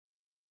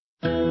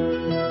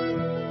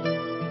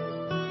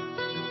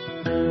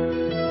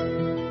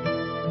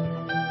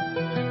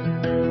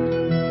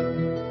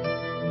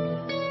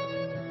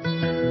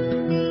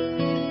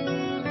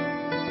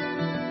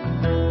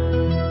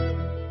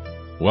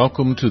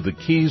Welcome to the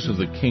Keys of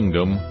the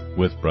Kingdom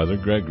with Brother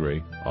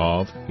Gregory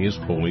of His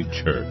Holy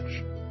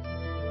Church.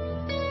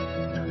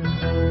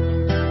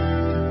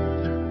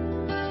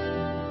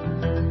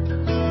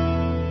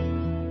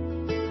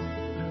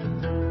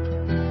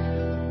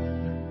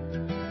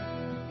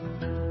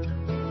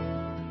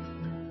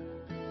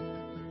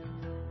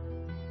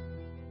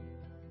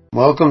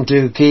 Welcome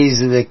to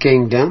Keys of the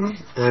Kingdom.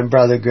 I'm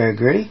Brother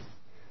Gregory.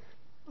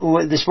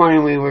 This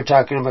morning we were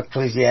talking about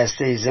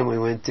Ecclesiastes, and we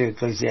went through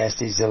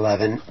Ecclesiastes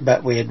 11,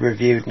 but we had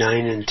reviewed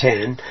 9 and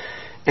 10.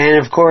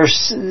 And of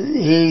course,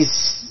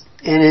 he's,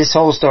 in his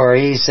whole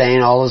story, he's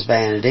saying all is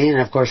vanity. And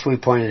of course we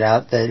pointed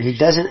out that he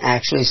doesn't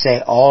actually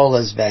say all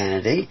is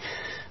vanity,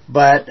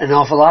 but an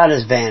awful lot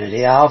is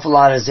vanity. An awful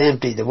lot is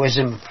empty. The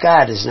wisdom of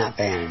God is not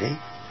vanity.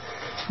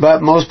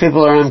 But most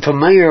people are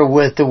unfamiliar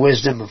with the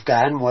wisdom of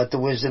God and what the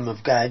wisdom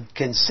of God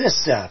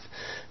consists of,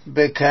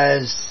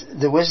 because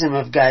the wisdom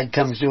of God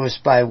comes to us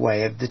by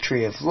way of the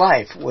tree of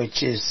life,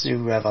 which is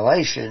through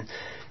revelation,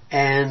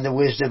 and the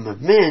wisdom of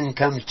men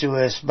comes to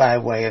us by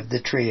way of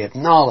the tree of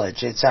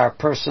knowledge. It's our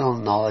personal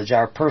knowledge,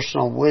 our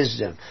personal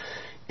wisdom.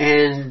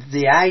 And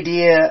the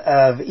idea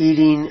of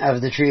eating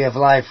of the tree of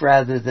life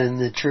rather than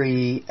the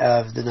tree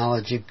of the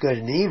knowledge of good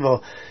and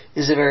evil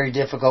is a very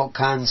difficult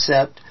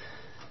concept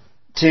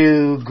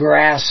to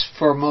grasp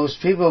for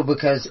most people,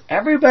 because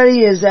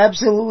everybody is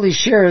absolutely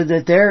sure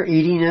that they're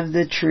eating of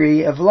the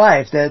tree of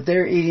life, that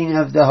they're eating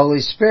of the Holy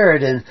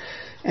Spirit,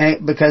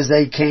 and because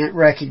they can't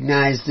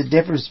recognize the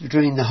difference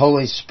between the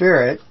Holy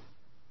Spirit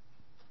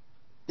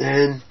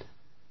and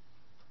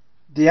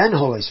the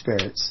unholy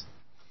spirits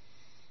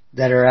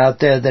that are out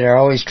there that are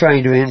always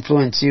trying to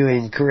influence you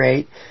and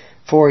create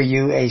for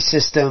you a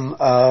system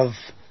of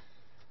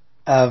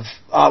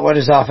what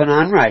is often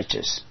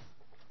unrighteous.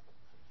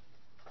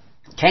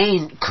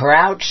 Cain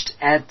crouched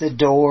at the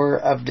door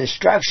of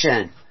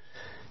destruction.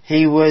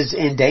 He was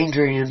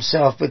endangering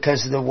himself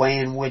because of the way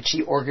in which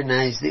he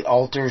organized the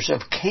altars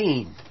of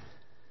Cain.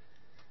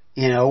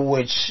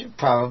 Which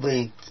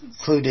probably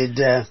included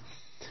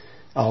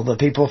all the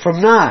people from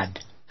Nod.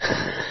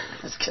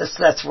 Because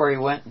that's where he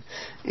went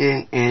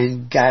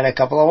and got a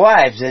couple of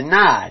wives in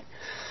Nod.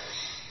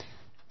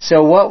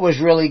 So what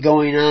was really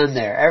going on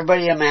there?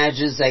 Everybody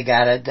imagines they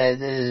got it.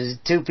 There's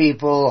two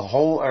people, a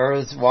whole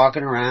earth,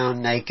 walking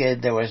around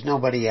naked. There was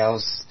nobody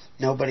else.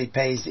 Nobody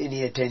pays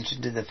any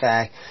attention to the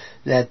fact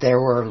that there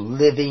were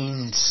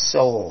living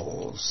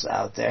souls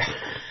out there.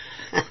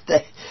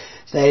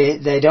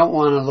 They don't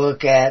want to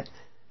look at,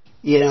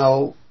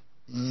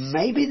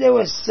 maybe there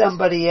was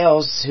somebody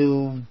else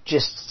who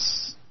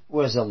just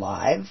was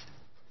alive,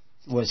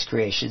 was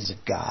creations of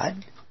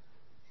God,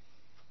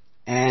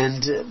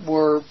 and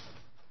were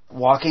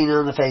walking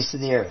on the face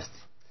of the earth.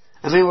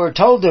 I mean, we're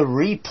told to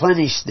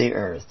replenish the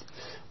earth,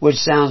 which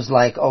sounds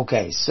like,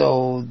 okay,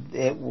 so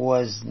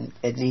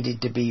it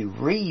needed to be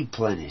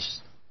replenished.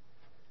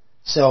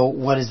 So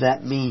what does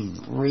that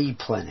mean,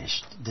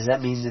 replenished? Does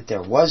that mean that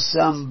there was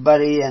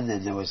somebody and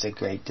then there was a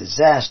great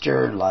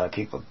disaster and a lot of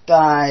people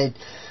died,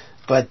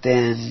 but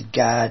then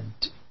God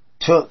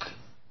took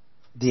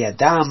the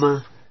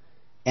Adama,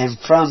 and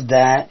from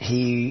that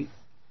He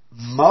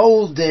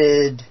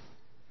molded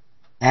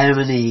Adam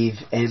and Eve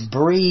and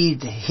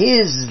breathed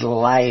His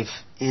life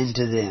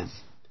into them?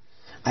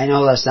 I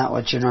know that's not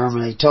what you're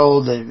normally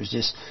told. It was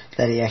just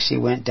that He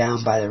actually went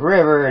down by the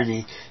river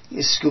and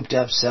he scooped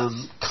up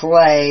some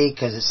clay,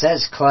 because it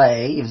says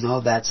clay, even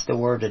though that's the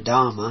word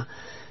Adama,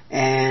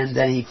 and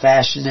then He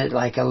fashioned it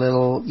like a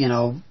little,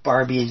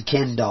 Barbie and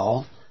Ken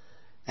doll,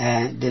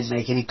 and didn't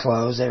make any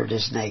clothes. They were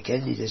just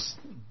naked. He just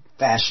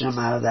fashioned them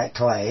out of that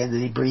clay, and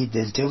then He breathed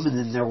into them, and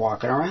then they're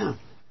walking around.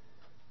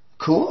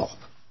 Cool.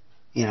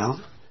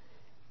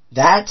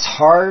 That's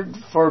hard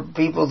for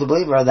people to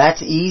believe, or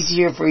that's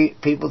easier for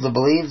people to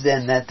believe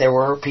than that there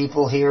were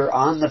people here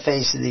on the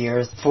face of the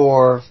earth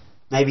for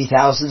maybe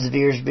thousands of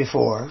years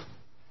before,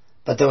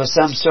 but there was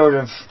some sort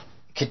of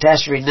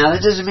catastrophe. Now,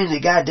 that doesn't mean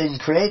that God didn't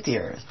create the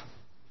earth,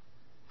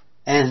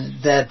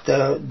 and that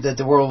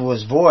the world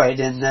was void,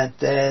 and that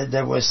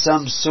there was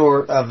some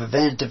sort of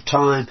event of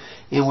time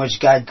in which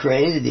God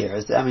created the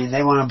earth. I mean,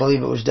 they want to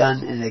believe it was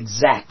done in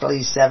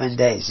exactly 7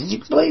 days, and you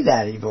can believe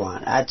that if you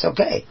want. That's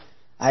okay.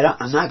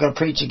 I'm not going to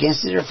preach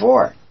against it or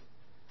for it.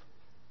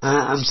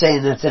 I'm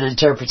saying that's an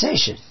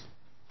interpretation.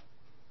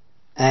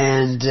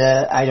 And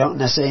I don't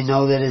necessarily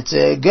know that it's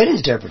a good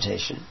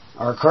interpretation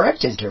or a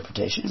correct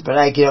interpretation, but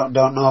I don't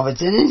know if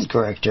it's an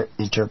incorrect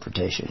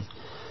interpretation.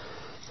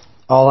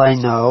 All I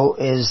know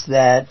is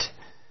that,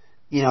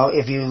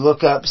 if you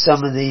look up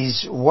some of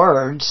these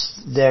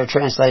words, they're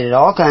translated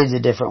all kinds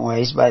of different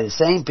ways by the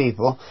same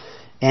people,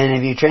 and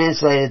if you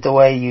translate it the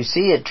way you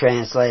see it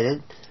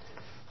translated,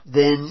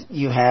 then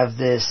you have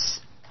this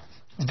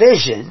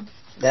vision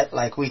that,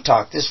 like we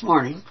talked this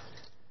morning,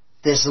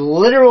 this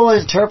literal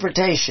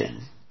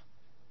interpretation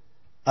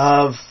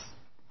of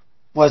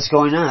what's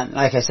going on.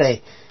 Like I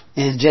say,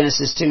 in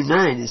Genesis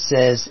 2:9 it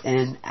says,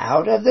 "And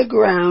out of the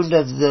ground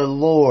of the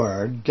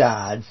Lord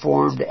God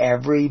formed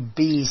every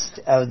beast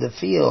of the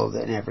field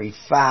and every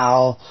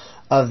fowl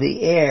of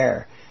the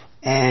air,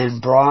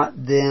 and brought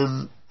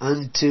them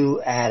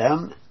unto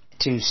Adam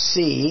to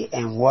see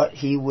and what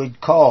he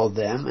would call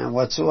them, and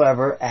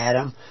whatsoever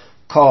Adam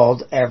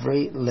called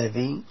every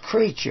living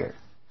creature.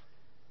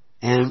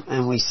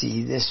 And we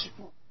see this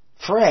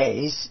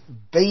phrase,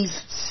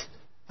 beasts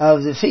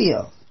of the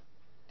field.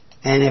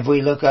 And if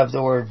we look up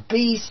the word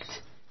beast,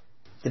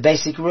 the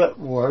basic root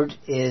word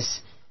is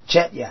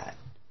Chet-yod,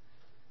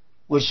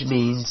 which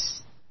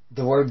means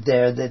the word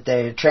there that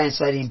they're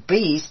translating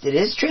beast. It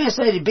is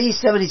translated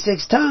beast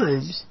 76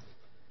 times,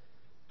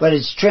 but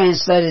it's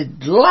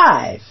translated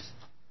live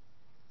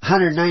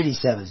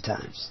 197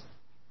 times,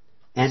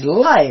 and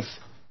life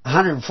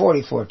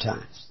 144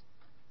 times.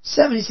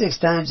 76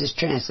 times it's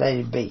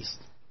translated beast.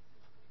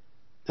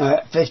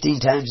 15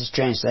 times it's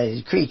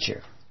translated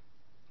creature.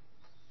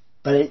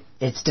 But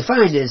it's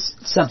defined as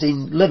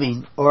something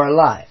living or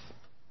alive.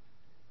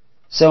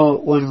 So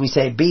when we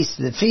say beasts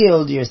of the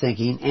field, you're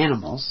thinking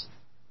animals.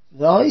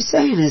 All he's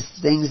saying is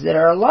things that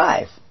are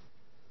alive.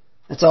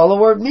 That's all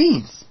the word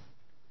means.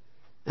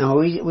 And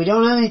we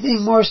don't have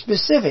anything more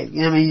specific.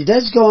 I mean, he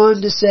does go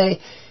on to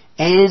say,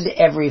 and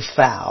every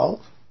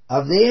fowl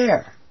of the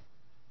air.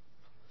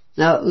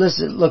 Now,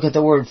 listen, look at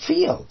the word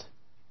field.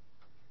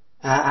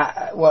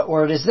 What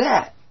word is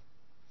that?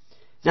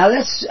 Now,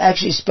 that's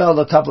actually spelled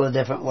a couple of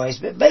different ways,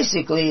 but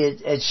basically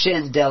it's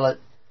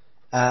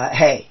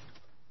Shin-dalet-hey.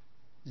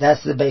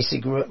 That's the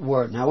basic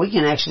word. Now, we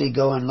can actually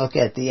go and look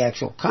at the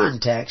actual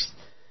context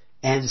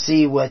and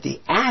see what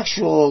the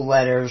actual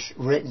letters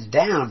written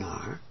down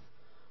are.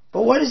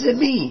 But what does it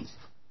mean?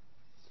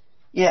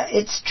 Yeah,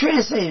 it's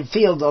translated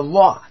field a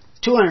lot.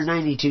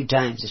 292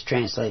 times it's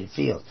translated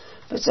field.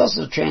 But it's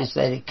also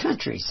translated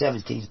country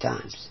 17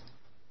 times.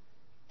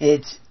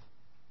 It's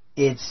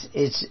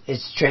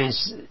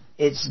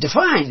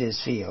defined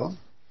as field.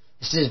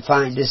 It's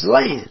defined as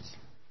land.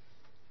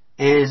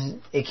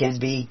 And it can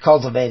be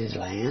cultivated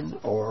land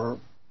or,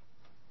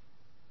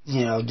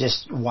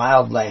 just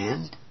wild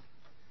land.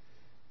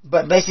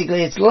 But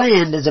basically it's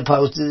land as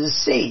opposed to the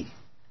sea.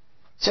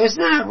 So it's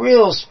not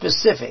real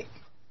specific.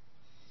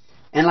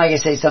 And like I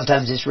say,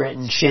 sometimes it's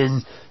written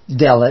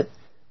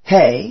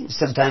Shin-dalet-hey.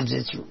 Sometimes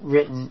it's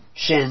written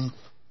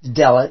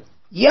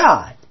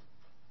Shin-dalet-yod.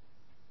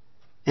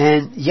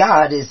 And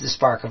yod is the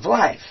spark of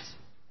life.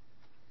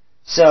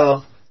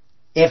 So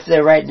if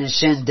they're writing as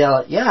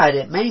Shin-dalet-yod,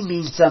 it may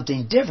mean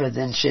something different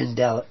than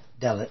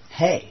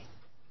Shin-dalet-hey.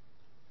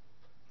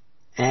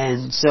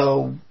 And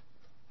so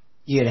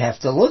you'd have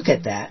to look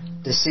at that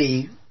to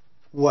see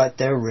what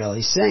they're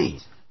really saying.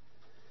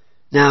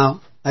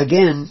 Now,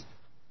 again,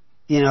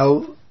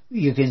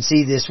 you can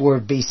see this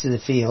word beast of the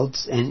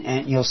fields,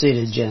 and you'll see it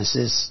in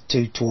Genesis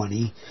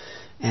 2:20,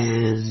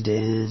 and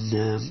in,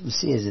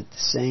 let's see, is it the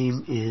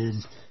same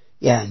in,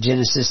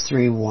 Genesis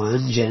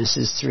 3:1,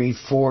 Genesis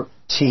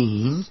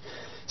 3:14.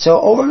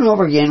 So over and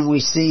over again we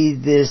see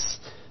this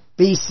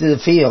beast of the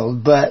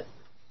field, but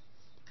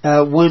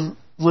when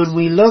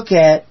we look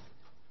at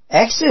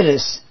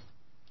Exodus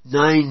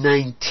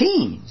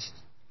 9:19,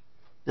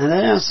 now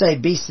they don't say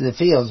beast of the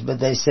fields, but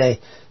they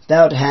say,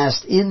 thou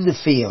hast in the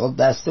field,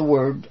 that's the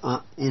word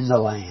in the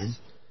land,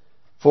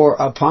 for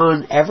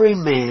upon every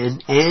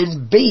man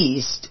and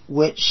beast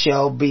which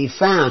shall be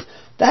found.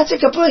 That's a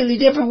completely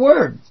different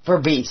word for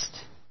beast.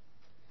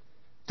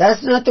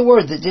 That's not the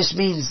word that just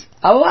means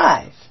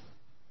alive.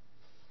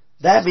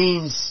 That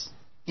means,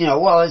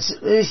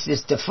 at least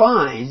it's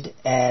defined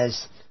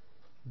as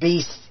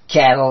beasts,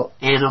 cattle,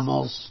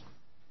 animals,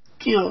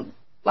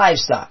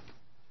 livestock.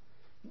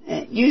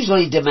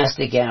 Usually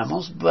domestic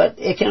animals, but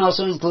it can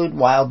also include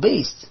wild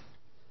beasts.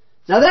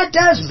 Now that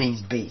does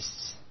mean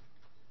beasts.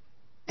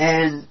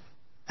 And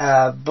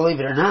believe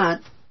it or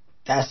not,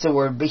 that's the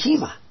word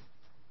behemoth.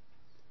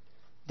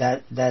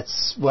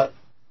 That's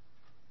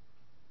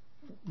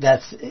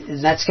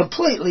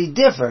completely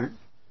different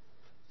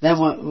than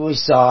what we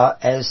saw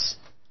as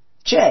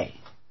Chet-yod.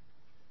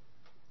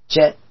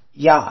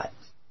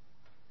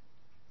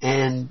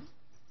 And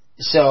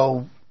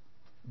so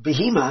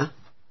behemoth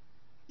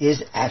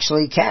is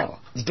actually cattle,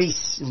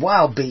 beasts,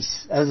 wild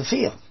beasts of the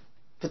field.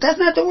 But that's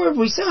not the word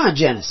we saw in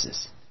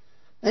Genesis.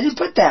 They didn't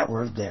put that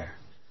word there.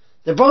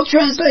 They're both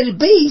translated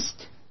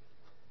beast,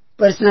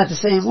 but it's not the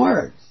same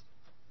word.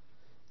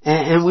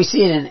 And we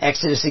see it in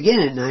Exodus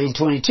again at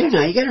 9:22.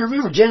 Now you got to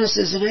remember,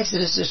 Genesis and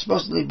Exodus are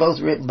supposed to be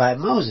both written by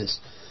Moses.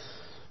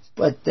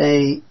 But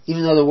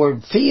even though the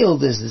word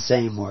field is the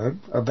same word,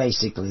 or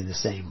basically the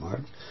same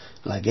word,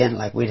 again,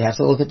 we'd have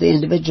to look at the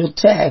individual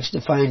text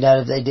to find out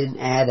if they didn't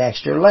add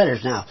extra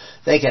letters. Now,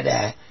 they could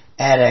add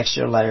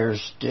extra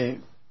letters to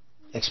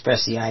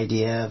express the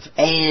idea of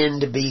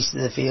and beast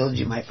of the field.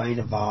 You might find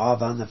a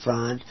vav on the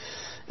front.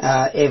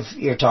 If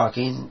you're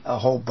talking a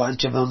whole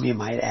bunch of them, you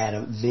might add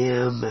a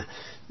mem.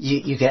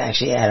 You could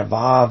actually add a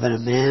vav and a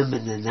mem,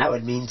 and then that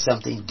would mean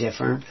something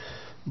different.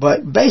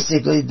 But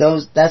basically,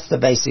 that's the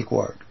basic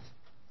word.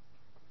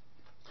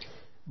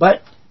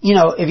 But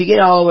if you get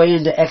all the way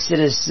into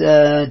Exodus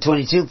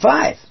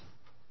 22:5,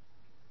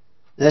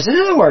 there's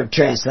another word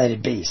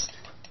translated beast.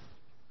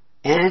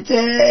 And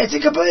it's a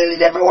completely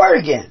different word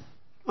again.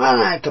 Well,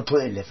 not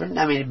completely different.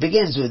 I mean, it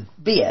begins with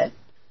Biet.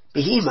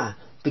 Behema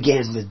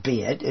began with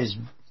Biet.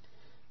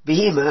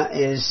 Behema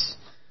is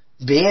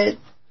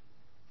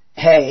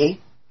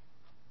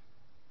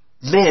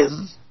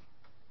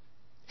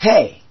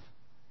Biet-hey-mem-hey.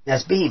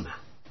 That's Behema.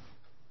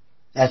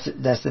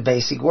 That's the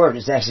basic word.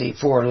 It's actually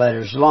 4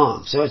 letters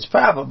long, so it's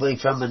probably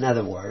from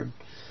another word.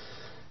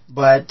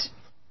 But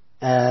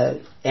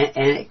and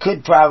it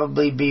could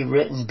probably be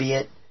written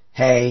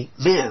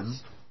Biet-hey-mem,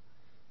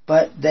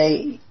 but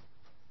they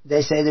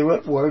say the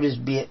root word is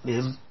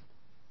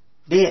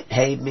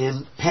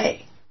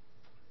Biet-hey-mem-hey.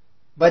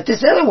 But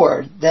this other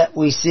word that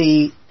we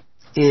see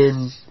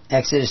in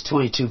Exodus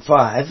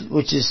 22:5,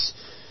 which is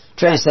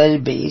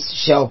translated beast,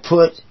 shall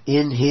put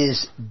in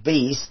his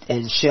beast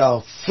and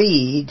shall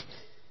feed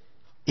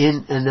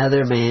in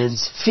another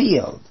man's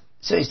field.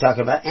 So he's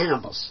talking about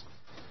animals.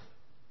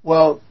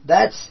 Well,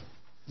 that's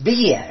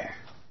Biet,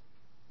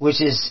 which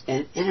is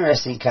an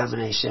interesting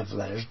combination of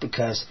letters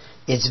because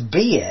it's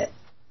Biet,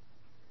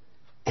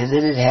 and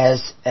then it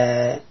has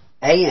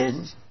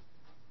Ayin,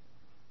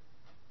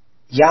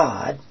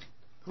 Yod,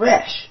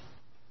 Resh.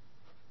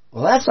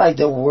 Well, that's like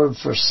the word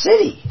for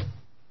city.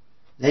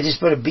 They just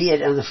put a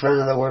Biet on the front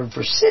of the word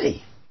for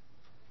city.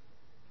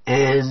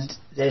 And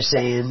they're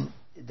saying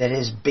that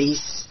his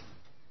beasts,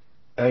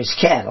 or his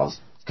cattle,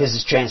 because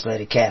it's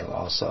translated cattle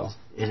also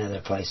in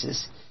other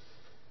places,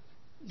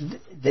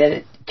 that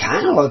it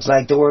kind of looks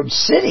like the word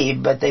city,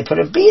 but they put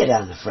a Biet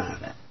on the front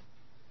of it.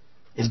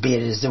 And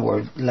Biet is the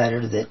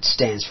letter that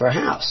stands for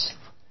house.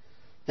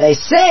 They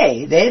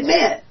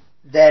admit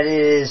that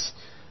it is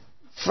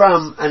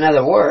from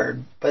another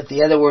word, but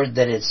the other word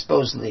that it's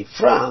supposedly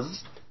from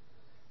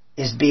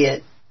is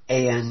Biet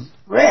Ayin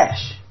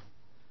Resh,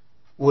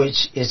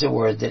 which is a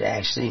word that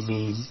actually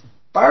means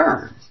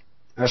burn,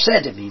 or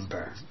said to mean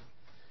burn.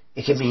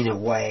 It can mean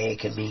away, it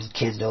can mean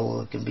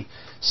kindle, it can be...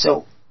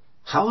 So,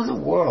 how in the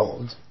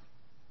world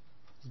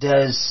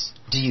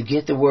do you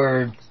get the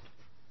word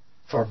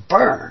for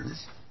burn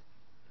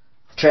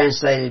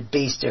translated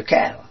beast or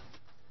cattle?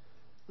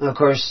 Well, of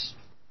course,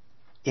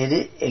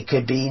 it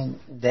could be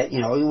that,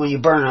 when you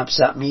burn up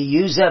something, you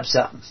use up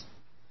something.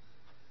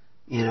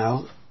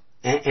 And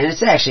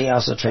it's actually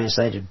also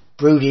translated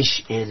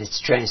brutish, and it's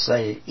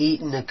translated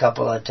eaten a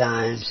couple of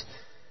times,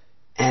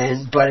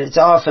 but it's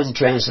often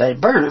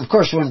translated burn. Of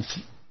course, when,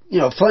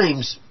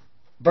 flames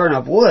burn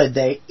up wood,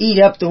 they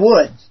eat up the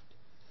wood.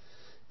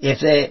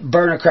 If they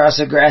burn across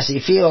a grassy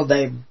field,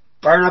 they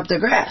burn up the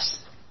grass.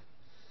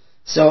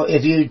 So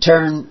if you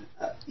turn,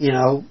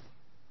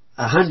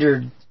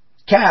 100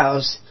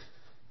 cows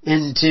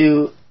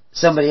into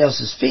somebody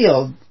else's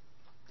field,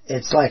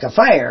 it's like a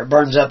fire. It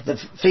burns up the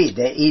feed.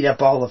 They eat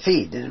up all the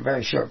feed in a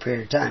very short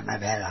period of time.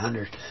 I've had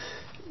 100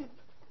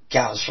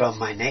 cows from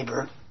my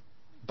neighbor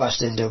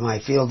bust into my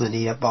field and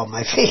eat up all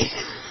my feed.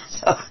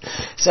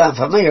 So I'm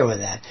familiar with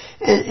that.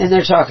 And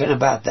they're talking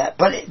about that.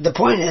 But the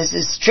point is,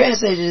 it's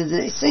translated as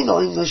a single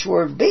English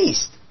word,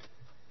 beast,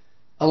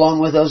 along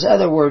with those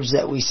other words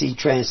that we see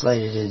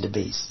translated into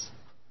beasts.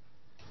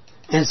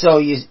 And so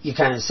you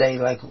kind of say,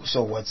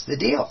 so what's the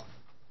deal?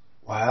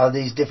 Why are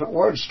these different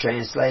words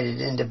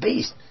translated into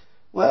beast?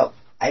 Well,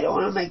 I don't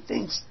want to make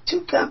things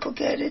too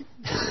complicated.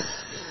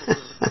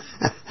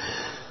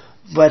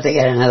 But they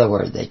got another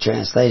word they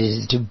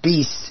translated into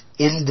beasts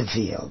in the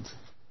field.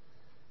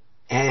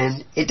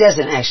 And it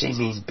doesn't actually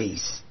mean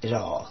beast at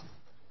all.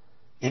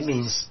 It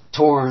means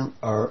torn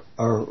or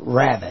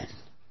raven.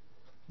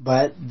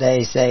 But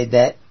they say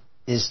that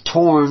is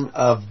torn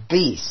of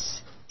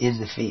beasts in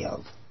the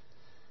field.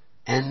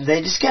 And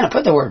they just kind of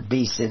put the word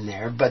beast in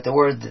there, but the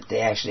word that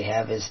they actually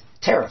have is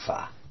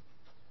terapha,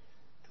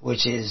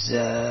 which is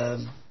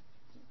it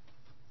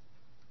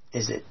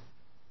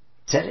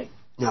tzedek?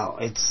 No,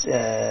 it's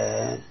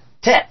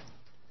tet.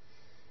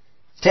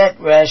 Tet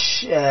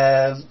resh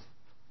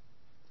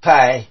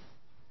pi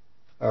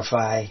or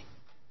phi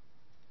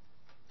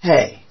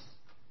hey.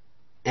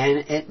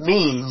 And it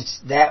means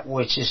that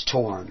which is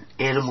torn,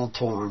 animal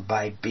torn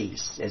by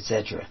beasts,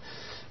 etc.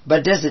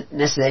 But doesn't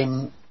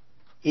necessarily,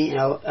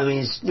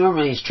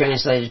 normally it's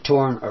translated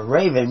torn or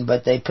raven,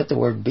 but they put the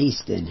word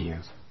beast in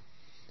here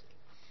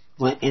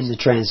in the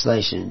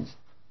translation.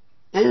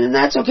 And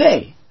that's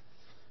okay.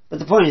 But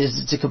the point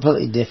is, it's a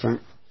completely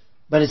different,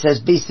 but it says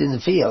beast in the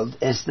field,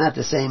 and it's not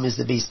the same as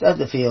the beast of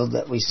the field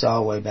that we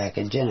saw way back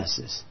in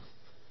Genesis.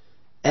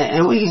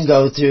 And we can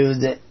go through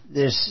that.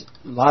 There's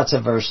lots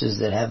of verses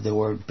that have the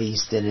word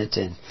beast in it,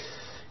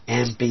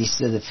 and beast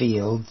of the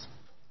field.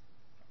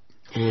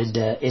 And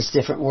it's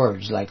different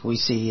words, like we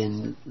see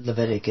in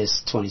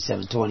Leviticus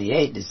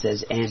 27:28. It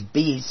says, and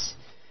beasts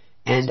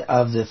and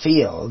of the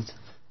field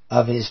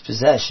of his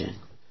possession.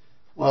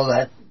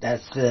 Well,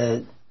 that's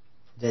the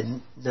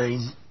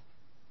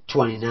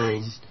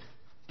 9:29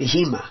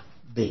 Behema,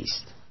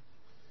 beast.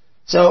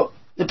 So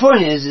the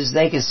point is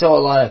they can sow a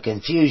lot of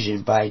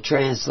confusion by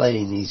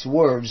translating these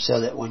words, so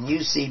that when you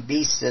see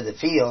beasts of the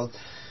field,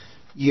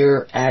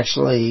 you're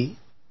actually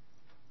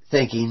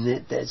thinking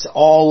that it's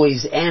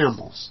always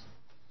animals.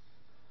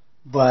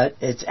 But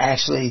it's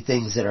actually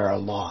things that are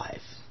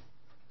alive.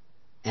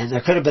 And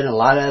there could have been a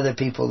lot of other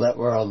people that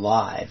were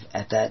alive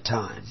at that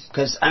time.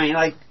 Because,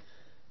 I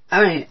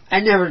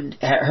never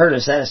heard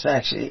a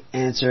satisfactory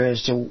answer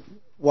as to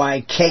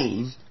why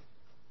Cain.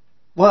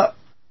 Well,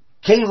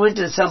 Cain went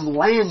to some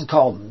land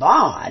called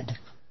Nod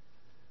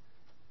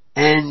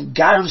and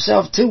got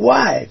himself 2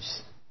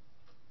 wives.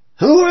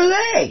 Who are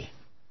they?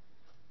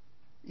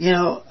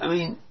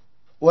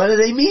 What do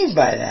they mean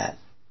by that?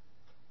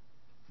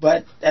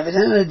 But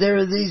evidently there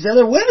are these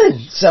other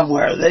women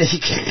somewhere that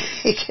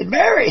he can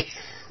marry.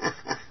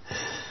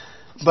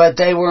 But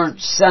they weren't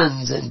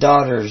sons and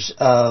daughters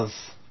of,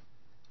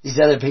 these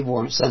other people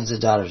weren't sons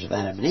and daughters of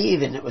Adam and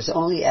Eve, and it was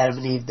only Adam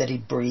and Eve that he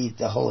breathed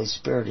the Holy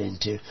Spirit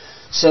into,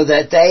 so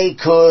that they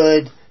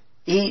could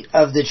eat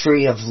of the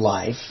tree of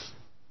life,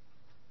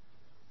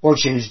 or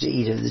choose to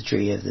eat of the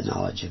tree of the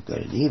knowledge of good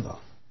and evil.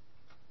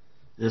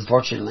 And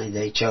unfortunately,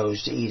 they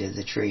chose to eat of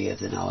the tree of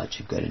the knowledge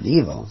of good and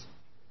evil,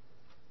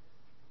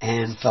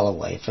 and fell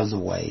away from the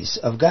ways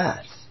of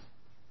God.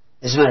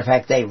 As a matter of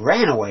fact, they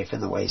ran away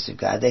from the ways of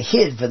God. They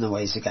hid from the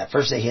ways of God.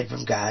 First they hid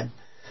from God,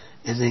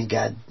 and then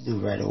God knew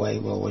right away,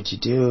 well, what'd you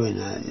do?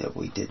 And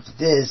we did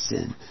this,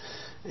 and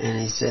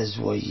he says,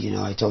 well,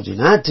 I told you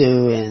not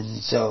to.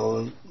 And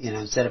so,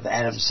 instead of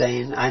Adam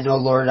saying, I know,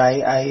 Lord,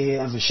 I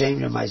am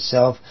ashamed of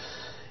myself.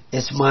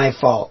 It's my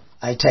fault.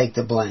 I take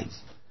the blame.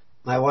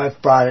 My wife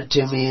brought it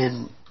to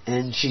me,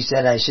 and she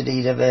said I should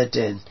eat of it,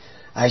 and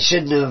I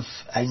shouldn't have.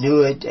 I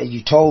knew it.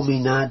 You told me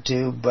not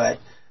to, but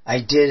I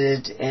did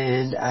it,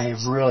 and I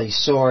am really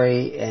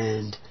sorry,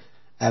 and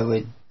I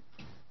would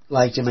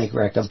like to make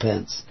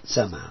recompense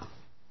somehow.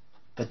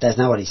 But that's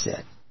not what he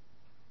said.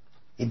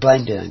 He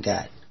blamed it on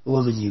God. The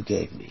woman you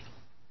gave me.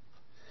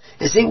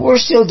 And see, we're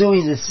still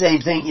doing the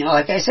same thing.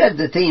 Like I said,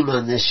 the theme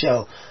on this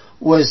show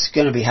was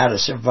going to be how to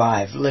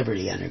survive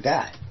liberty under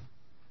God.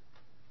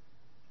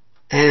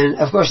 And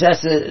of course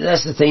that's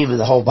the theme of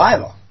the whole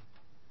Bible.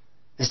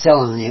 It's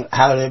telling you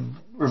how to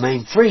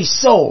remain free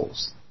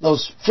souls,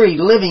 those free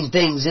living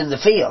things in the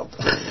field,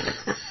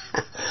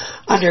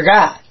 under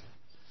God,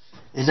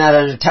 and not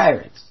under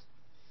tyrants,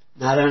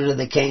 not under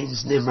the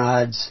Cains,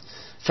 Nimrods,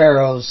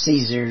 Pharaohs,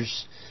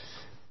 Caesars,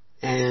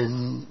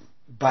 and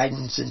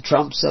Bidens and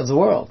Trumps of the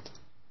world,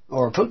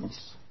 or Putins,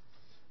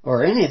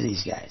 or any of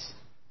these guys.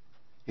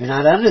 You're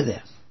not under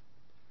them.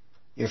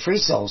 You're free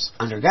souls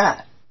under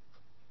God.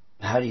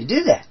 How do you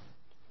do that?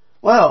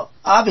 Well,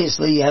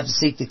 obviously you have to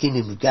seek the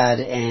kingdom of God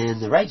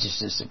and the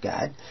righteousness of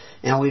God.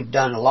 And we've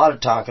done a lot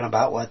of talking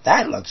about what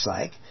that looks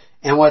like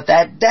and what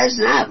that does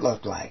not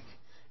look like.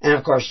 And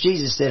of course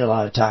Jesus did a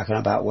lot of talking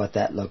about what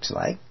that looks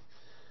like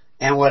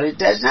and what it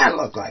does not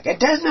look like.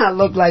 It does not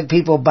look like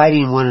people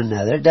biting one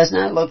another. It does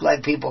not look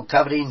like people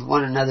coveting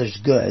one another's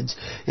goods.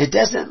 It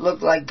doesn't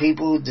look like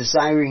people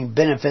desiring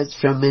benefits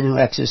from men who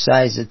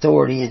exercise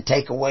authority and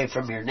take away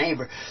from your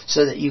neighbor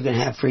so that you can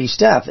have free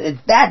stuff.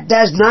 That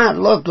does not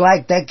look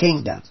like the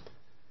kingdom.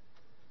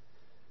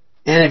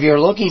 And if you're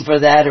looking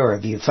for that, or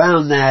if you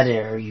found that,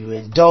 or you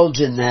indulge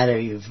in that, or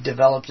you've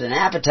developed an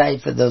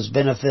appetite for those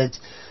benefits,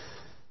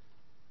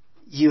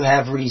 you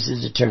have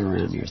reason to turn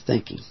around your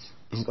thinking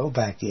and go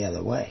back the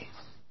other way.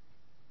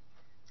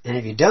 And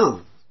if you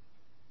don't,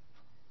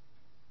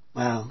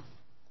 well,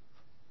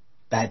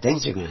 bad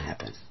things are going to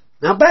happen.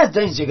 Now, bad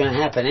things are going to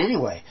happen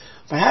anyway.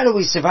 But how do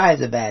we survive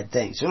the bad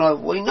things?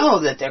 Well, we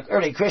know that the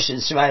early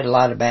Christians survived a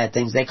lot of bad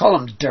things. They call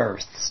them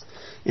dearths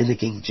in the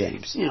King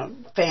James.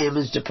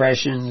 Famines,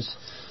 depressions,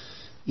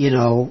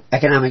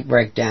 economic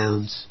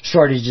breakdowns,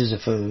 shortages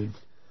of food,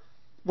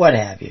 what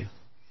have you.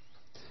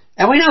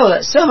 And we know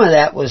that some of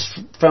that was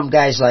from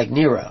guys like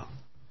Nero,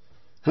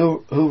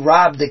 who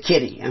robbed the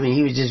kitty.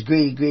 He was just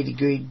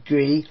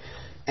greedy.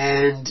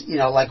 And,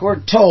 like we're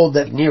told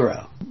that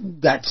Nero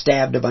got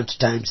stabbed a bunch of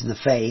times in the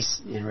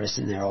face.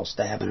 Interesting, they're all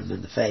stabbing him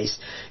in the face.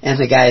 And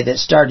the guy that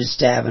started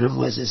stabbing him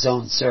was his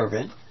own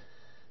servant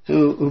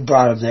who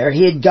brought him there.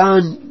 He had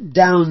gone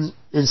down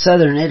in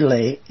southern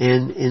Italy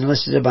and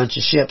enlisted a bunch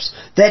of ships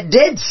that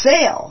did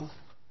sail.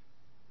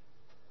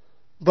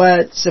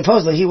 But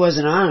supposedly he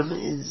wasn't on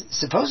them.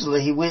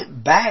 Supposedly he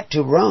went back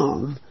to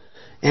Rome.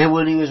 And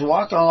when he was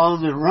walking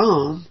along in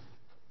Rome,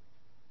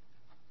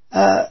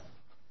 all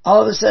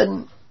of a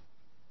sudden,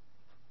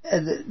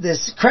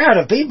 this crowd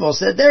of people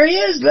said, there he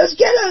is, let's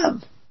get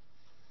him.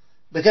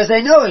 Because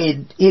they know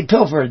he'd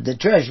pilfered the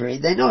treasury.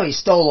 They know he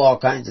stole all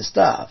kinds of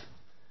stuff.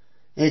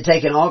 He had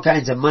taken all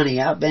kinds of money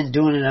out, been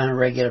doing it on a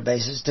regular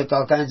basis, took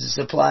all kinds of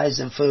supplies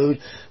and food,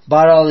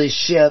 bought all these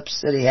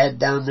ships that he had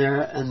down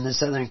there on the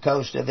southern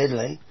coast of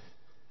Italy.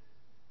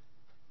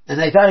 And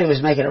they thought he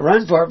was making a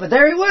run for it, but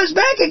there he was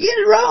back again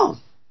in Rome.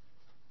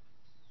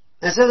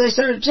 And so they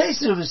started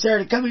chasing him and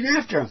started coming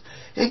after him.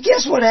 And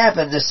guess what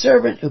happened? The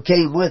servant who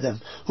came with him,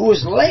 who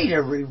was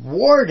later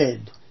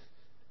rewarded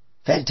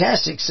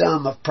fantastic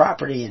sum of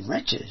property and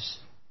riches,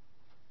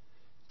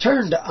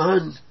 turned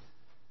on,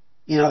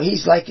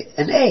 he's like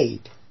an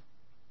aide,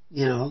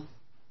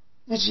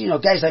 Which,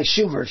 guys like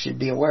Schumer should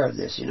be aware of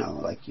this,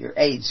 like your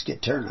AIDS could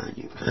turn on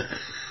you.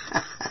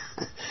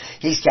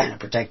 He's kind of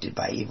protected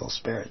by evil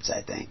spirits,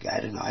 I think. I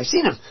don't know. I've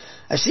seen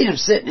him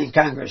sitting in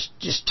Congress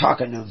just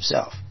talking to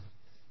himself.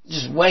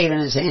 Just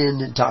waving his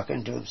hand and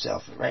talking to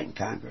himself right in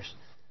Congress.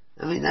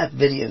 I mean, that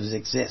video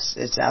exists.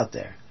 It's out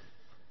there.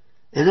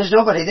 And there's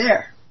nobody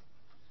there.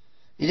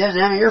 He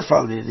doesn't have an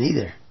earphone in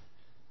either.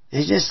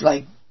 He's just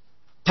like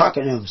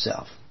talking to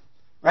himself.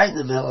 Right in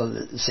the middle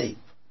of the seat.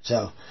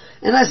 So,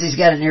 unless he's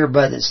got an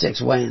earbud that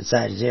sticks way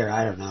inside his ear,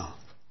 I don't know.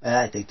 But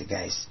I think the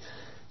guy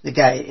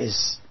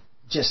is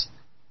just,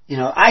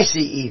 I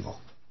see evil.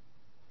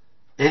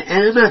 And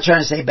I'm not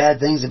trying to say bad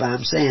things about him.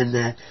 I'm saying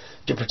that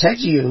to protect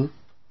you,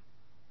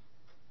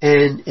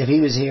 and if he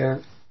was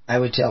here, I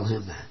would tell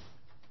him that.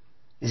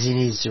 Because he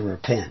needs to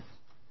repent.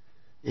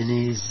 And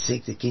he needs to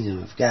seek the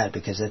kingdom of God,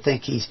 because I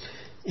think he's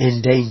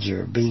in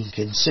danger of being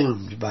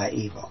consumed by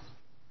evil.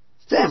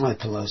 Same with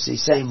Pelosi,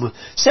 same with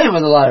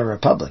a lot of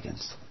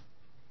Republicans.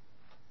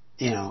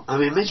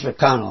 Mitch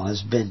McConnell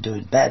has been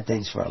doing bad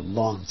things for a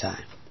long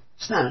time.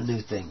 It's not a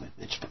new thing with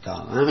Mitch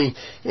McConnell. And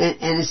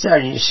it's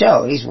starting to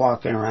show. He's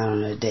walking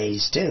around in a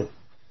daze too.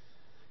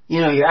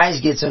 Your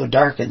eyes get so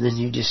dark and then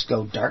you just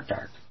go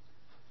dark.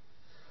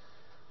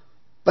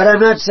 But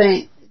I'm not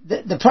saying,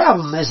 the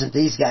problem isn't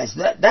these guys.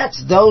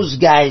 That's those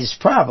guys'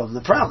 problem.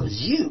 The problem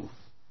is you.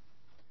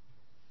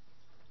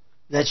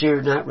 That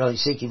you're not really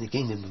seeking the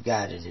kingdom of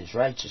God and His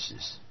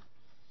righteousness.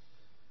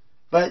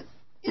 But,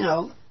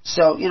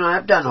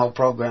 I've done whole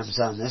programs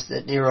on this,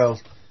 that Nero,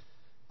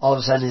 all of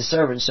a sudden his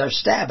servant starts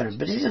stabbing him,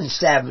 but he doesn't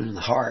stab him in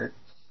the heart.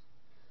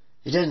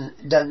 He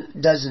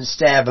doesn't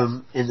stab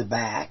him in the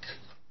back.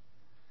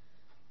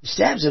 He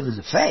stabs him in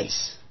the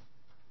face.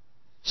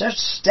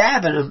 Starts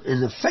stabbing him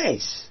in the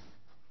face.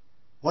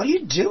 What are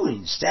you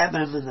doing,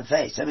 stabbing him in the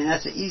face?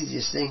 That's the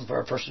easiest thing for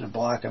a person to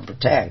block and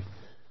protect.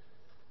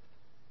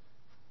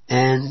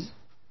 And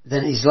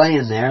then he's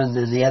laying there, and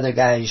then the other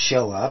guys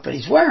show up,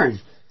 and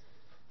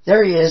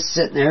there he is,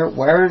 sitting there,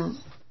 wearing,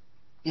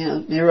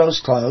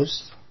 Nero's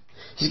clothes.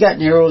 He's got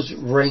Nero's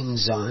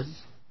rings on.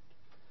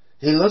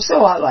 He looks a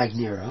lot like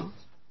Nero.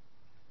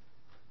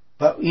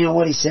 But you know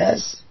what he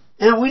says?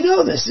 And we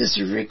know this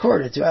is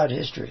recorded throughout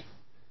history.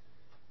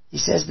 He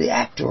says the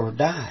actor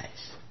dies.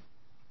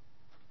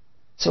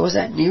 So was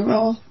that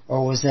Nero,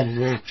 or was that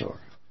an actor?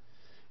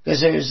 Because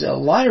there's a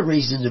lot of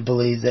reason to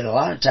believe that a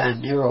lot of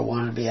time Nero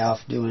wanted to be off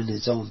doing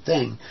his own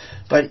thing.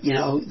 But,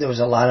 there was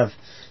a lot of,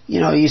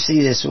 you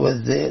see this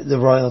with the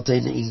royalty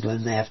in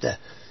England. They have to,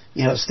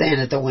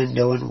 stand at the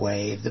window and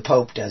wave. The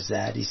Pope does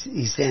that.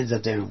 He stands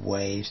up there and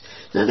waves.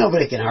 Now,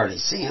 nobody can hardly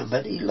see him,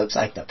 but he looks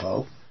like the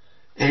Pope.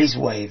 And he's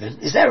waving.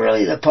 Is that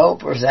really the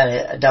Pope, or is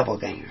that a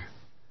doppelganger?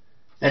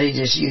 That he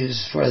just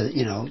used for,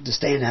 to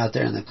stand out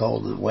there in the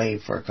cold and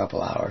wave for a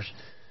couple hours.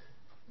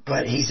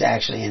 But he's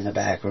actually in the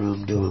back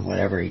room doing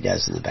whatever he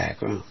does in the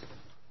back room.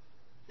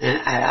 And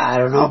I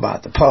don't know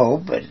about the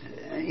Pope, but,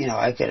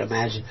 I could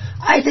imagine.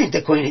 I think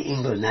the Queen of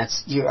England,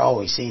 you're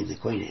always seeing the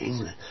Queen of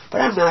England.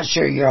 But I'm not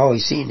sure you're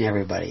always seeing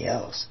everybody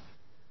else.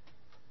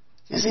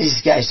 Because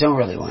these guys don't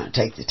really want to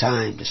take the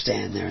time to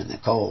stand there in the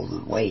cold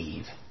and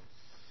wave.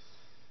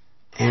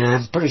 And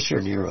I'm pretty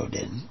sure Nero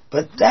didn't.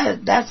 But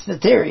that's the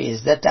theory,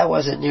 is that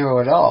wasn't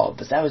Nero at all,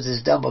 but that was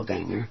his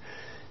doppelganger.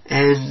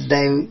 And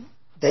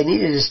they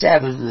needed to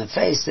stab him in the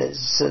face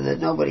so that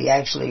nobody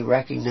actually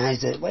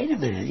recognized that, wait a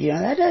minute,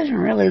 that doesn't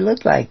really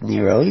look like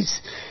Nero.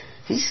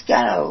 He's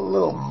got a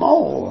little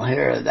mole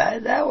here.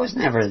 That was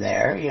never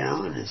there,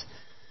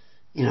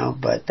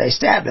 but they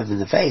stabbed him in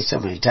the face so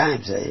many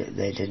times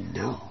they didn't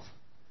know.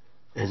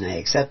 And they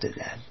accepted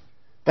that.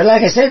 But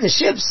like I said, the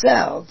ship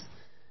sailed,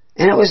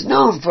 and it was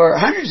known for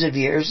hundreds of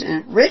years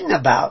and written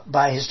about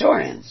by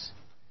historians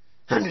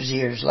hundreds of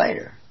years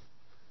later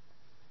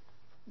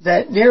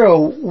that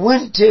Nero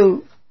went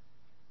to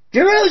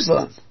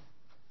Jerusalem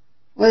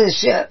with his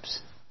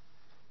ships.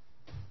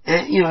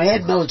 And, he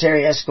had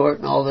military escort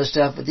and all this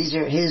stuff, but these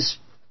are his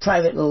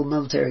private little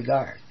military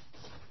guard.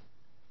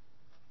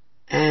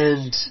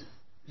 And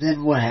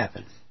then what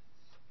happened?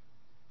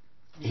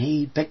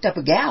 He picked up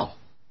a gal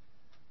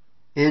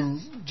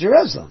in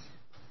Jerusalem.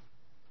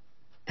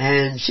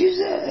 And she was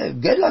a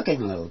good-looking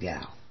little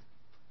gal.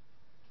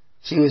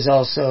 She was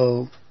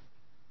also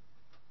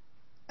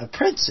a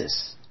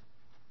princess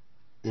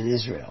in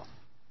Israel.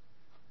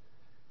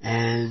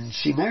 And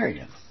she married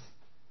him.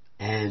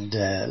 And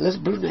a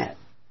little brunette.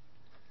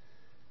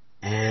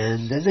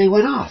 And then they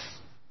went off.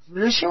 I'm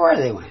not sure where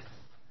they went.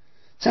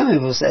 Some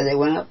people say they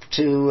went up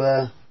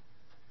to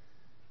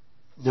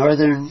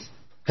northern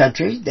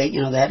country. They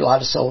had a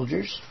lot of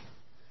soldiers.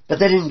 But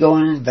they didn't go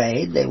and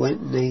invade. They went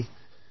and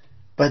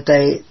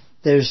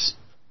there's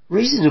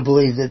reason to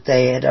believe that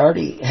they had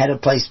already had a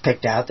place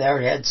picked out. They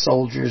already had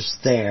soldiers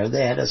there.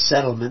 They had a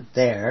settlement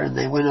there. And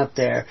they went up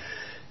there.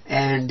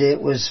 And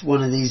it was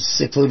one of these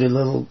secluded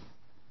little,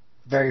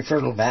 very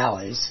fertile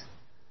valleys.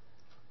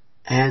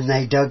 And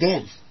they dug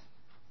in.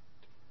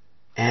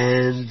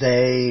 And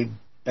they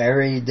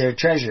buried their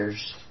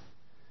treasures.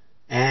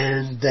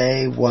 And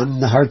they won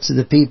the hearts of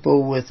the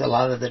people with a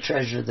lot of the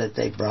treasure that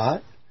they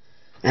brought.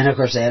 And of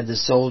course they had the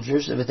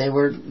soldiers, but they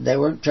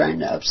weren't trying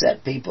to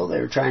upset people. They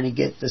were trying to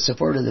get the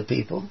support of the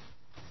people.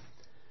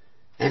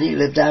 And he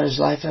lived out his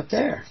life up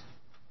there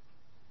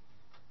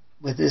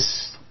with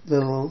this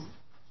little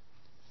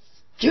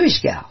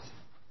Jewish gal.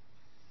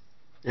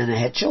 And they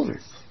had children.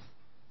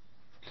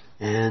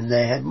 And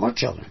they had more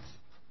children.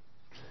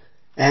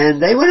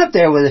 And they went up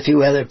there with a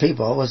few other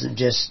people. It wasn't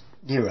just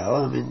Nero.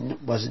 I mean,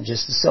 it wasn't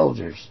just the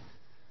soldiers.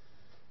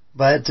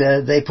 But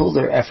they pulled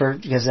their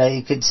effort because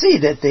they could see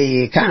that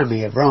the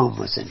economy of Rome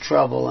was in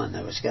trouble and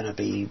there was going to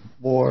be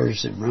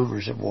wars and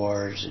rumors of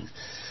wars, and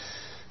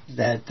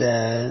that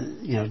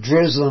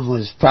Jerusalem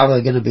was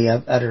probably going to be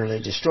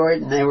utterly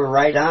destroyed, and they were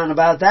right on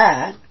about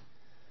that.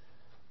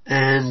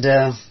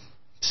 And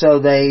so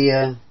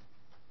they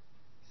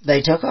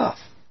took off,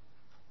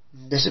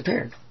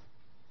 disappeared,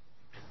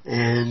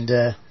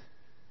 and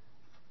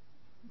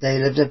they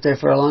lived up there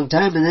for a long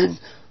time. And then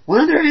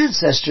one of their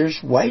ancestors,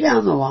 way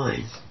down the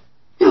line,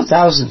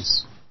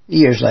 thousands of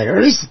years later, or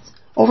at least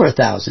over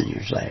 1,000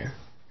 years later,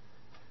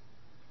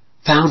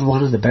 found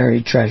one of the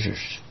buried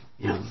treasures.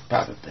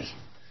 Probably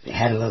they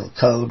had a little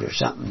code or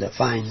something to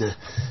find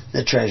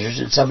the treasures,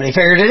 and somebody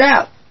figured it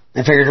out.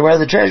 They figured where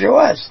the treasure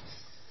was.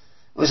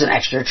 It was an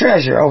extra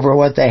treasure over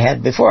what they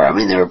had before. I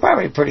mean, they were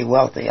probably pretty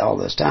wealthy all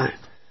this time.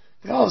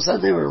 But all of a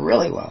sudden they were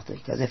really wealthy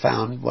because they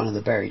found one of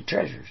the buried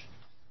treasures.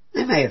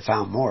 They may have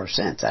found more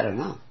since, I don't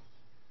know.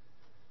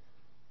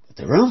 But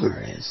the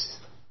rumor is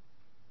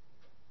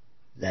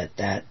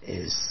that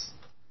is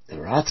the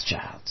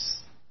Rothschilds.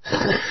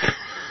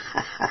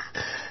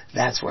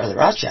 That's where the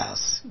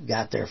Rothschilds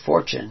got their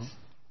fortune,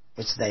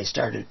 which they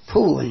started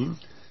pooling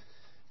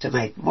to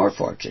make more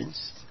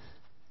fortunes,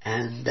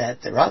 and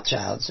that the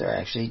Rothschilds are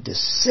actually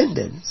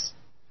descendants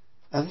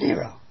of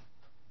Nero.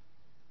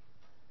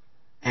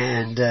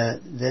 And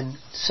then,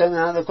 so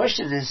now the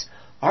question is,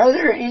 are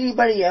there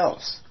anybody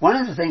else? One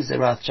of the things the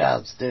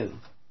Rothschilds do,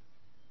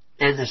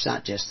 and it's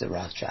not just the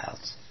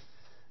Rothschilds,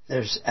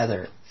 there's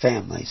other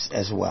families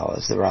as well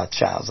as the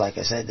Rothschilds. Like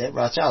I said, the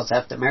Rothschilds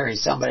have to marry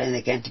somebody, and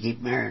they can't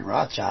keep marrying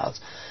Rothschilds.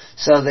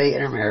 So they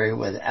intermarry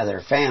with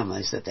other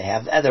families that they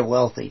have, other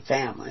wealthy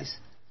families.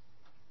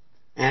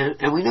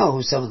 And we know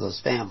who some of those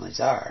families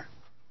are.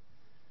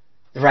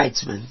 The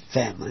Reitzman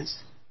families.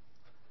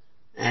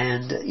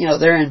 And,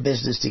 they're in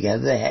business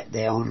together.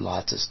 They own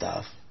lots of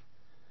stuff.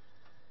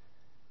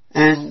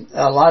 And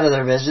a lot of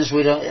their business,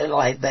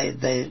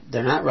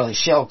 they're not really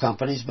shell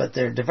companies, but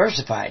they're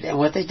diversified. And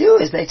what they do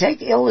is they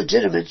take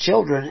illegitimate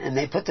children and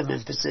they put them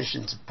in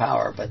positions of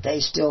power, but they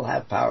still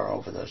have power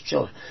over those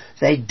children.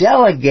 They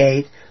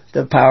delegate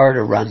the power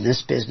to run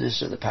this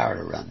business or the power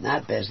to run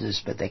that business,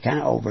 but they kind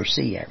of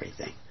oversee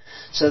everything.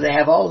 So they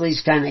have all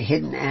these kind of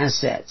hidden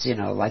assets,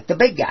 like the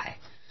big guy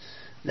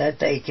that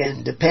they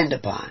can depend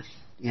upon,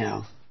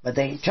 but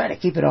they try to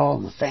keep it all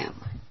in the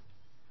family.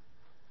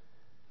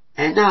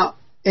 And now,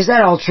 is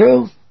that all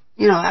true?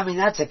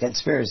 That's a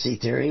conspiracy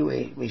theory.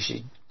 We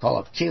should call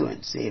up Q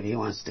and see if he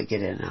wants to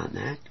get in on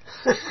that.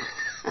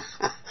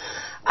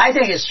 I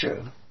think it's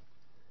true.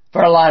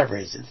 For a lot of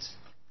reasons.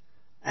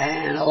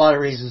 And a lot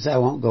of reasons I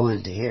won't go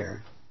into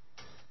here.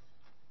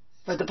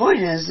 But the point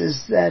is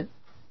that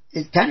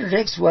it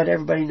contradicts what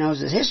everybody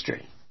knows as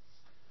history.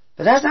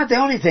 But that's not the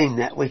only thing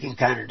that we can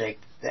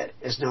contradict that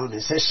is known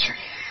as history.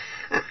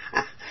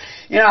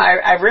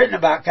 I've written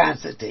about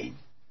Constantine.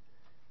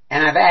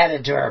 And I've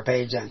added to our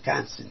page on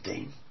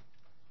Constantine.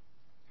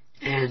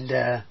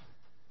 And,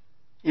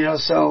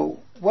 so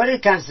what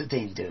did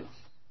Constantine do?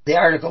 The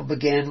article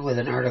began with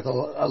an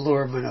article,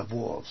 Allurement of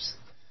Wolves,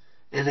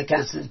 and the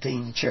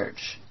Constantine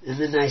Church,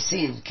 and the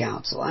Nicene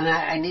Council. And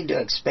I need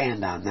to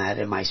expand on that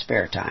in my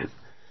spare time.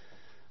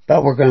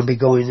 But we're going to be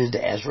going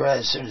into Ezra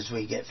as soon as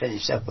we get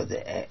finished up with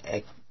the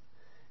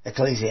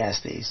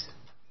Ecclesiastes.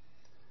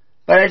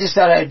 But I just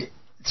thought I'd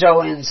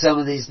throw in some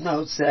of these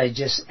notes that I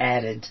just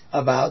added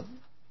about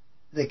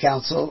the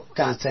Council,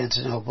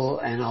 Constantinople,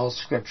 and all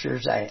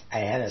scriptures. I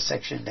had a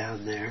section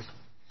down there.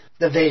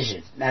 The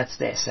vision, that's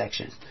that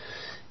section.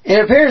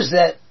 It appears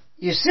that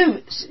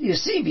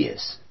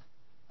Eusebius,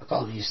 I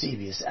call him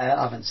Eusebius, I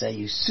often say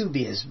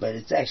Eusebius, but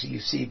it's actually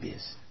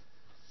Eusebius,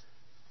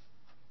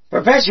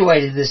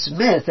 perpetuated this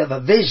myth of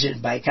a vision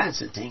by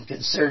Constantine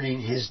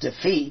concerning his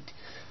defeat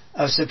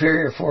of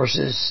superior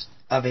forces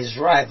of his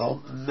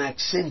rival,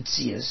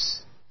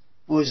 Maxentius,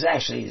 who was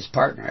actually his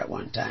partner at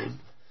one time,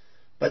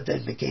 but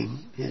then became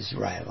his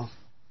rival,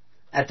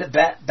 at the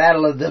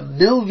Battle of the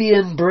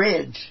Milvian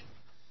Bridge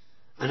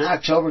on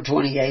October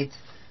 28th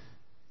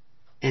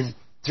in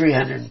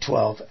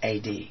 312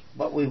 AD.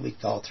 What we would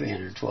call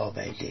 312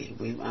 AD.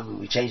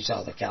 We changed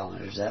all the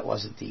calendars. That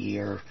wasn't the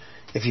year.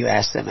 If you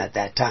asked them at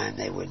that time,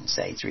 they wouldn't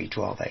say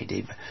 312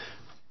 AD. But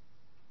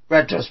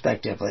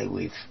retrospectively,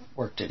 we've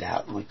worked it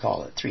out, and we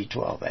call it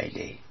 312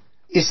 AD.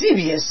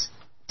 Eusebius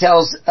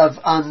tells of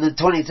on the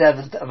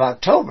 27th of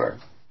October,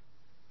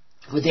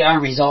 with the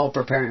armies all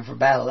preparing for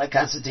battle, that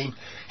Constantine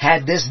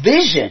had this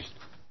vision,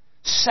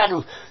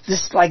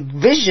 this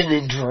vision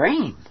and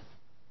dream,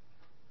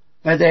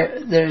 But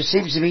there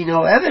seems to be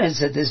no evidence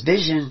that this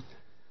vision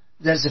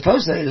that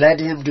supposedly led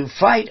him to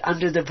fight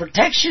under the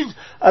protection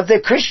of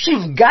the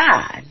Christian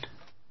God.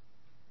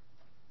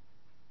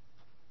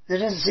 There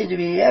doesn't seem to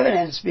be any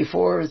evidence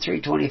before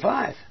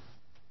 325.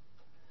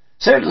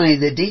 Certainly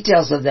the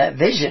details of that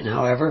vision,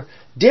 however,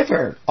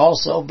 differ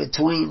also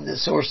between the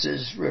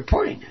sources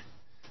reporting it.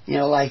 You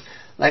know, like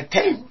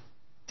Tainted,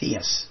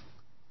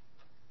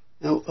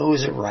 who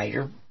was a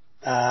writer.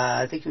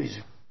 I think he was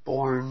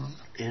born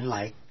in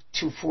like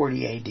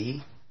 240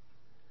 AD.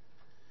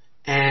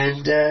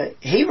 And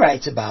he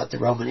writes about the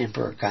Roman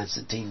Emperor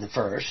Constantine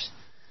I.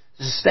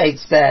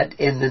 States that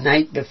in the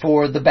night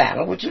before the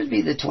battle, which would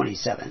be the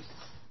 27th,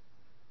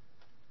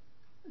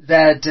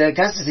 that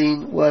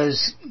Constantine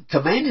was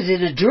commanded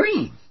in a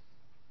dream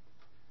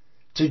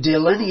to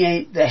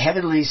delineate the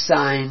heavenly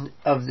sign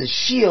of the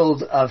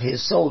shield of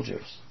his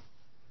soldiers.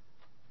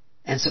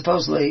 And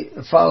supposedly,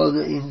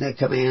 following the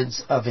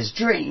commands of his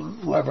dream,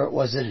 whoever it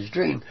was in his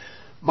dream,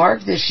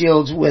 mark the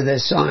shields with a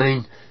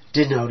sign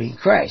denoting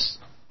Christ,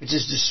 which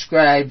is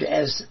described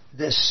as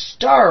the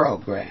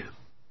starogram,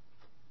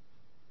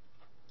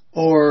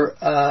 or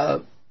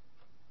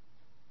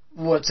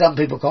what some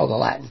people call the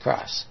Latin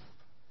cross,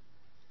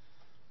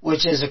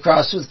 which is a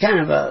cross with kind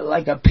of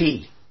like a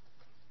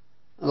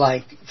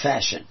P-like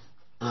fashion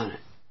on it.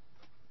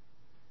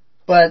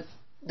 But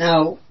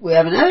now we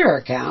have another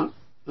account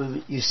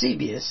of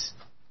Eusebius,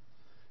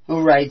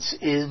 who writes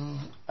in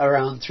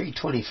around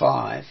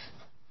 325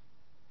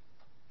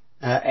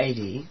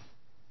 AD,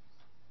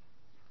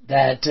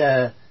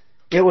 that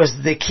it was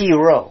the key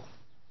row.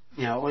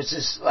 You know, it was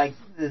just like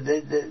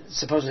the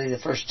supposedly the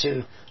first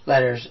two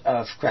letters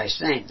of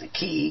Christ's name. The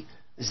key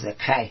is the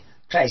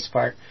Christ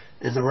part,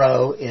 and the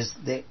row is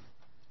the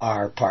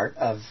R part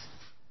of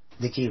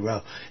the key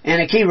row.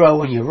 And a key row,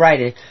 when you write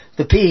it,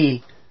 the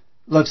P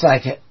looks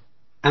like,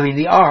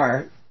 the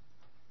R,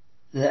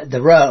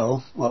 the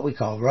row, what we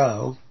call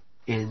row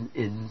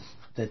in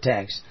the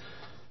text,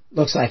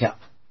 looks like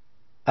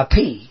a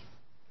P.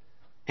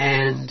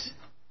 And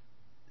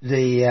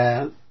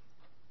the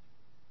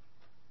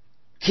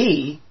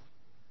key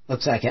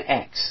looks like an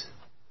X,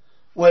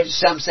 which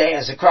some say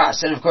as a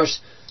cross. And of course,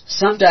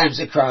 sometimes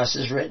the cross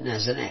is written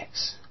as an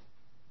X.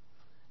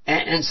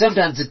 And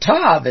sometimes the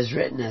Tav is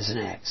written as an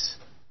X.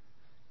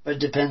 But it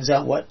depends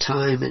on what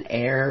time and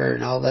air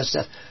and all that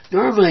stuff.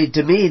 Normally,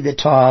 to me, the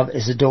Tav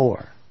is a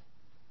door.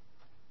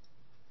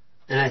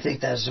 And I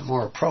think that's a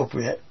more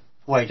appropriate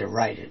way to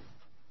write it.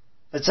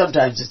 But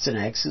sometimes it's an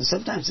X, and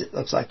sometimes it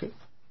looks like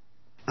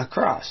a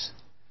cross.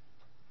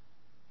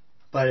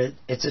 But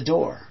it's a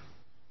door.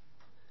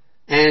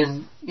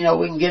 And, we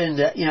can get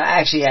into,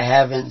 actually I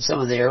have in some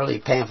of the early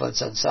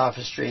pamphlets on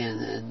sophistry,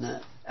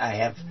 and I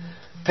have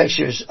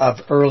pictures of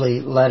early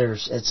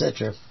letters,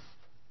 etc.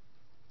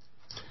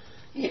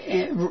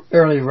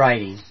 Early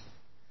writing.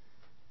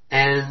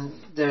 And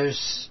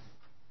there's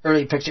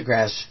early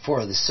pictographs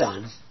for the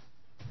sun.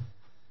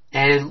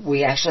 And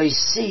we actually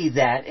see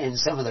that in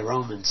some of the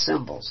Roman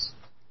symbols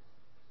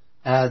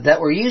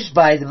that were used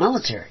by the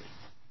military,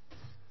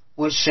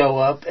 which show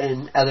up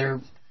in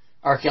other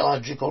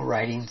archaeological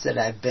writings that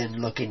I've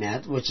been looking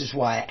at, which is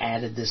why I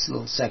added this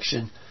little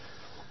section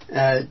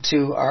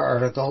to our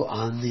article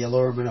on the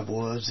allurement of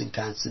wolves and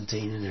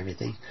Constantine and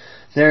everything.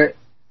 There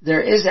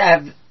is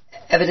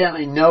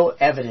evidently no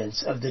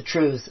evidence of the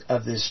truth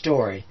of this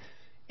story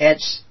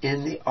etched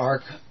in the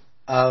Ark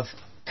of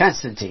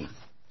Constantine,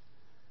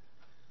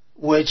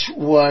 which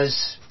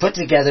was put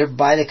together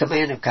by the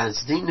command of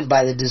Constantine and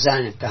by the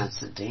design of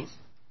Constantine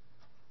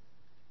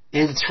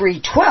in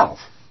 312.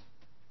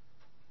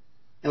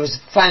 It was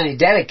finally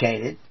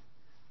dedicated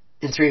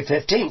in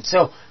 315.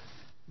 So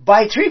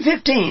by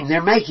 315,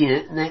 they're making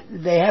it,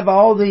 and they have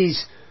all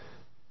these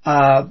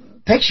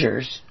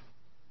pictures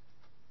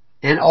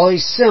and all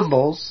these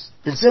symbols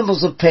and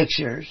symbols of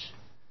pictures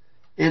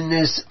in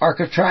this Ark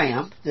of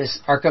Triumph,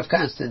 this Ark of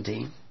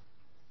Constantine.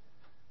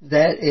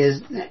 That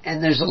is,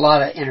 and there's a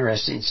lot of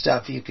interesting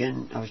stuff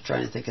I was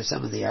trying to think of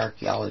some of the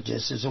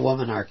archaeologists. There's a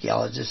woman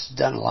archaeologist who's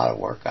done a lot of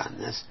work on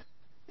this.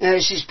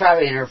 She's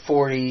probably in her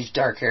 40s,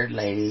 dark-haired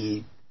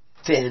lady,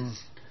 thin,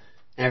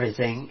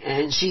 everything.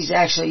 And she's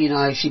actually,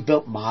 she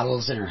built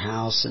models in her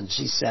house and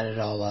she set it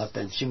all up.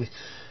 And she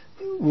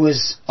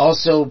was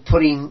also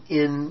putting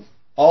in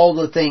all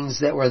the things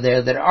that were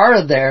there that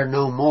are there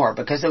no more.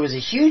 Because there was a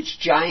huge,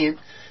 giant,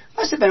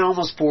 must have been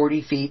almost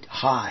 40 feet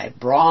high,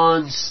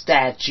 bronze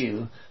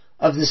statue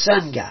of the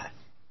sun god.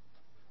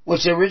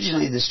 Which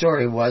originally the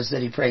story was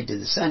that he prayed to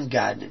the sun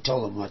god and it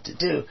told him what to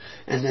do.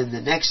 And then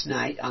the next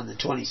night, on the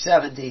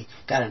 27th, he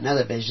got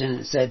another vision and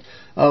it said,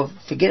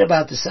 forget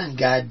about the sun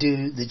god,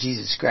 do the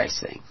Jesus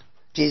Christ thing.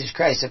 Jesus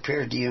Christ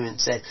appeared to you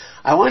and said,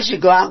 I want you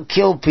to go out and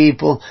kill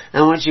people,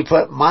 and I want you to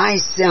put my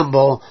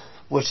symbol,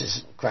 which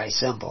is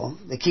Christ's symbol,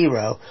 the key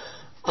row,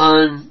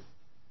 on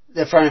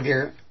the front of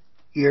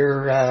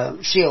your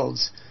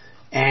shields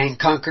and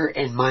conquer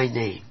in my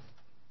name.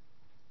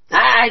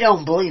 I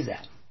don't believe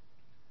that.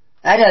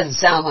 That doesn't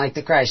sound like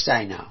the Christ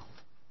I know.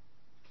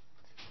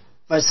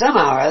 But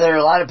somehow or other,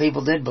 a lot of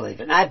people did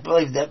believe it. And I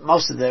believe that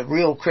most of the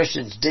real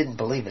Christians didn't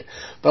believe it.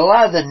 But a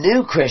lot of the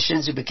new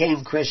Christians who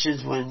became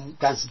Christians when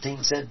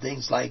Constantine said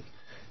things like,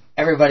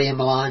 everybody in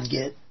Milan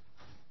get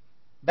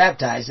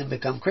baptized and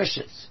become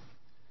Christians.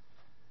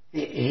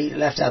 He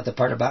left out the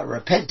part about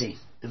repenting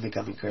and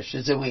becoming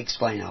Christians, and we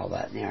explain all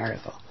that in the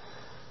article.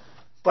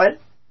 But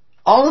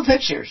all the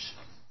pictures,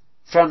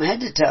 from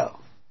head to toe,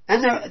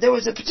 and there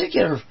was a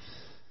particular,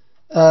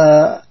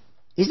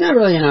 he's not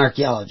really an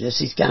archaeologist,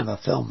 he's kind of a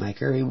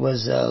filmmaker, he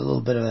was a little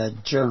bit of a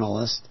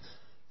journalist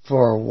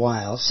for a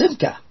while,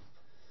 Simca,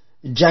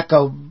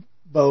 Jacobovici.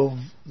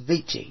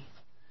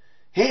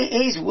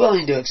 He's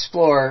willing to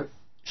explore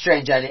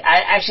strange ideas.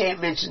 I actually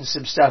mentioned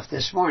some stuff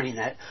this morning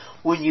that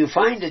when you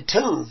find a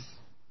tomb,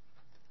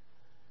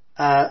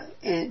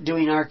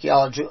 doing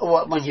archaeology,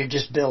 when you're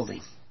just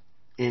building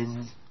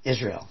in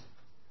Israel,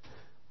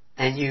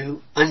 and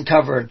you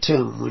uncover a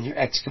tomb when you're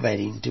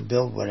excavating to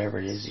build whatever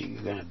it is that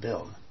you're going to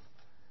build,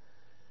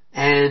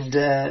 and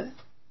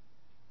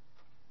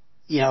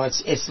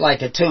it's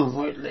like a tomb,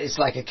 it's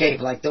like a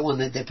cave, like the one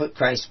that they put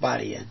Christ's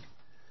body in.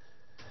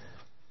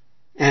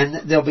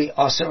 And there'll be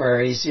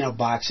ossuaries,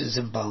 boxes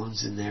and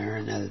bones in there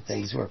and other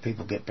things where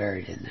people get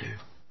buried in there.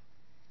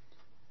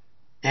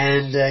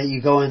 And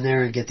you go in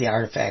there and get the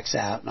artifacts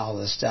out and all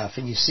this stuff,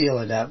 and you seal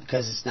it up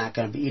because it's not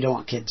going to be, you don't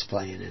want kids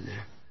playing in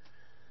there.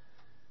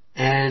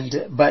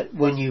 But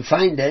when you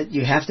find it,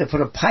 you have to put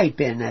a pipe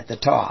in at the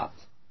top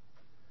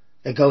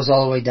that goes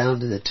all the way down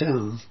to the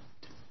tomb,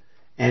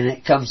 and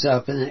it comes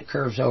up and it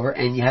curves over,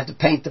 and you have to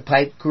paint the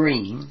pipe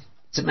green.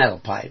 It's a metal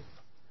pipe.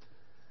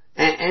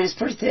 And it's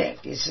pretty thick.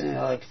 It's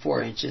like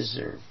 4 inches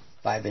or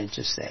 5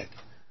 inches thick.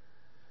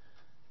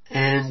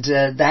 And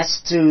that's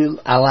to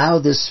allow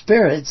the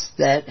spirits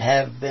that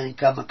have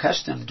become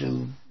accustomed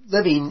to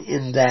living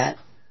in that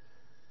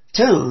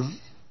tomb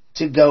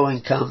to go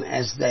and come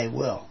as they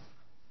will.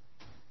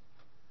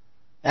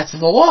 That's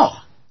the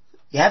law.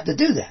 You have to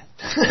do that.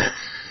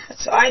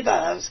 So I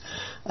thought I was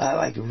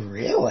like,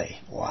 really?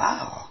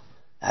 Wow.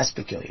 That's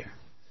peculiar.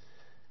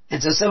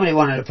 And so somebody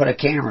wanted to put a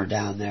camera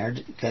down there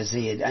because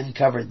he had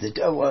uncovered the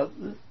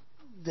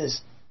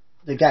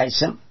guy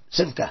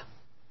Simca,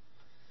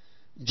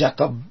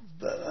 Jacob,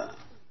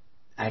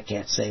 I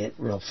can't say it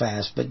real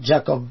fast, but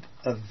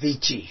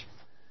Jacobovici,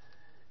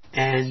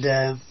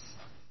 and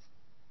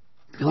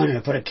he wanted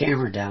to put a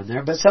camera down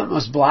there, but something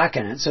was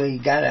blocking it, so he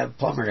got a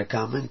plumber to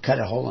come and cut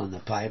a hole in the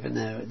pipe,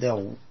 and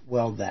they'll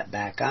weld that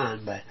back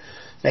on. But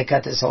they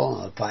cut this hole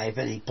in the pipe,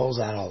 and he pulls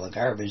out all the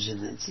garbage,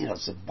 and it's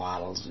some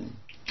bottles and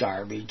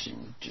garbage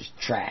and just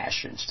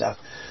trash and stuff,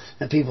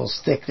 and people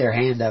stick their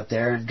hand up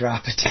there and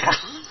drop it down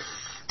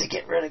to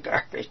get rid of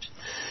garbage.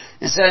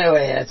 And so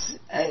anyway,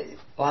 a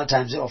lot of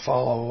times it'll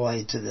fall all the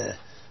way to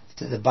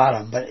the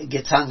bottom, but it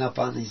gets hung up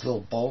on these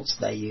little bolts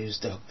they use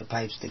to hook the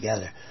pipes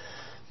together.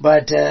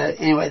 But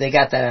anyway, they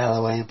got that out of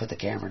the way and put the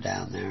camera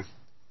down there.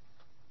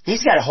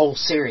 He's got a whole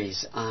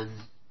series on,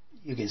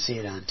 you can see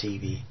it on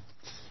TV.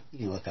 You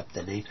can look up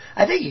the name.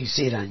 I think you can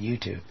see it on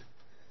YouTube.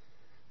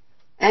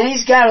 And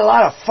he's got a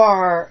lot of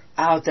far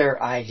out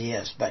there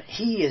ideas, but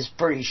he is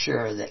pretty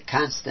sure that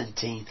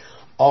Constantine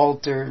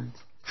altered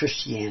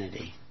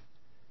Christianity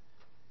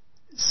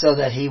so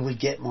that he would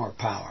get more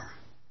power.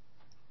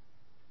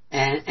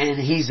 And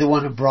he's the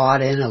one who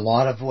brought in a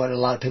lot of what a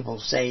lot of people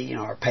say,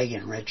 are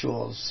pagan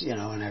rituals,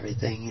 and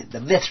everything. The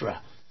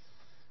Mithra,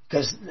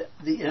 because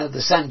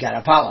the sun god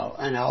Apollo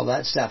and all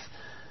that stuff.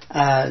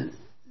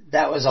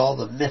 That was all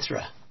the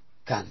Mithra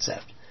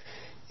concept.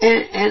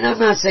 And I'm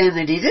not saying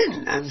that he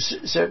didn't. I'm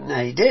certain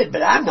that he did,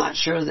 but I'm not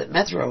sure that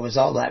Mithra was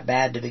all that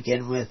bad to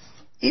begin with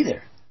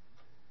either.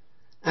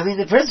 I mean,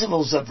 the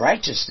principles of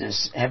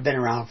righteousness have been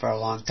around for a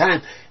long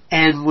time,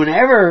 and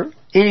whenever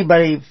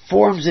anybody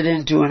forms it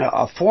into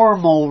a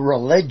formal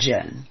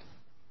religion,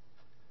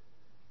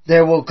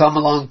 there will come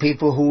along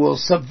people who will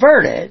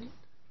subvert it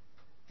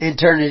and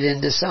turn it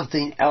into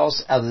something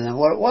else other than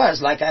what it was.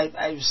 Like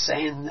I was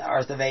saying, the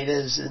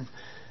Artha-Vedas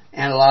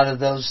and a lot of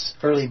those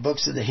early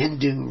books of the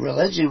Hindu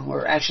religion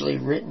were actually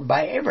written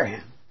by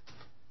Abraham.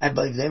 I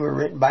believe they were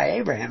written by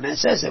Abraham. And it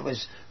says it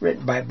was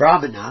written by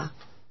Brahmana,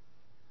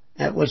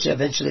 which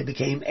eventually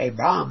became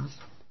Abram,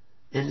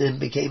 and then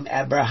became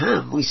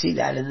Abraham. We see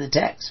that in the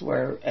text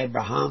where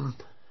Abram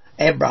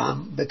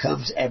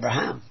becomes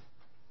Abraham.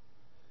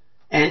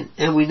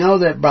 And we know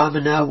that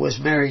Brahmana was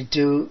married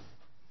to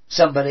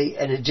somebody,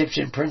 an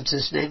Egyptian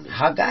princess named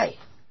Haggai.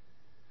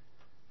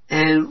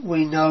 And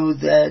we know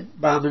that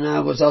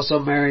Brahmana was also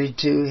married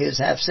to his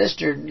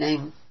half-sister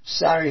named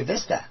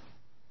Sarivista.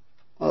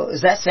 Well,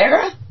 is that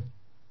Sarah?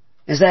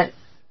 Is that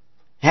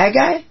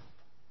Haggai?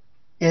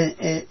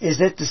 Is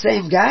it the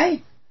same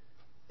guy?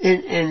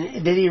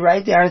 And did he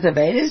write the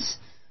Artha-Vedas?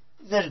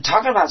 They're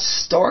talking about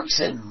storks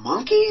and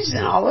monkeys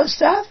and all this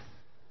stuff?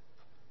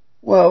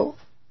 Well,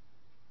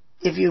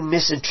 if you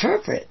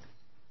misinterpret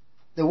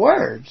the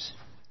words,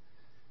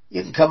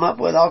 you can come up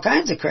with all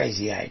kinds of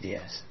crazy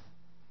ideas.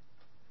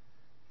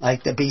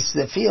 Like the beasts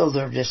of the field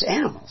are just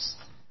animals.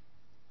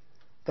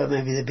 But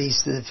maybe the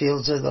beasts of the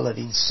fields are the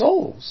living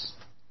souls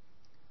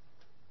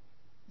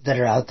that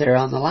are out there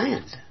on the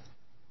land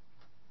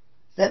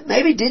that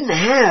maybe didn't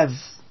have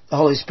the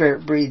Holy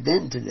Spirit breathed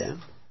into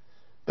them,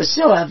 but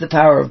still have the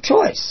power of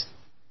choice,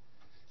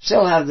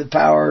 still have the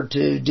power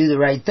to do the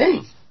right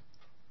thing,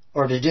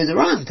 or to do the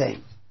wrong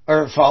thing,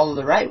 or to follow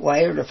the right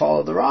way, or to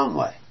follow the wrong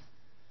way.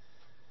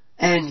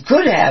 And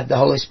could have the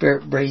Holy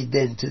Spirit breathed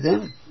into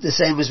them, the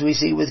same as we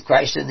see with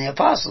Christ and the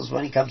apostles.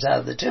 When he comes out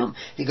of the tomb,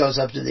 he goes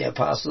up to the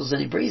apostles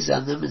and he breathes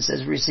on them and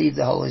says, receive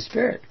the Holy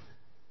Spirit.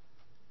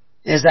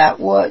 Is that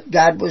what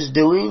God was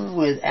doing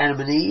with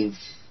Adam and Eve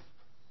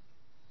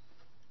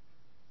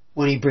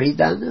when he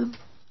breathed on them?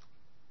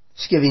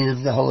 He's giving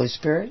them the Holy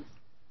Spirit.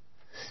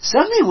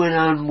 Something went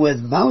on with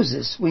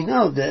Moses. We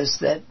know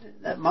this,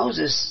 that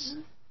Moses,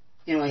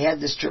 he had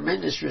this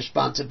tremendous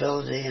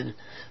responsibility and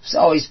was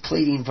always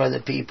pleading for the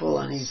people.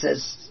 And he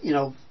says,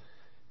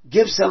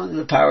 give some of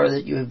the power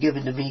that you have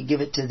given to me,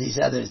 give it to these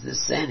others, the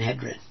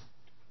Sanhedrin.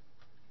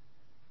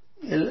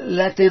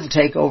 Let them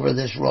take over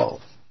this role.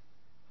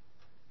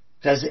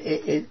 Because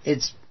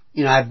it's,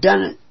 I've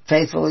done it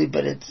faithfully,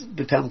 but it's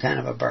become kind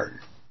of a burden.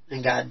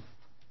 And God,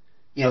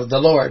 the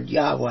Lord,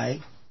 Yahweh,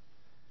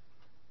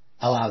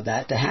 allowed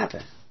that to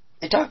happen.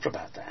 They talked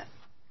about that.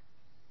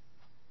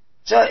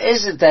 So it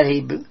isn't that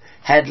he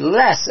had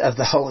less of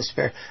the Holy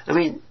Spirit. I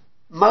mean,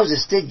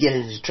 Moses did get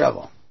into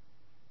trouble.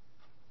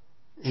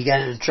 He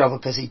got into trouble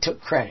because he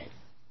took credit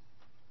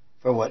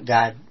for what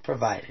God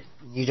provided.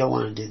 You don't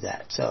want to do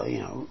that. So,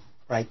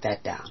 write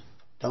that down.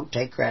 Don't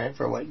take credit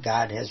for what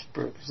God has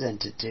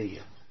presented to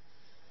you.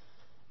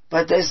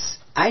 But this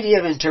idea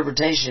of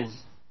interpretation,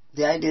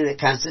 the idea that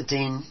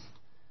Constantine,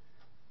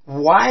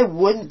 why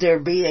wouldn't there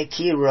be a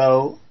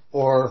Kiro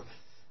or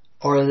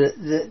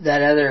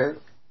that other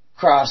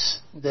cross,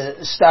 the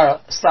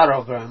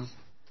SATOR,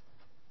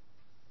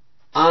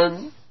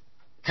 on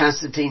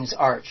Constantine's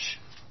arch?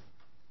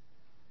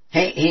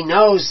 He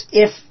knows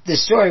if the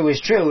story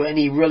was true and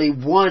he really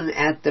won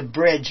at the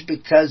bridge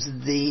because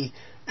of the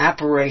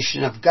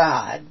apparition of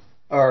God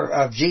or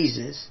of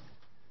Jesus,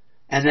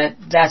 and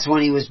that's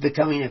when he was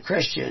becoming a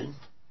Christian.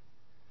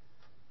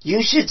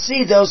 You should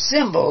see those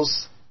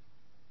symbols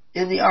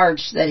in the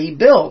arch that he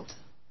built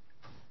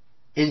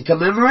in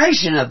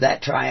commemoration of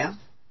that triumph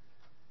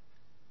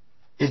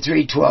in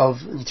 312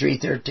 and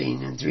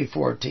 313 and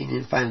 314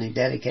 and finally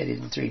dedicated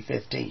in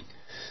 315.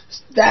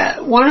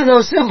 That one of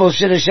those symbols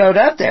should have showed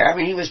up there. I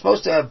mean, he was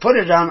supposed to have put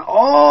it on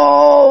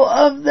all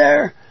of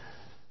their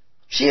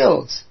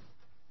shields,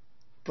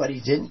 but he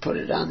didn't put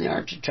it on the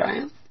Arch of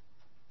Triumph.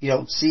 You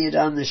don't see it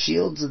on the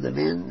shields of the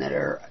men that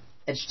are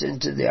etched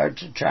into the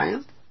Arch of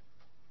Triumph.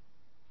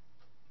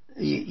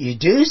 You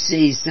do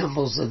see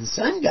symbols of the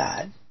sun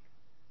god,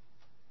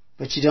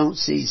 but you don't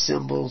see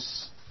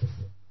symbols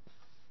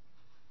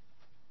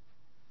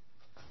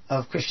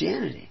of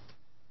Christianity.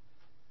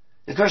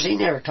 Of course, he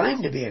never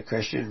claimed to be a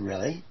Christian,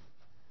 really.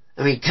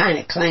 I mean, he kind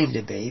of claimed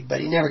to be,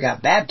 but he never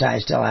got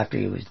baptized till after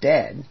he was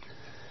dead.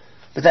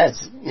 But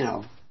that's,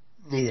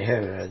 neither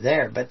here nor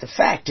there. But the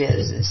fact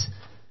is,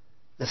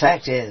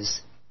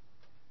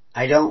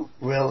 I don't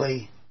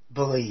really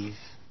believe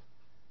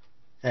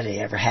that he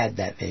ever had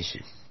that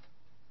vision.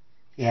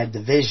 He had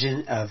the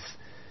vision of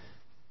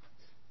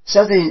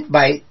something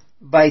by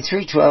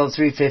 312,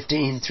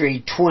 315,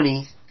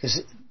 320,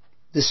 because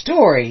the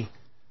story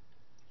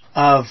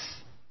of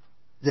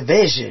the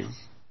vision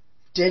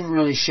didn't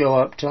really show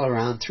up till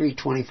around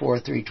 324,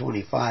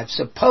 325,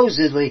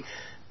 supposedly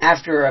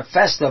after a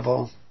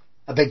festival,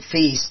 a big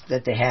feast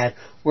that they had,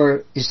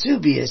 where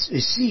Eusebius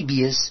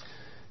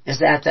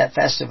is at that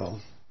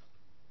festival.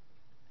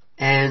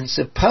 And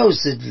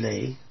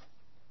supposedly,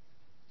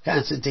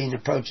 Constantine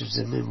approaches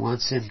him and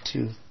wants him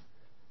to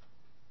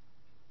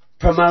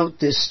promote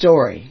this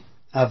story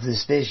of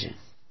this vision,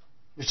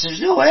 which there's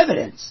no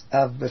evidence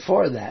of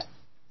before that,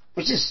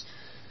 which is,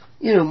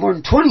 more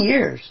than 20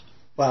 years.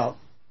 Well,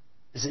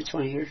 is it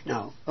 20 years?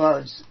 No. Well,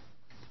 it's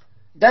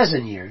a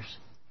dozen years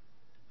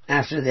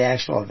after the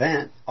actual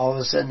event. All of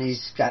a sudden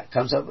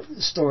comes up with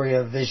the story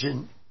of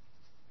vision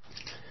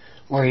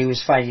where he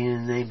was fighting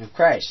in the name of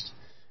Christ.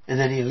 And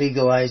then he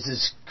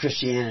legalizes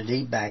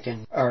Christianity back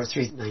in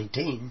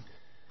 319,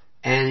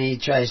 and he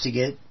tries to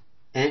get,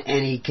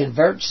 and he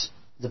converts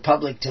the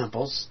public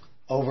temples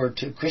over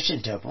to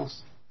Christian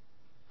temples,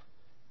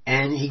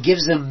 and he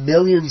gives them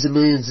millions and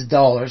millions of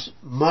dollars,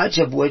 much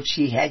of which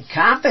he had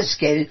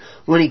confiscated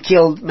when he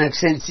killed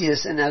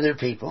Maxentius and other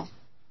people.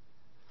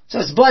 So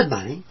it's blood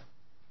money,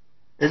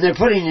 and they're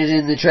putting it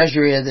in the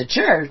treasury of the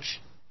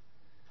church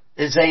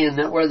and saying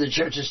that we're the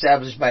church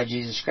established by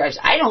Jesus Christ.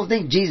 I don't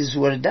think Jesus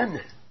would have done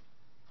that.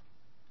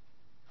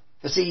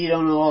 But see, you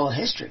don't know all the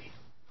history.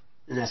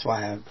 And that's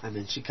why I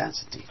mentioned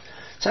Constantine.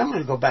 So I'm going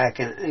to go back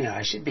and,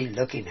 I should be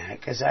looking at it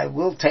because I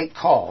will take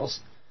calls.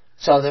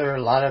 So there are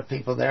a lot of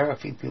people there. A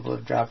few people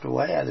have dropped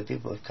away. Other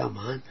people have come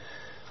on.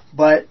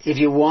 But if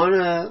you want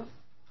to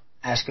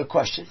ask a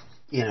question,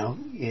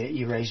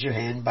 you raise your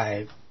hand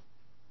by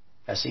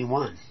pressing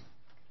 1.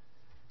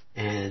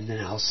 And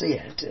then I'll see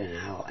it and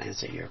I'll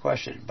answer your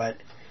question. But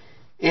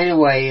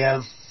anyway,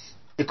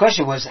 the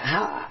question was,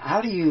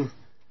 how do you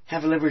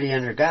have liberty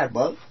under God.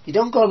 Well, you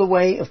don't go the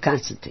way of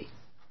Constantine.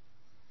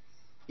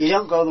 You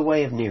don't go the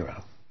way of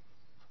Nero.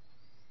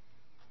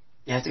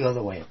 You have to go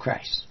the way of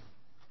Christ.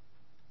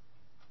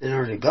 In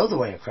order to go the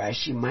way of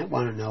Christ, you might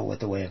want to know what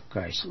the way of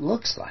Christ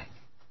looks like.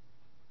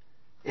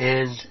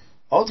 And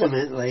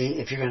ultimately,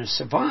 if you're going to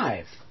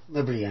survive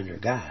liberty under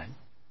God,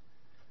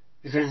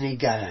 you're going to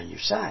need God on your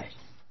side.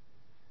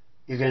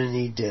 You're going to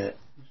need to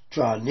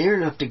draw near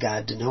enough to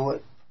God to know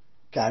what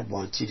God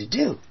wants you to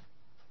do.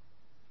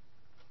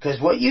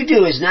 Because what you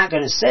do is not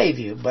going to save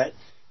you, but,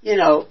 you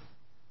know,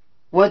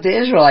 what the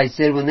Israelites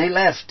did when they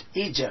left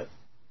Egypt,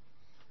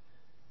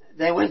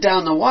 they went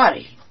down the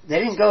Wadi. They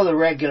didn't go the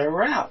regular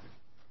route.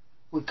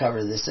 We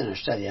covered this in our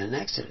study on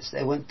Exodus.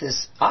 They went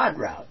this odd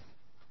route.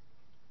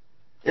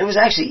 It was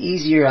actually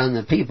easier on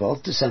the people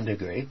to some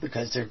degree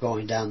because they're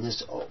going down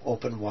this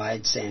open,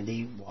 wide,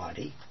 sandy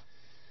wadi.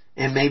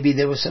 And maybe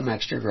there was some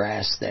extra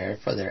grass there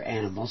for their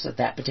animals at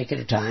that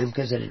particular time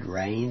because it had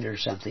rained or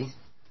something.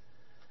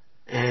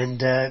 And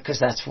because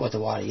that's what the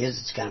wadi is.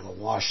 It's kind of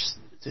a wash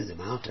through the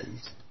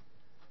mountains.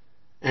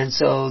 And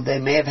so they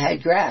may have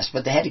had grass,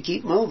 but they had to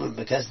keep moving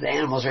because the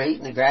animals were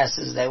eating the grass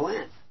as they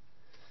went.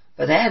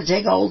 But they had to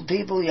take old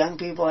people, young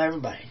people,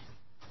 everybody.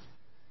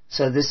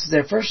 So this is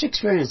their first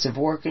experience of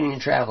working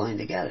and traveling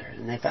together.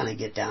 And they finally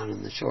get down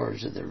on the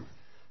shores of the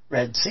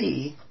Red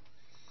Sea.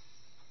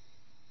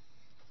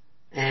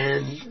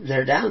 And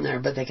they're down there,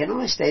 but they can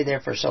only stay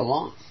there for so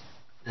long.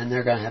 And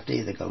they're going to have to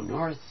either go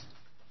north.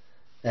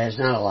 There's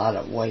not a lot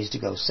of ways to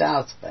go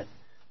south, but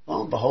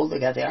lo and behold, they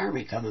got the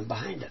army coming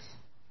behind them.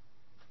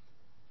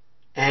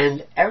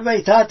 And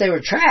everybody thought they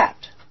were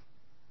trapped.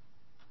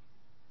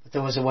 But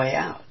there was a way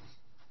out.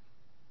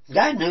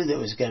 God knew there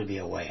was going to be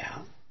a way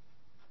out.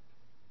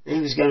 And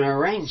He was going to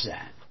arrange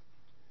that.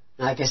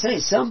 Like I say,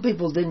 some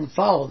people didn't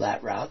follow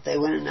that route. They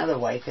went another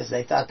way because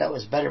they thought that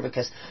was better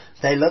because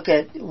they look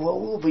at, well,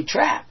 we'll be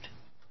trapped.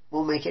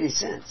 Won't make any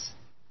sense.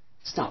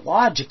 It's not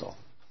logical.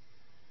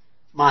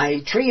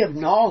 My tree of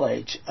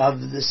knowledge of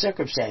the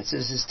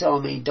circumstances is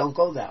telling me don't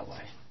go that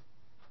way.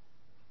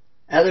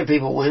 Other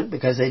people went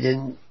because they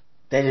didn't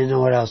know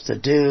what else to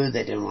do.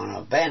 They didn't want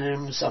to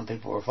abandon them. Some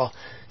people were falling.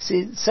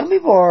 See, some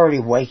people are already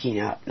waking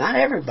up. Not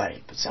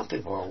everybody, but some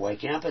people are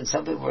waking up, and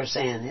some people are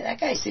saying, that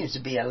guy seems to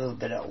be a little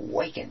bit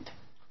awakened.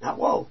 Not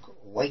woke,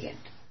 awakened.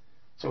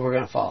 So we're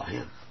going to follow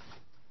him.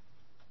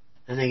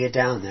 And they get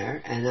down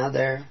there, and now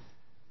they're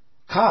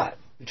caught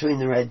between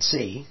the Red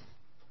Sea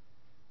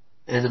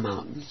and the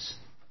mountains.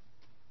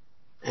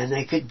 And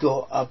they could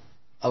go up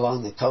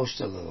along the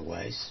coast a little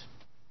ways,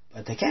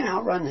 but they can't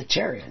outrun the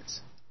chariots.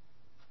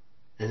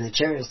 And the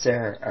chariots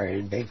there are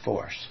in big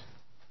force.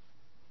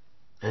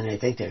 And they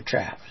think they're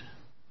trapped.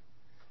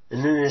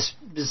 And then this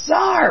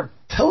bizarre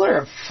pillar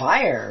of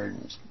fire,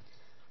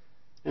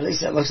 at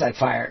least it looks like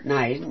fire at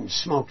night, and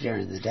smoke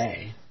during the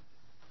day.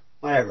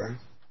 Whatever.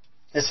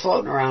 It's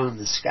floating around in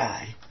the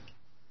sky.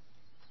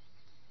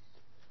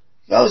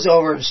 Goes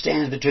over and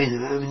stands between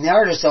them. I mean, the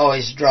artists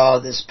always draw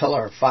this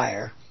pillar of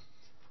fire.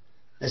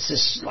 It's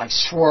just like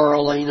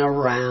swirling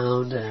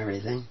around and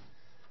everything.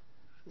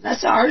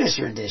 That's the artist's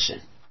rendition.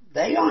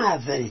 They don't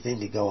have anything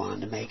to go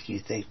on to make you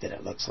think that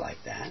it looks like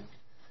that.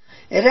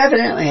 It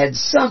evidently had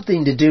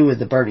something to do with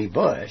the burning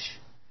bush.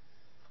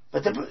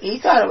 But he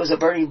thought it was a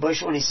burning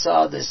bush when he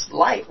saw this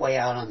light way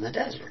out on the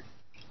desert.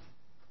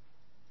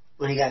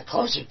 When he got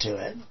closer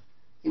to it,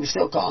 he was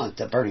still calling it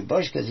the burning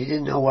bush because he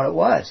didn't know what it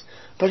was.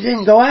 But it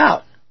didn't go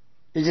out.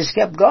 It just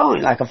kept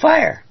going like a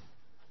fire.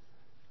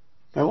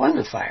 But it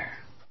wasn't a fire.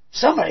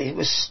 Somebody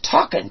was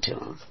talking to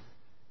him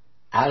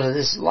out of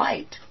this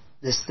light.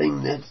 This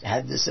thing that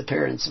had this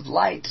appearance of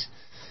light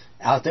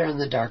out there in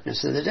the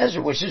darkness of the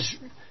desert, which is,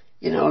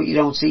 you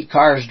don't see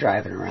cars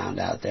driving around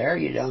out there.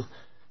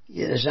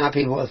 There's not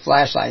people with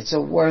flashlights.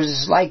 So where's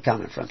this light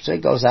coming from? So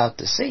he goes out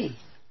to sea.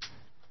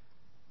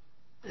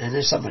 And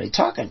there's somebody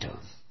talking to him.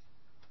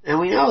 And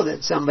we know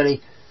that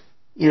somebody,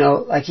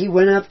 like he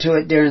went up to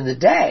it during the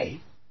day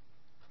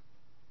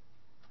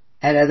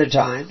at other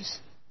times.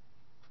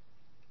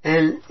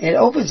 And it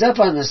opens up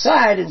on the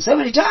side and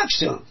somebody talks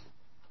to him.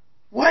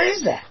 What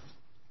is that?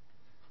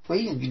 Well,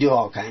 you can do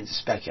all kinds of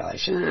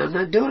speculation, and I'm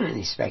not doing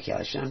any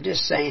speculation. I'm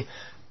just saying,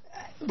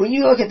 when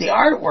you look at the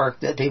artwork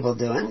that people are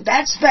doing,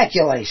 that's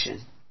speculation.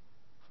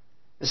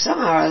 But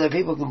somehow or other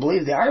people can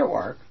believe the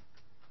artwork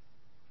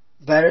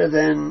better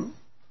than,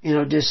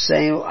 just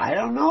saying, I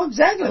don't know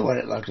exactly what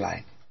it looked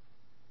like.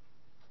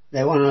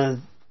 They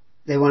want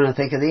to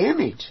think of the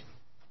image.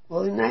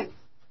 Well,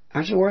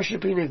 aren't you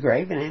worshiping a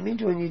graven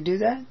image when you do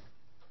that?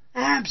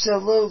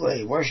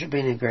 Absolutely,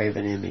 worshiping a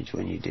graven image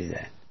when you do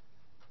that.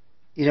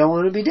 You don't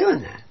want to be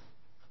doing that.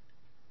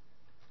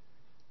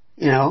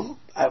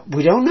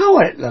 We don't know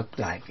what it looked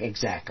like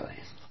exactly.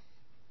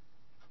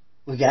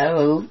 We got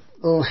a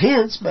little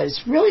hints, but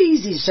it's really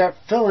easy to start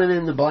filling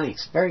in the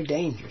blanks. Very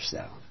dangerous,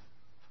 though.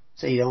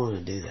 So you don't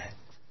want to do that.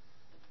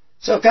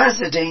 So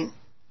Constantine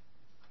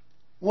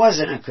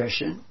wasn't a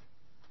Christian.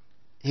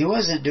 He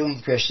wasn't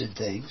doing Christian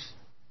things.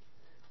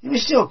 He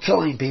was still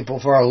killing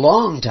people for a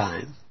long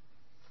time.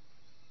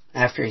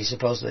 after he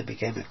supposedly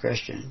became a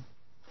Christian.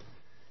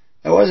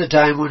 There was a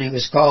time when he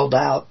was called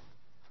out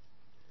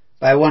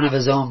by one of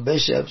his own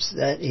bishops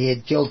that he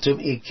had killed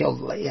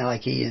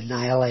he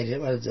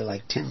annihilated,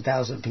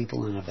 10,000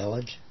 people in a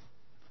village.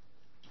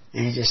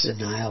 And he just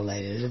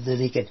annihilated it. And then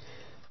he could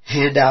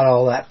hand out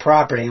all that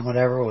property and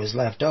whatever was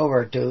left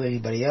over to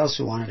anybody else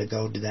who wanted to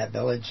go to that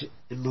village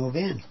and move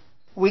in.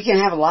 We can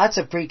have lots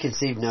of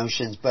preconceived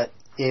notions, but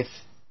if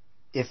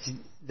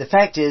the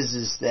fact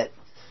is that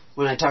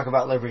when I talk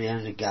about liberty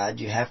under God,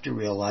 you have to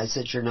realize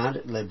that you're not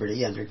at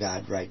liberty under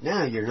God right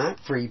now. You're not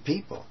free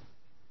people.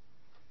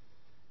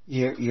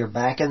 You're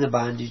back in the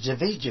bondage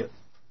of Egypt.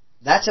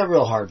 That's a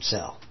real hard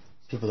sell.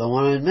 People don't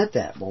want to admit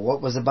that. Well,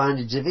 what was the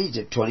bondage of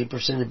Egypt?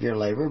 20% of your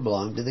labor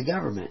belonged to the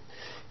government.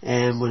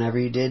 And whenever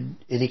you did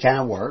any kind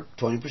of work,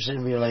 20%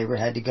 of your labor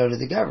had to go to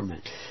the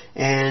government.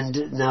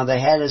 And now they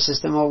had a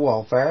system of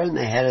welfare, and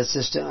they had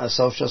a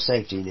social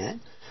safety net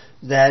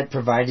that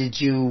provided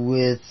you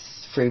with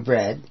free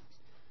bread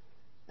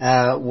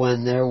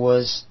when there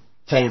was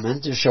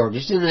famine or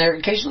shortage, and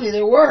occasionally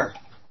there were.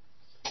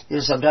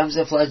 Sometimes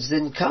the floods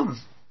didn't come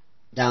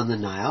down the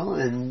Nile,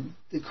 and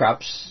the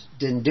crops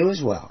didn't do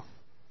as well.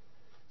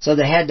 So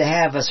they had to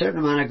have a certain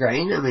amount of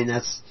grain. I mean,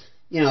 that's,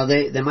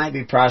 they might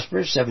be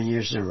prosperous 7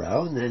 years in a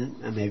row, and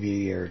then maybe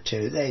a year or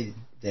two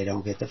they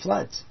don't get the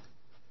floods.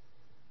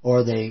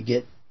 Or they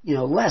get,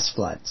 less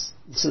floods.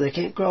 So they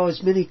can't grow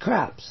as many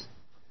crops.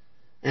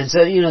 And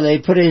so, they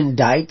put in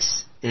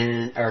dikes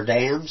or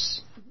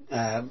dams,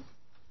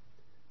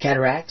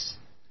 cataracts.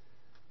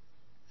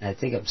 I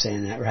think I'm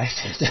saying that right.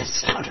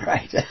 That's not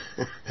right.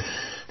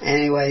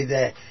 Anyway,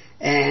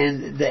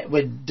 that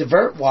would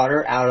divert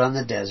water out on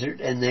the desert,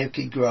 and they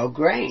could grow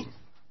grain,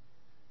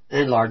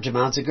 and large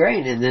amounts of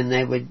grain. And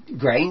then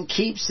grain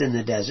keeps in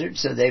the desert,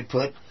 so they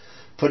put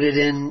it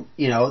in,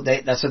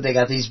 that's what they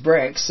got these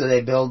bricks, so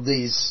they build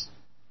these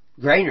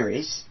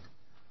granaries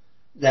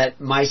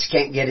that mice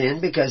can't get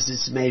in because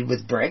it's made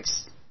with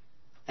bricks,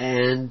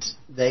 and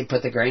they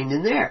put the grain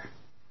in there.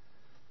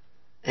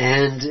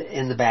 And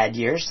in the bad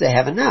years, they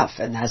have enough,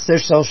 and that's their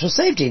social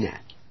safety net.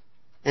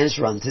 And it's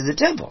run through the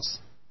temples,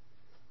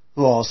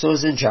 who also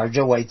is in charge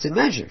of weights and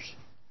measures.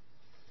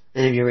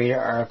 And if you read an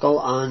article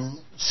on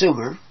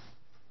Sumer,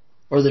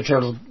 or the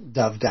turtle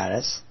dove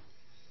goddess,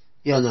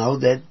 you'll know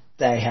that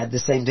they had the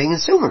same thing in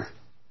Sumer.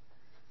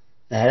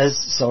 That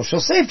is social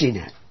safety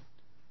net.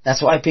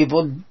 That's why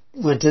people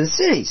went to the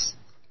cities,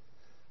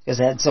 because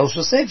they had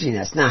social safety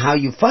nets. Now, how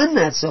you fund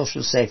that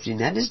social safety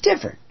net is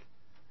different.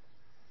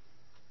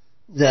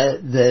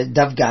 The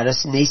dove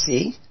goddess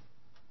Nisi,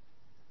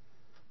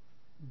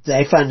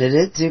 they funded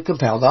it through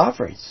compelled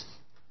offerings.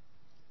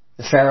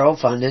 The Pharaoh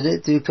funded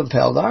it through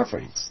compelled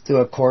offerings,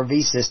 through a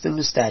corvée system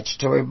of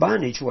statutory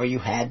bondage where you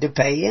had to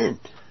pay in.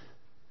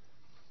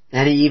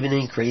 And he even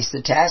increased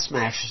the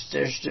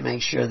taskmasters to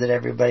make sure that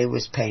everybody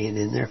was paying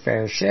in their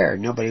fair share.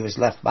 Nobody was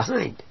left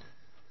behind.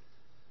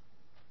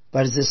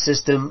 But it's a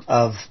system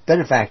of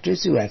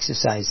benefactors who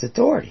exercise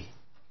authority,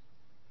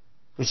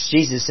 which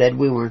Jesus said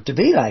we weren't to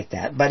be like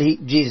that. But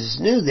Jesus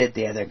knew that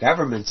the other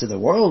governments of the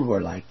world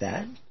were like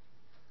that.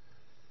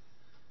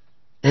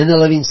 And the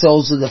living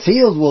souls of the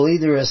field will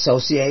either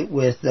associate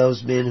with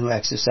those men who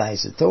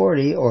exercise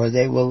authority, or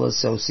they will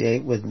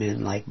associate with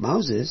men like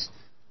Moses,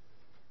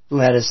 who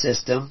had a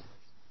system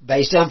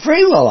based on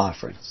free will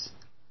offerings.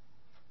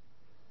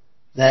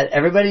 That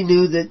everybody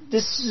knew that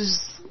this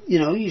is,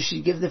 you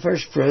should give the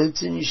first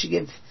fruits, and you should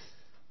give,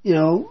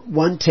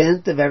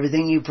 1/10 of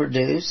everything you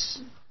produce.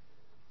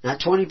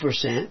 Not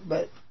 20%,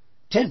 but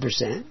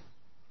 10%.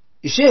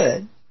 You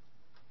should.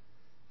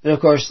 But of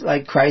course,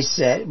 like Christ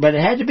said, but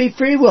it had to be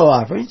free will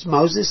offerings.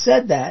 Moses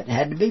said that. It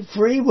had to be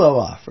free will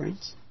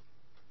offerings.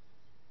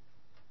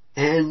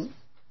 And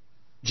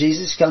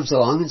Jesus comes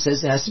along and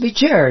says it has to be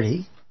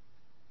charity.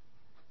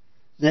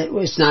 That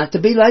it's not to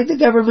be like the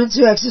governments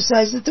who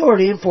exercise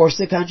authority and force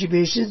the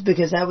contributions,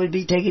 because that would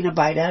be taking a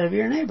bite out of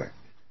your neighbor.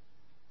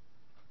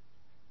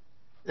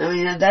 I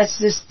mean, that's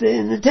just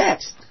in the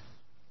text.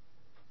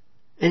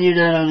 And you're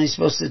not only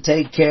supposed to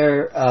take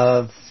care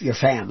of your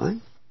family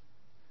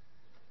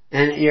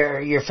and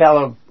your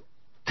fellow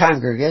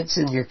congregates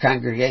and your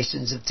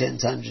congregations of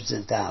tens, hundreds,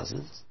 and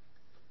thousands,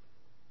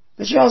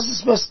 but you're also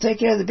supposed to take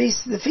care of the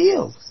beasts of the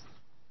fields.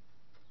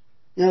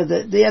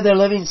 The other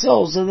living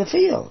souls of the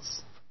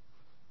fields.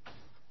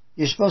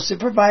 You're supposed to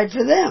provide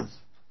for them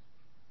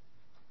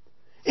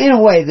in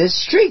a way that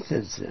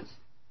strengthens them.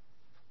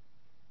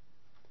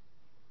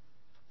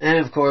 And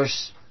of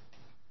course,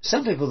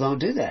 some people don't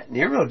do that.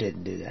 Nero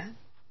didn't do that.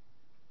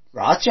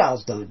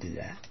 Rothschilds don't do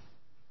that.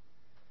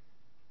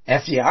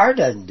 FDR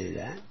doesn't do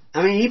that.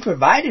 I mean, he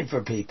provided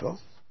for people.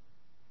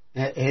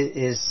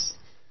 His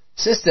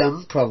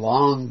system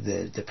prolonged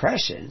the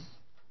depression,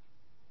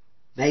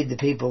 made the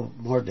people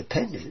more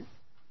dependent,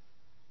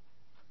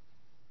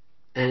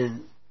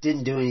 and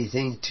didn't do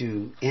anything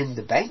to end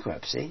the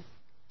bankruptcy.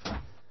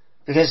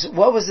 Because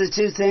what was the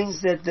two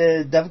things that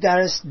the dove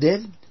goddess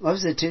did? What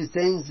was the two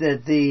things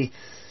that the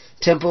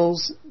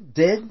temples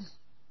did?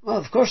 Well,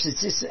 of course,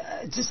 it's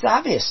just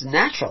obvious,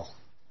 natural.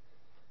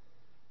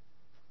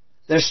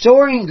 They're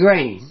storing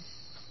grain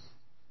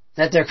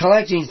that they're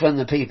collecting from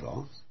the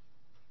people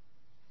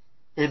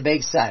in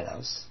big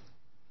silos.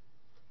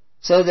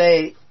 So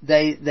they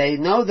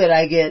know that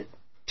I get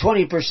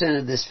 20%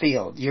 of this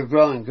field. You're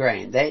growing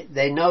grain.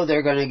 They know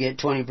they're going to get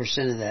 20%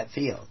 of that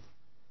field.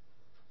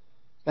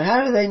 But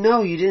how do they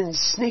know you didn't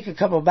sneak a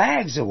couple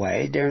bags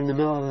away during the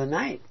middle of the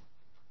night?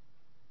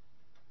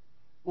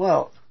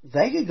 Well,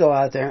 they could go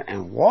out there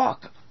and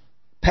walk,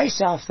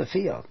 pace off the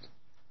field,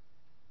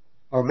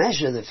 or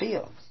measure the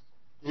field.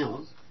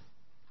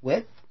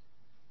 Width,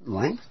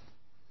 length.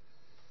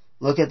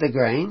 Look at the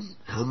grain.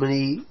 How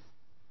many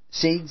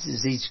seeds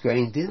is each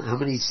grain in? How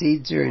many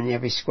seeds are in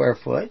every square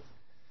foot?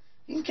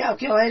 You can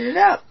calculate it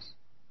up.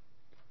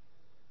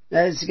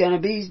 That it's going to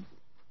be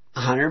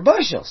 100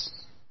 bushels.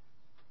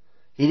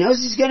 He knows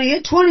he's going to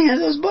get 20 of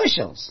those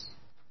bushels.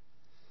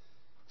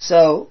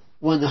 So,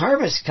 when the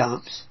harvest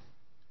comes,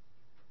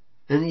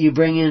 and you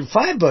bring in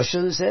 5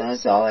 bushels and say,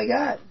 that's all I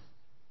got.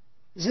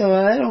 He said,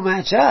 well, that don't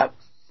match up.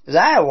 Because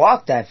I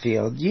walked that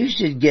field. You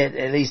should get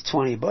at least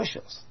 20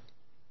 bushels.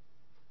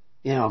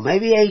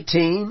 Maybe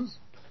 18.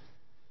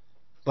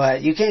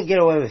 But you can't get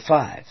away with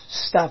 5.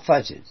 Stop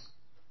fudging.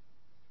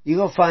 You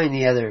go find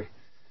the other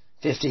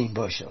 15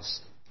 bushels.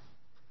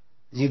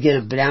 You get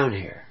them down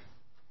here.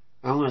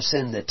 I'm going to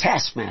send the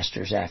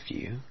taskmasters after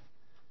you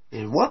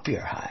and whoop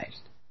your hide.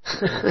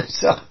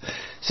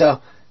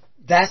 So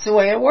that's the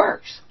way it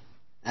works.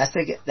 That's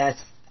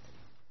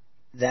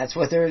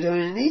what they were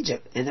doing in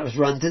Egypt, and it was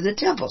run through the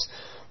temples.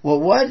 Well,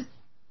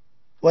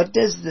 what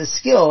does the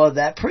skill of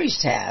that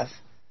priest have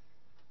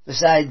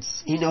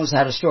besides he knows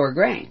how to store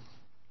grain?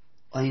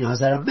 Well, he knows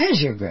how to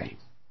measure grain.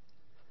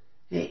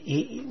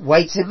 He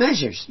weights and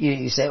measures.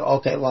 You say,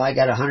 okay, well, I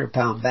got a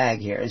 100-pound bag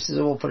here. He says,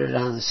 we'll put it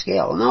on the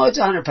scale. No, it's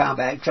a 100-pound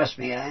bag. Trust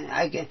me,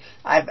 I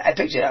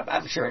picked it up.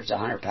 I'm sure it's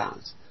 100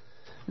 pounds.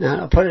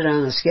 No, put it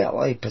on the scale.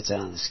 Well, he puts it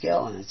on the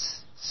scale, and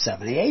it's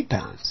 78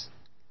 pounds.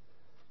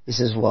 He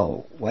says,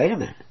 well, wait a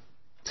minute.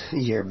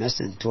 You're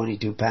missing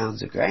 22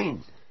 pounds of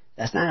grain.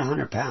 That's not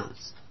 100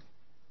 pounds.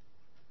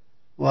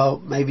 Well,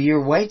 maybe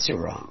your weights are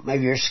wrong.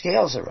 Maybe your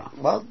scales are wrong.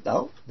 Well,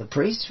 no, the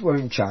priests were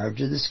in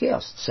charge of the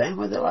scales. Same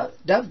with the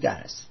dove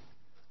goddess.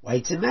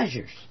 Weights and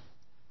measures.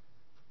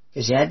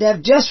 Because you had to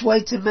have just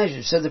weights and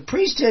measures. So the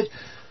priesthood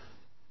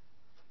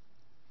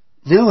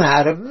knew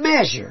how to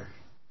measure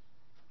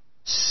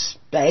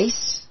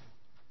space,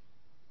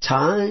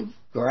 time,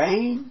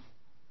 grain,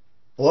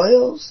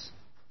 oils.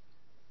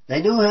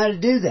 They knew how to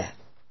do that.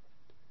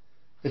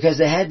 Because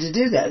they had to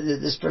do that.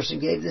 This person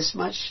gave this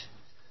much.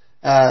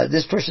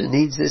 This person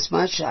needs this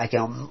much. I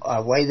can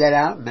weigh that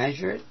out and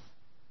measure it.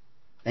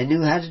 They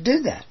knew how to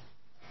do that.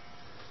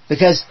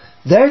 Because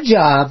their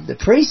job, the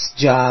priest's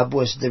job,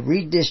 was the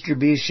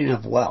redistribution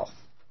of wealth.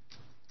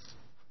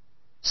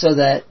 So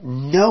that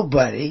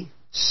nobody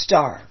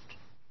starved.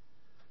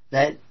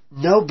 That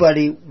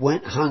nobody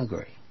went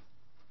hungry.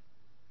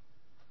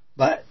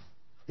 But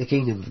the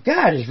kingdom of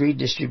God is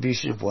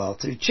redistribution of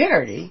wealth through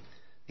charity.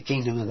 The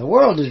kingdom of the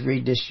world is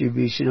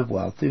redistribution of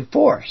wealth through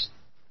force.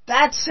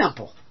 That's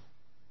simple.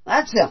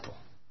 That's simple.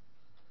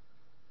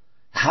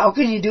 How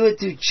can you do it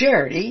through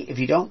charity if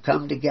you don't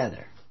come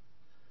together?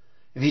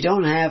 If you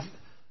don't have,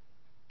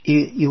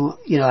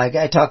 like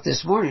I talked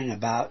this morning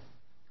about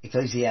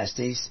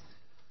Ecclesiastes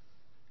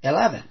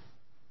 11,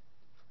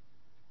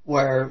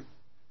 where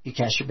you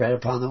cast your bread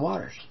upon the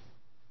waters,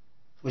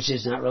 which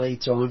is not really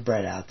throwing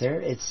bread out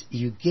there. It's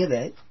you give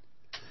it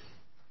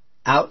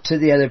out to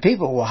the other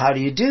people. Well, how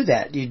do you do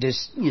that? You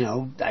just,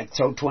 like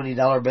throw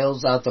 $20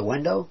 bills out the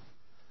window?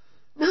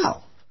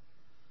 No.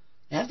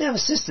 You have to have a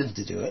system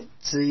to do it,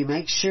 so you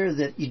make sure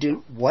that you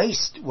don't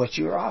waste what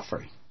you're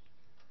offering.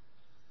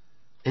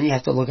 And you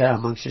have to look out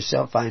amongst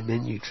yourself, find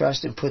men you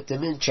trust, and put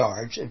them in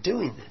charge of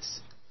doing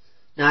this.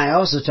 Now, I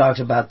also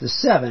talked about the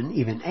 7,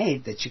 even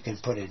 8, that you can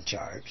put in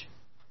charge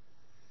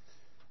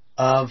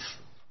of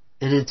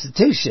an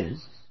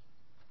institution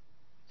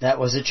that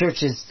was a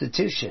church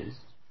institution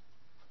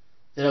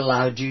that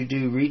allowed you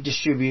to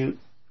redistribute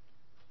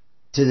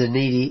to the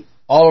needy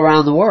all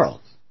around the world.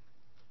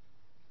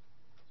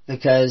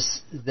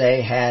 Because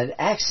they had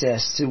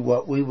access to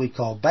what we would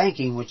call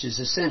banking, which is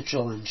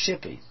essential in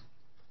shipping.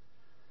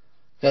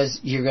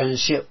 Because you're going to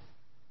ship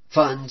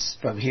funds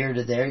from here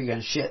to there. You're going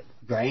to ship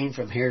grain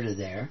from here to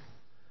there.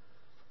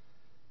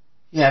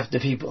 You have the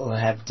people that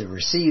have to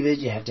receive it.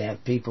 You have to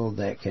have people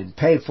that can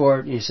pay for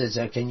it. And he says,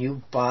 can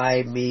you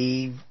buy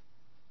me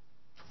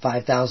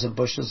 5,000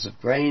 bushels of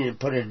grain and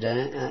put it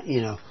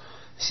in,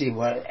 see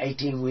what,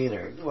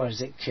 18-wheeler, what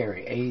does it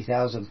carry?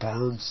 80,000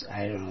 pounds?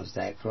 I don't know, is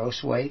that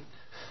gross weight?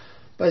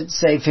 But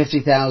say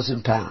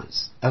 50,000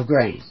 pounds of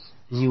grain.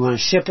 And you want to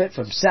ship it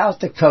from South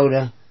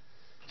Dakota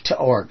to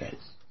Oregon.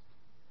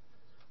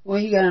 Well,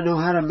 you got to know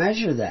how to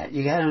measure that.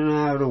 You got to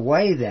know how to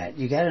weigh that.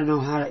 You got to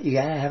know you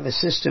got to have a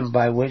system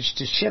by which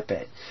to ship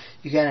it.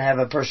 You got to have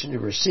a person to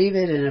receive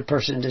it and a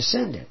person to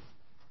send it.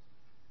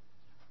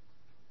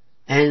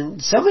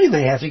 And somebody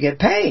may have to get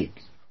paid.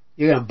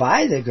 You're going to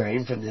buy the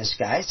grain from this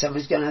guy.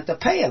 Somebody's going to have to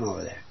pay him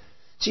over there.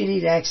 So you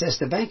need access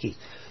to banking.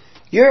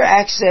 Your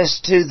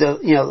access to the,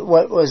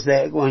 what was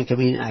that one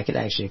comedian? I could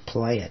actually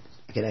play it.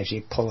 I could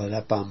actually pull it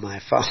up on my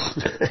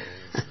phone.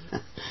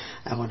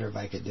 I wonder if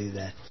I could do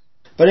that.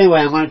 But anyway,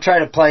 I'm going to try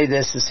to play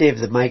this to see if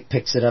the mic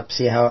picks it up,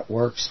 see how it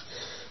works.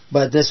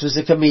 But this was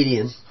a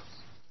comedian.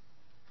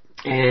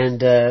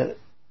 And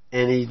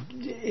he,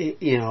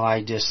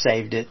 I just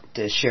saved it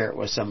to share it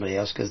with somebody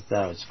else because I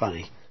thought it was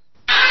funny.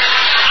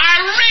 I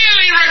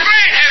really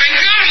regret having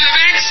gotten the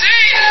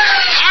vaccine.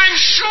 I'm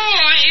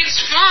sure it's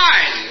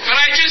fine, but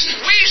I just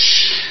wish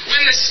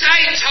when the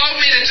state told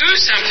me to do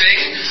something,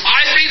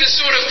 I'd be the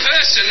sort of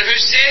person who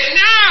said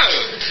no.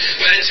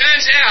 But it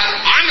turns out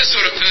I'm the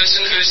sort of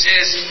person who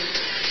says,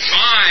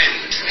 fine.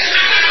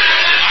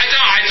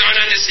 I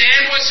don't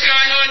understand what's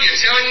going on. You're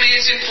telling me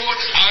it's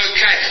important.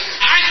 Okay.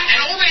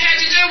 And all they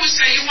had to do was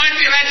say, you won't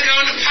be allowed to go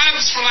into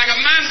pubs for like a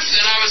month.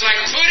 And I was like,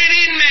 put it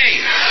in me.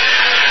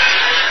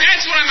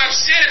 That's what I'm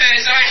upset about,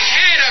 is that I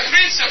had a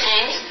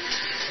principle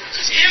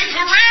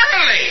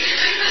temporarily.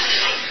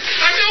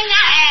 Like,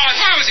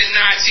 if I was in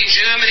Nazi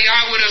Germany,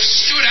 I would have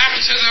stood up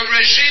to the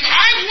regime.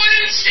 I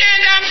wouldn't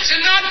stand up to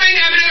not being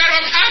able to go to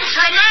a pub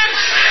for a month.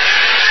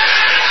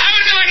 I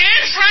would be like,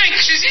 Anne Frank,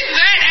 she's in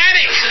that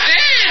attic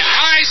there.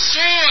 I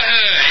saw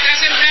her. It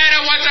doesn't matter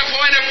what the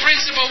point of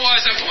principle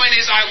was. The point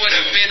is I would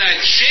have been a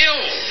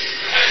chill.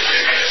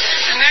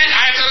 And that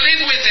I have to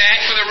live with that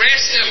for the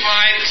rest of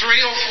my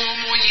 3 or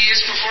 4 more years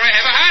before I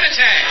have a heart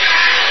attack.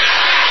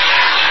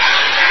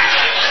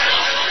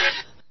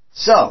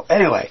 So,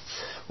 anyway,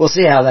 we'll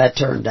see how that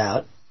turned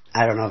out.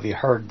 I don't know if you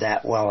heard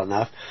that well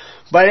enough.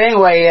 But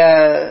anyway,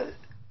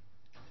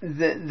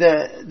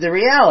 the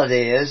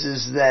reality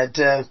is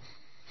that,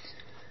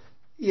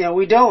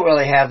 we don't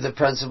really have the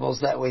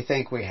principles that we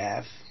think we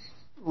have.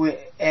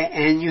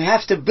 And you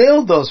have to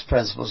build those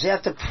principles. You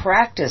have to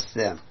practice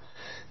them.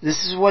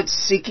 This is what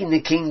seeking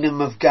the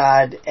kingdom of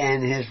God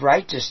and His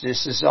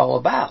righteousness is all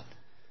about.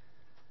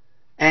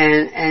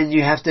 And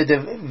you have to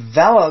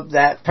develop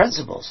that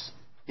principles.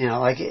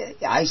 Like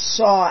I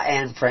saw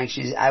Anne Frank,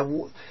 he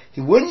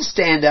wouldn't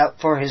stand up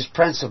for his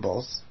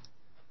principles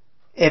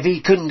if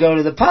he couldn't go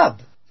to the pub.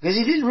 Because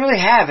he didn't really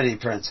have any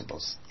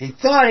principles. He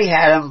thought he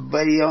had them,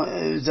 but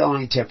it was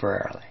only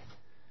temporarily.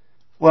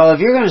 Well, if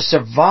you're going to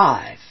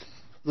survive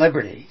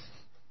liberty,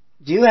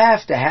 you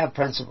have to have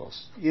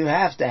principles. You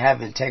have to have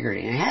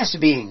integrity. And it has to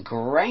be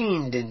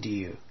ingrained into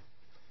you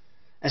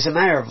as a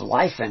matter of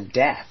life and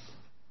death.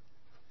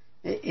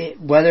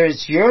 Whether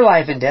it's your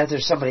life and death or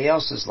somebody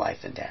else's life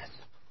and death.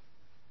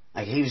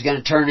 Like he was going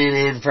to turn in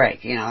Anne Frank.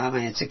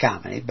 It's a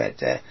comedy,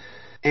 but and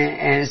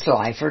it's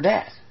life or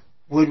death.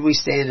 Would we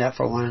stand up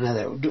for one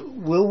another?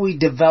 Will we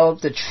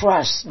develop the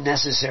trust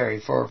necessary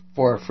for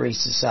a free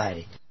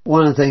society?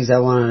 One of the things I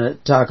wanted to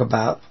talk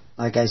about,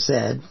 like I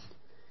said,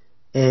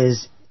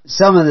 is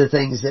some of the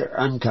things that are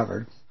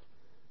uncovered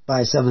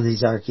by some of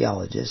these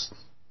archaeologists.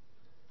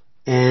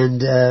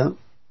 And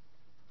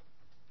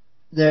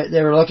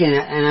they were looking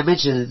at, and I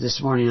mentioned it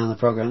this morning on the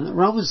program, the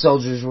Roman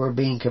soldiers were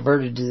being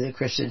converted to the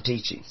Christian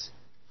teachings.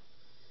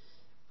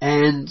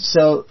 And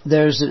so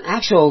there's an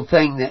actual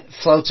thing that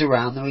floats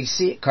around, and we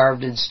see it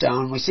carved in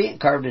stone. We see it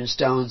carved in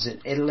stones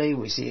in Italy.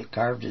 We see it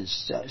carved in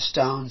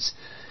stones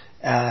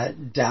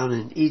down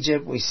in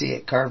Egypt. We see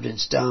it carved in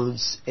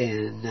stones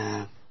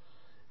in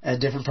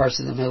different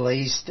parts of the Middle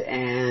East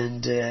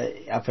and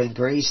up in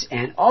Greece.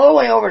 And all the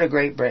way over to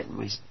Great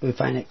Britain, we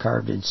find it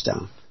carved in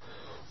stone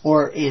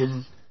or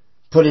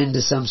put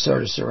into some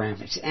sort of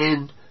ceramics.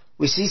 And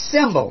we see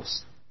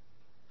symbols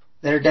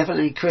that are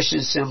definitely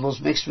Christian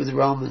symbols mixed with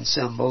Roman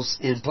symbols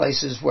in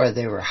places where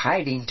they were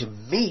hiding to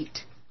meet,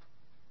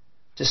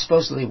 to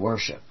supposedly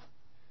worship.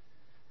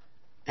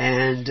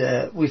 And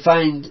we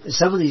find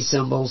some of these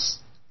symbols,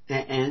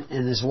 and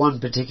there's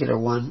one particular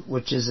one,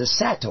 which is a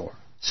SATOR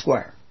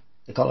square.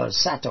 They call it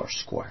a SATOR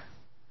square.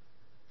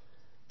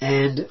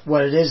 And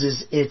what it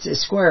is it's a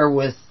square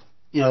with,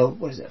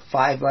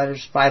 5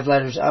 letters? 5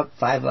 letters up,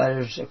 5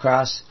 letters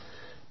across.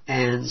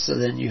 And so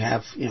then you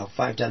have,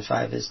 5 times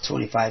 5 is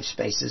 25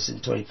 spaces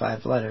and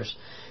 25 letters.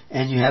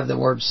 And you have the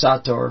word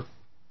SATOR.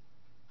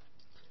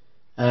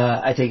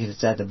 I think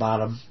it's at the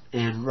bottom.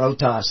 And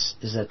Rotos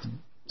is at the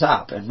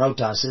top. And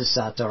Rotos is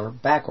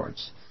SATOR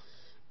backwards.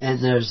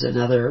 And there's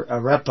another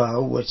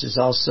Arepo, which is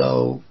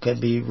also can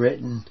be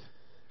written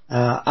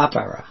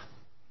Apara.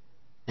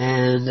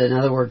 And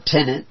another word,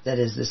 Tenet, that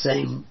is the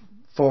same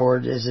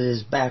forward as it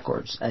is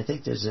backwards. I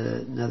think there's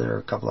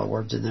another couple of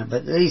words in there,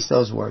 but at least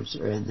those words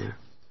are in there.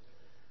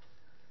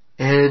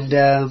 And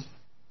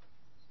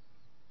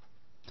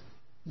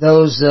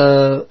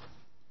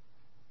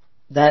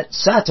that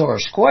SATOR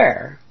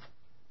square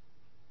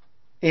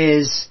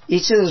is,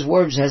 each of those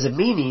words has a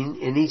meaning,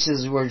 and each of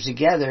those words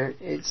together,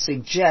 it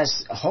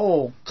suggests a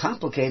whole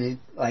complicated,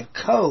 like,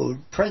 code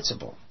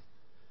principle.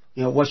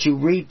 What you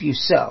reap, you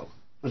sow.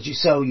 What you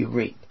sow, you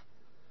reap.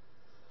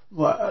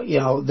 Well,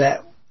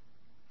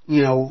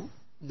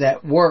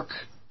 that work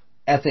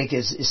ethic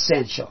is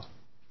essential.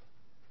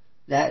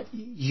 That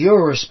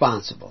you're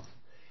responsible.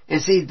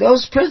 And see,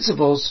 those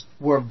principles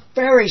were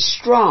very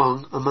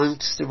strong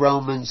amongst the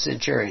Roman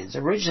centurions.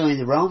 Originally,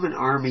 the Roman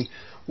army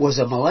was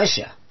a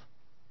militia.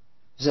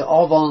 It was an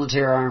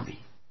all-volunteer army.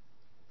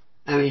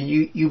 I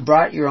mean, you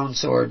brought your own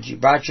swords, you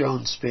brought your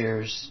own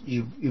spears,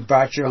 you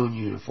brought your own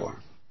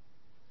uniform.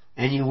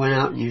 And you went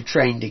out and you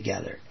trained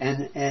together.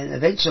 And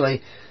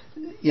eventually,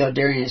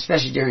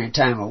 especially during a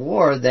time of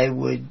war, they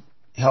would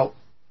help,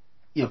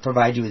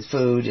 provide you with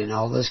food and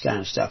all this kind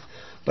of stuff.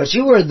 But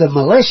you were the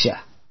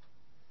militia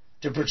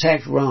to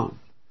protect Rome.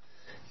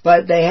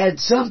 But they had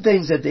some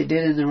things that they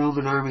did in the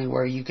Roman army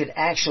where you could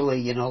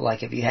actually,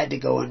 like if you had to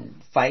go and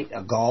fight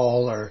a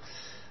Gaul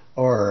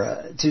or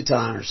a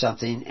Teuton or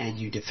something and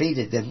you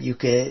defeated them, you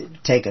could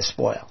take a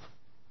spoil.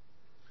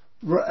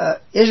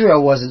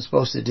 Israel wasn't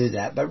supposed to do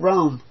that, but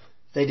Rome,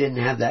 they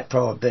didn't have that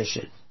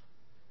prohibition.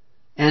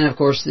 And of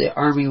course the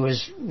army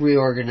was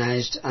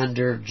reorganized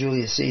under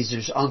Julius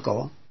Caesar's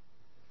uncle.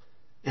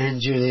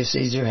 And Julius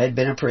Caesar had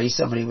been a priest.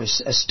 Somebody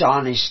was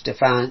astonished to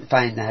find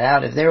that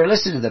out. If they were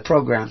listening to the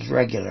programs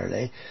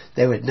regularly,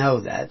 they would know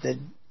that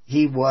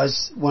he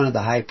was one of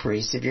the high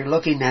priests. If you're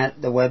looking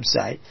at the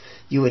website,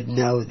 you would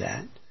know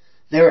that.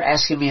 They were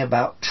asking me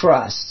about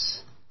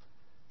trusts.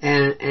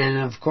 And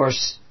of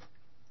course,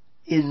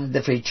 in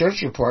the Free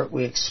Church Report,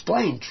 we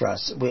explain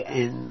trusts.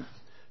 In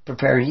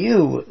preparing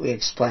you, we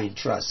explain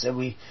trusts. And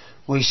we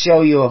show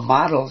you a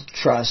model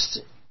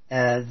trust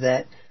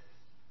that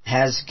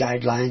has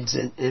guidelines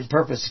and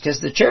purpose, because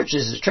the church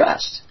is a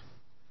trust,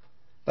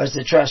 but it's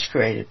a trust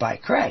created by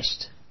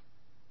Christ.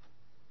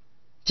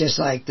 Just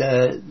like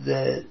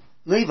the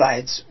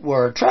Levites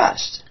were a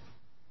trust.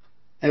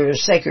 They were a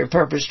sacred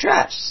purpose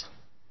trust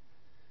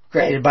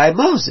created by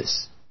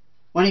Moses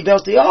when he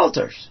built the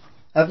altars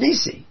of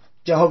Nisi,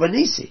 Jehovah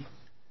Nisi.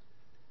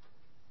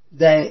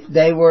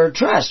 They were a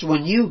trust.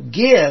 When you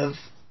give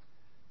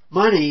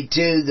money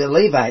to the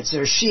Levites,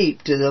 or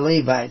sheep to the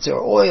Levites,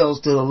 or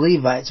oils to the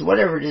Levites,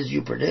 whatever it is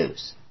you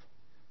produce.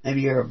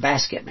 Maybe you're a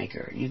basket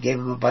maker. You gave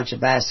them a bunch of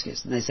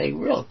baskets, and they say,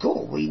 real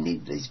cool, we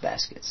need these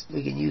baskets.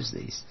 We can use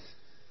these.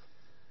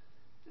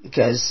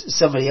 Because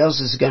somebody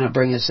else is going to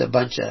bring us a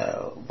bunch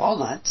of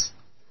walnuts,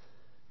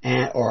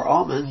 or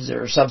almonds,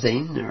 or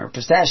something, or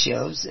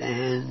pistachios,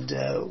 and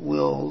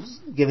we'll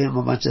give him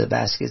a bunch of the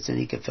baskets, and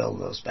he can fill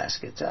those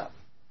baskets up.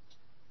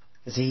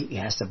 Because he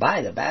has to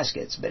buy the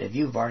baskets, but if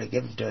you've already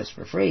given to us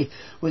for free,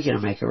 we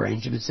can make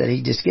arrangements that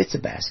he just gets the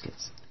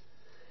baskets.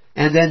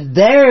 And then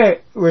they're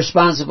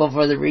responsible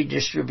for the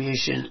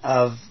redistribution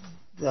of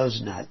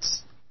those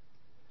nuts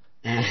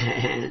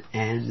and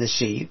the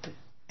sheep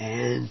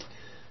and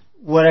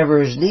whatever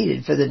is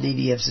needed for the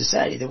needy of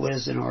society, the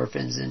widows and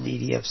orphans and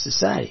needy of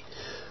society.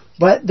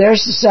 But their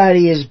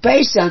society is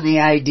based on the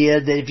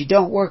idea that if you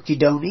don't work, you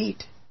don't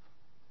eat.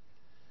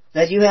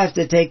 That you have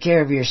to take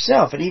care of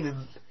yourself. And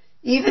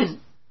even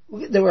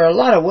there were a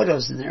lot of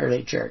widows in the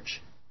early church,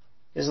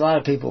 because a lot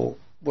of people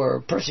were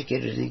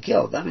persecuted and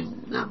killed. I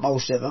mean, not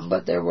most of them,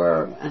 but there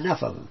were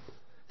enough of them.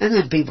 And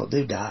then people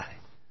do die.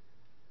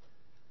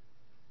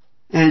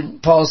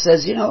 And Paul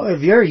says,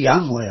 if you're a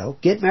young widow,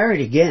 get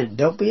married again.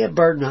 Don't be a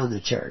burden on the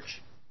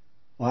church.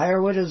 Why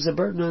are widows a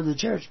burden on the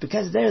church?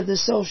 Because they're the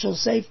social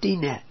safety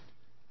net,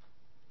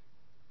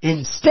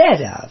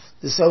 instead of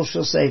the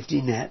social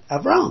safety net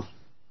of Rome.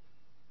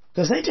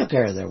 Because they took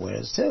care of their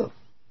widows too.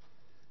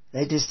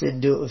 They just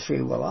didn't do it with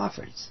free will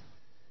offerings.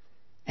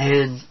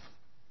 And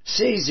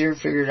Caesar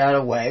figured out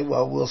a way,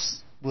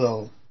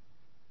 we'll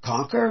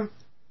conquer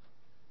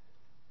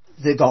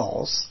the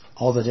Gauls,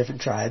 all the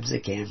different tribes,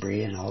 the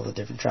Cambri and all the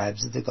different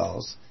tribes of the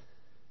Gauls.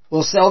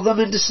 We'll sell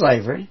them into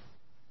slavery.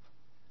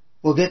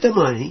 We'll get the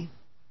money.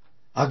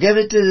 I'll give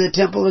it to the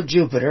temple of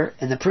Jupiter,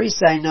 and the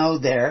priests I know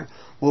there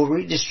will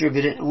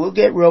redistribute it, and we'll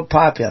get real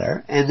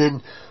popular. And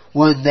then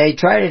when they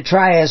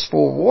try us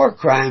for war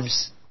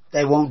crimes,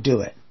 they won't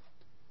do it.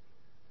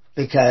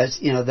 Because,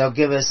 they'll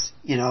give us,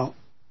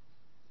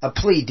 a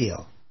plea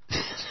deal.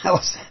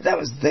 that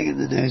was the thing in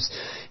the news.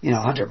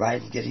 Hunter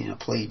Biden getting a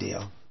plea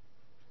deal.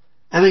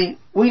 I mean,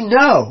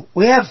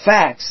 we have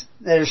facts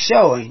that are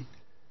showing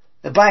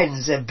the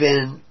Bidens have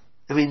been,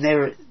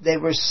 they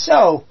were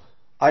so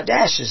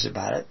audacious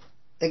about it,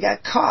 they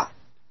got caught.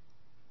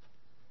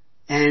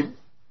 And,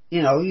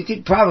 you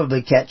could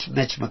probably catch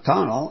Mitch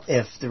McConnell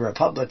if the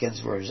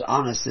Republicans were as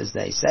honest as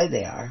they say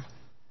they are.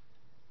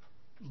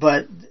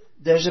 But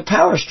there's a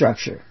power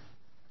structure.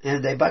 And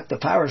if they buck the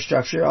power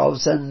structure, all of a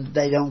sudden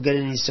they don't get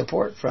any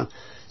support from.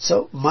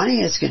 So money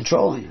is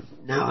controlling them.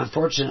 Now,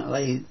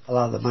 unfortunately, a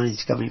lot of the money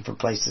is coming from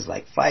places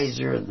like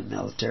Pfizer and the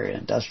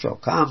military-industrial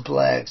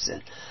complex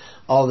and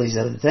all these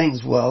other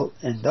things. Well,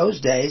 in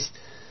those days,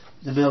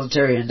 the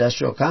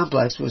military-industrial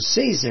complex was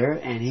Caesar,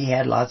 and he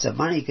had lots of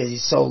money because he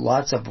sold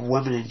lots of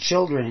women and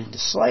children into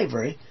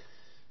slavery.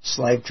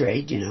 Slave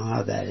trade, you know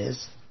how that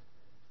is.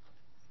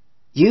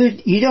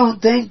 You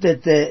don't think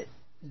that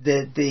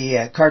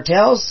the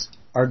cartels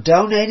are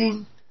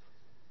donating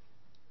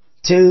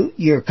to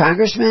your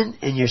congressmen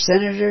and your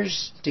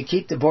senators to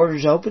keep the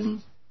borders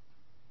open?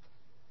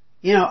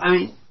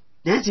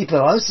 Nancy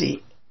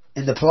Pelosi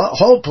And the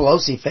whole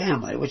Pelosi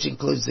family, which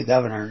includes the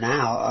governor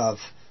now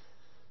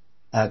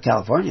of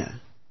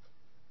California,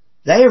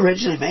 they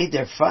originally made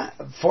their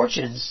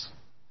fortunes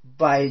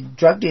by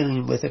drug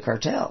dealing with the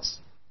cartels.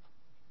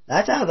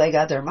 That's how they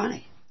got their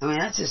money. I mean,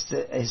 that's just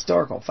a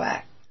historical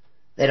fact.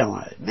 They don't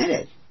want to admit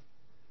it,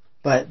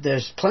 but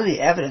there's plenty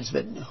of evidence.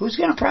 But who's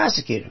going to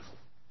prosecute them?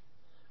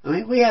 I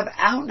mean, we have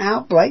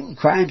out-and-out blatant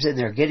crimes and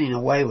they're getting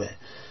away with it.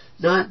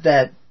 Not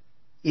that,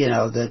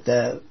 that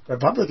the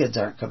Republicans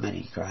aren't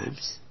committing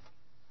crimes.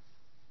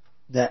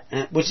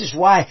 Which is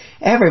why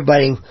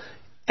everybody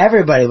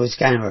was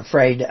kind of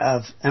afraid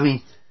of,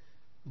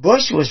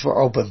 Bush was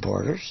for open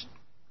borders.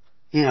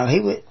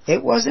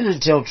 It wasn't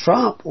until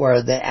Trump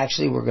where they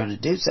actually were going to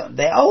do something.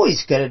 They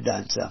always could have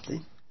done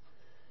something.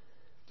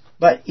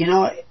 But,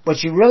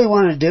 what you really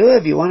want to do,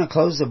 if you want to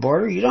close the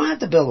border, you don't have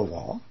to build a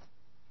wall.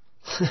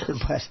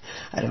 But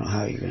I don't know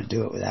how you're going to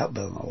do it without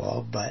building a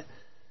wall. But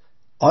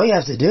all you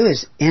have to do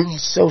is end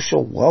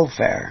social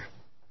welfare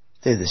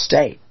through the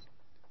state.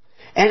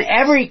 And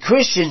every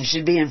Christian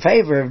should be in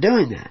favor of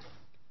doing that.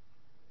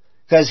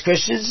 Because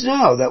Christians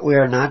know that we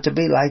are not to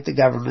be like the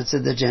governments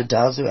of the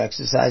Gentiles who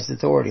exercise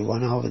authority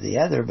one over the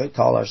other, but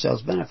call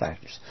ourselves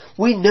benefactors.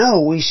 We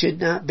know we should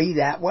not be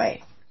that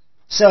way.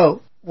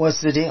 So,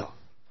 what's the deal?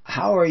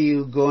 How are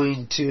you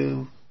going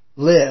to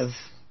live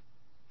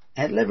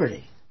at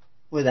liberty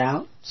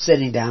without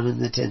sitting down in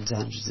the tens,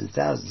 hundreds, and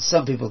thousands?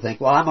 Some people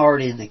think, well, I'm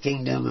already in the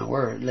kingdom and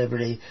we're at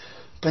liberty.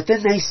 But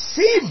then they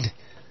sinned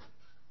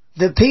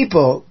the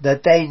people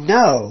that they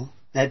know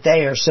that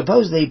they are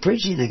supposedly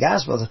preaching the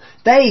gospel.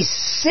 They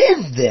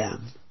send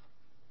them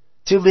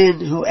to men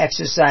who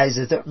exercise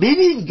authority, men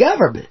in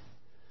government,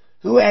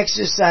 who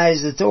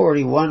exercise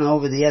authority one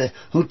over the other,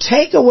 who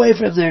take away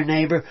from their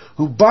neighbor,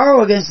 who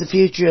borrow against the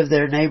future of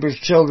their neighbor's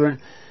children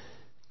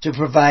to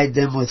provide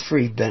them with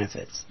free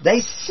benefits.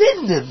 They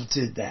send them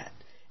to that.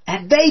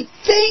 And they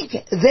think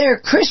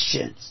they're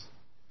Christians.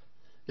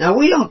 Now,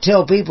 we don't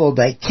tell people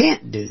they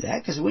can't do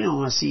that because we don't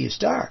want to see you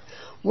starve.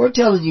 We're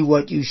telling you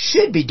what you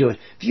should be doing.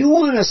 If you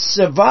want to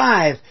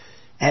survive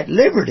at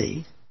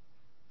liberty,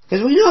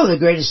 because we know the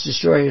greatest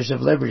destroyers of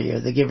liberty are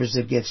the givers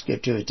of gifts,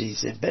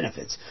 gratuities, and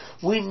benefits.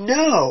 We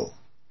know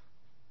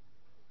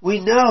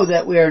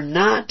that we are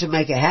not to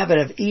make a habit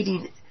of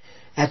eating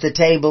at the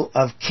table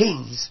of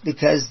kings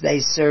because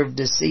they serve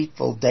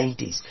deceitful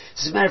dainties.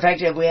 As a matter of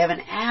fact, if we have an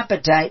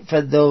appetite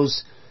for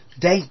those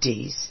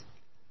dainties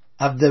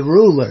of the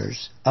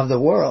rulers of the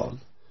world,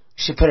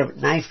 should put a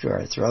knife to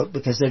our throat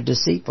because they're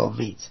deceitful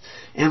meats.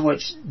 And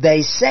which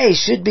they say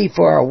should be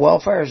for our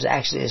welfare is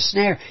actually a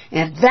snare.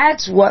 And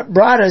that's what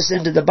brought us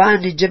into the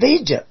bondage of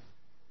Egypt.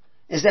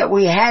 Is that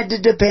we had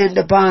to depend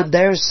upon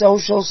their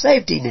social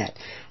safety net.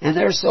 And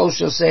their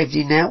social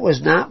safety net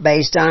was not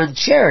based on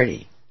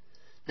charity.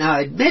 Now,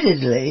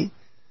 admittedly,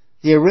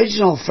 the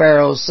original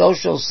Pharaoh's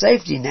social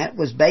safety net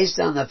was based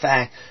on the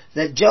fact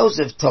that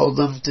Joseph told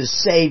them to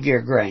save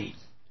your grain.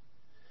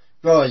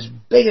 Grow as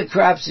big a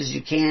crops as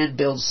you can,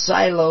 build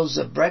silos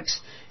of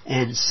bricks,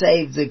 and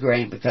save the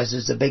grain because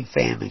there's a big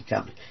famine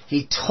coming.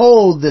 He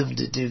told them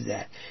to do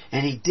that,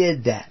 and he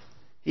did that.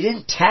 He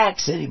didn't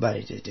tax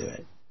anybody to do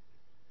it.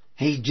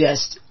 He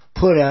just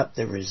put up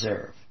the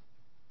reserve.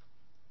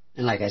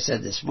 And like I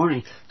said this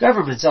morning,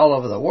 governments all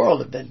over the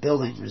world have been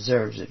building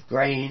reserves of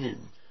grain and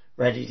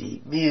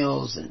ready-to-eat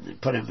meals and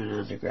put them in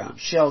underground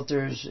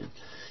shelters. And,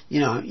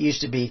 it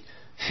used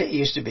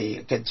to be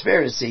a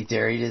conspiracy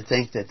theory to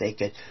think that they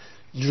could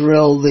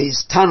drill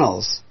these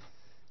tunnels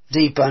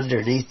deep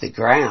underneath the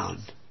ground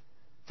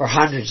for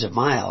hundreds of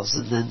miles,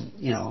 and then,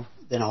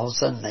 then all of a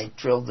sudden they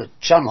drilled the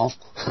channel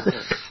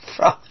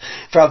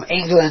from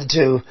England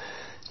to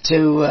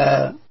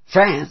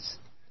France.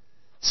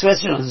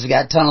 Switzerland's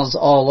got tunnels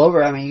all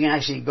over. I mean, you can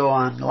actually go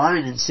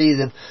online and see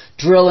them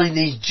drilling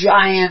these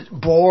giant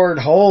bored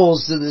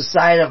holes to the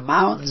side of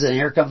mountains, and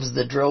here comes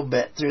the drill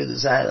bit through the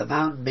side of the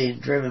mountain being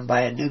driven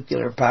by a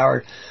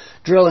nuclear-powered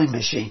drilling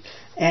machine.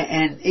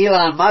 And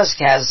Elon Musk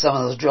has some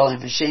of those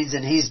drilling machines,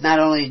 and he's not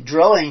only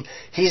drilling,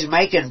 he's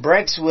making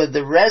bricks with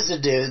the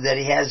residue that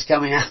he has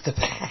coming out the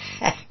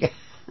back.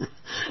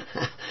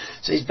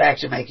 So he's back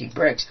to making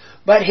bricks.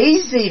 But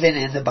he's even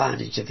in the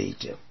bondage of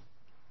Egypt.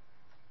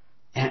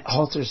 And it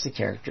alters the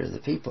character of the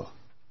people.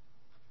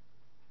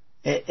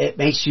 It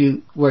makes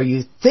you where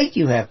you think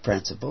you have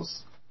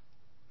principles,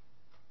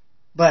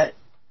 but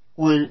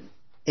when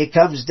it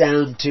comes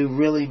down to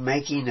really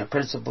making a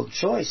principled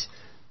choice,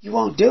 you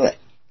won't do it.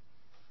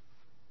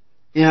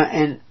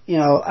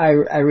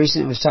 I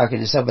recently was talking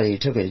to somebody who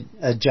took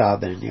a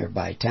job in a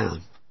nearby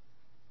town,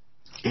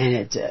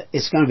 and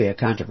it's going to be a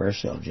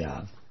controversial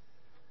job,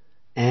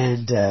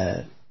 and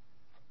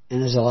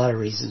there's a lot of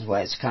reasons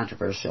why it's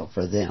controversial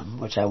for them,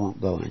 which I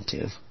won't go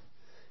into,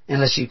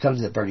 unless you come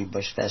to the Burning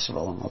Bush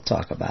Festival and we'll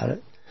talk about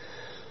it.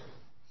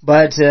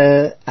 But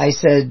I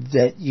said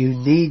that you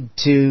need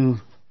to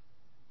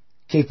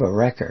keep a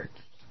record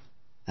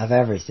of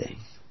everything,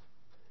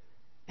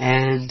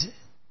 and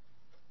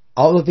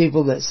all the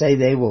people that say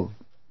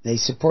they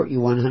support you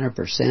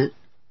 100%,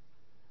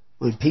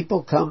 when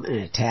people come and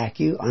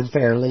attack you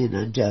unfairly and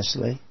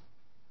unjustly,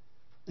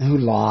 who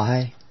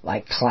lie,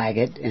 like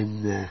Claggett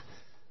in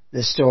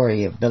the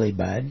story of Billy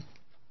Budd,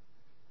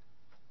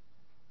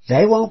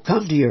 they won't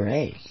come to your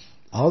aid.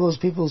 All those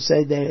people who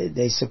say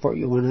they support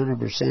you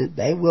 100%,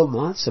 they will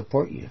not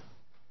support you.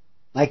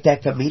 Like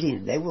that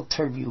comedian, they will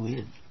turn you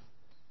in.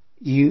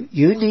 You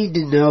need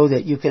to know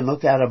that you can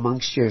look out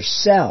amongst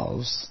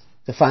yourselves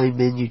to find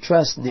men you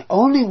trust. And the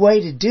only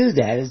way to do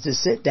that is to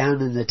sit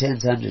down in the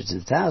tens, hundreds,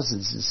 and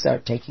thousands and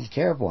start taking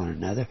care of one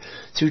another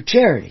through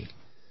charity.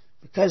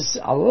 Because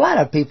a lot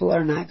of people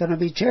are not going to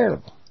be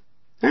charitable.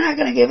 They're not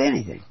going to give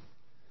anything.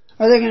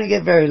 Or they're going to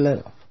give very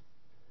little.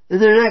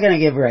 And they're not going to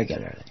give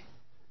regularly.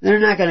 They're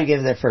not going to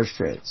give their first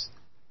fruits.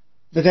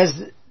 Because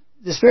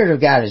the Spirit of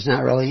God is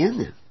not really in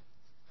them.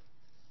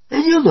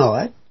 And you'll know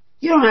it.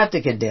 You don't have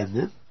to condemn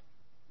them.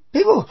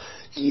 People,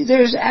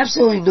 there's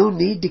absolutely no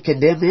need to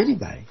condemn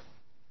anybody.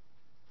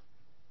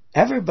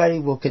 Everybody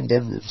will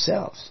condemn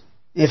themselves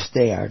if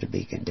they are to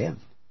be condemned.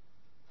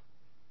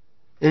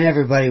 And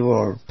everybody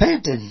will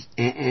repent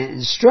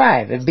and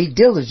strive and be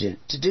diligent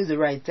to do the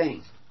right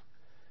thing.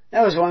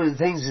 That was one of the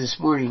things this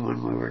morning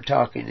when we were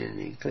talking in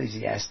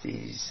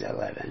Ecclesiastes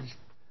 11.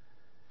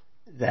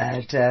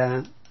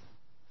 That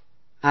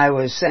I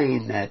was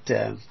saying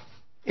that...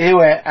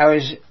 Anyway, I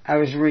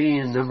was reading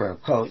a number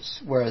of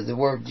quotes where the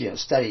word,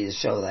 study to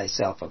show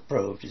thyself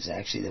approved is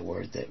actually the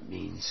word that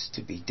means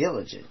to be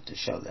diligent, to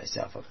show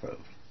thyself approved.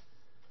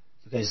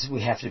 Because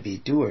we have to be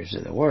doers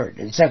of the word.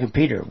 In 2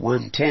 Peter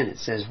 1:10 it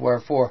says,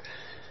 wherefore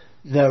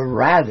the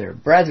rather,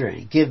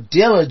 brethren, give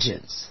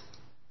diligence.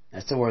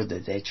 That's the word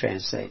that they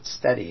translate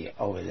study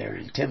over there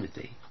in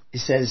Timothy. It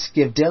says,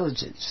 give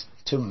diligence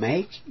to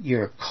make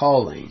your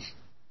calling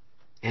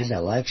and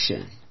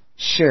election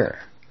sure.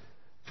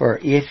 For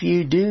if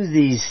you do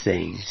these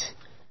things,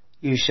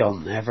 you shall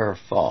never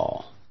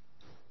fall.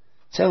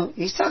 So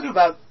he's talking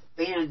about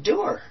being a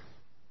doer.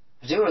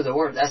 A doer of the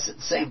word. That's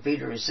the same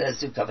Peter who says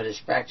through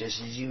covetous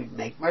practices you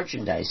make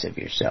merchandise of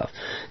yourself.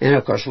 And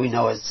of course we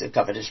know it's a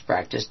covetous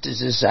practice to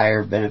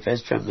desire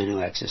benefits from men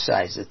who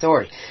exercise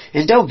authority.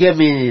 And don't give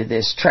me any of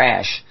this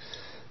trash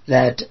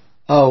that,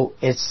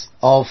 it's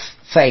all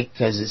fake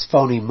because it's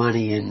phony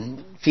money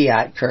and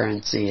fiat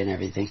currency and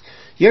everything.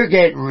 You're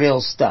getting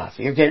real stuff.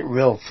 You're getting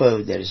real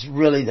food that is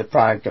really the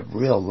product of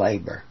real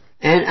labor.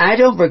 And I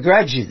don't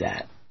begrudge you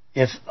that.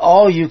 If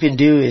all you can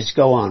do is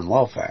go on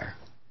welfare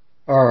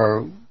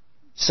or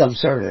some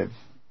sort of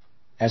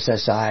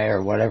SSI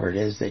or whatever it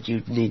is that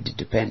you need to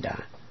depend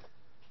on.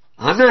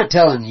 I'm not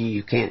telling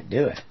you can't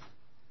do it.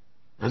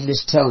 I'm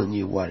just telling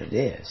you what it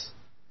is.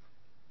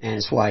 And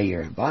it's why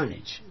you're in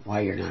bondage,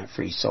 why you're not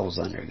free souls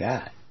under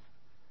God.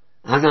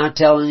 I'm not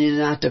telling you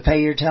not to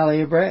pay your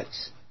tally of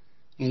bricks.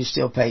 You can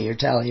still pay your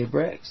tally of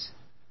bricks.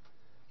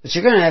 But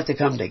you're going to have to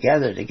come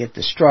together to get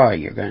the straw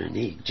you're going to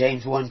need.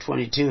 James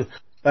 1:22,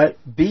 but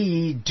be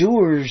ye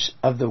doers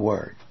of the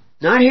word,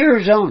 not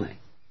hearers only,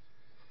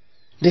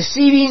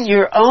 deceiving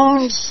your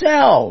own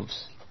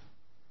selves.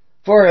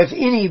 For if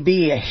any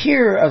be a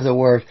hearer of the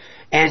word,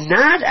 and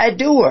not a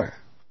doer,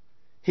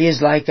 he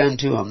is like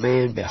unto a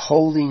man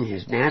beholding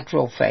his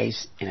natural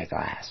face in a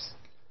glass.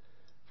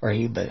 For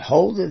he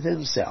beholdeth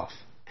himself,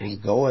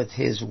 and goeth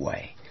his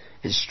way,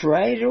 and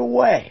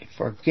straightway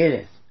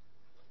forgetteth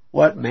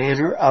what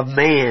manner of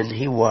man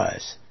he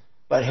was.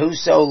 But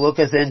whoso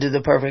looketh into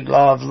the perfect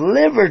law of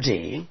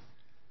liberty,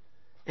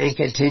 and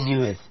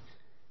continueth,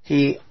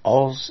 he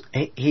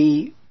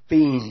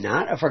being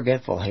not a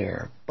forgetful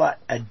hearer, but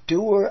a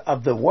doer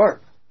of the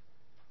work,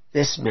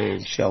 this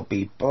man shall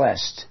be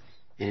blessed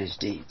in his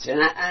deeds.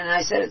 And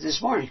I said it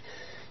this morning.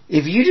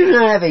 If you do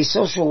not have a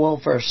social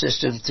welfare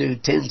system through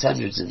tens,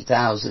 hundreds, and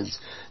thousands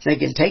that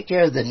can take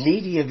care of the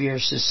needy of your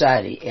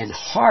society in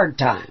hard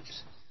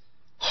times,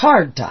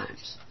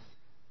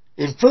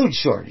 in food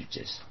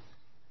shortages,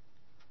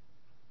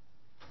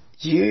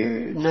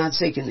 you're not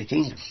seeking the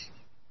kingdom.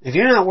 If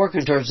you're not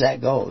working towards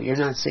that goal, you're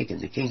not seeking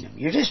the kingdom.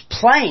 You're just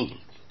playing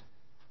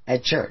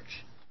at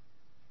church.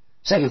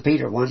 2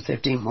 Peter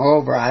 1:15,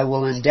 moreover, I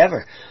will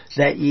endeavor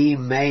that ye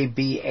may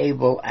be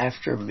able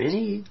after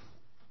many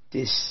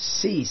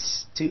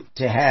decease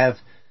to have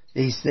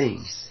these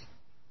things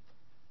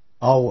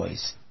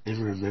always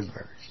in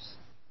remembrance.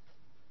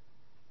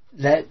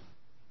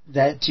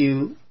 That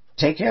you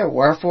take care of.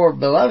 Wherefore,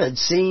 beloved,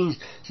 seeing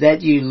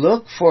that you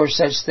look for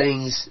such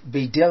things,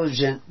 be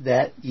diligent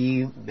that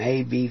ye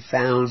may be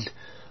found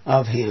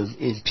of him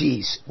in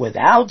peace,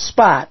 without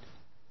spot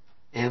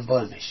and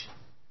blemish.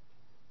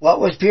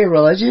 What was pure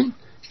religion?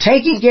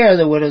 Taking care of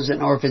the widows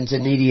and orphans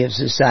and needy of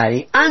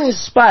society,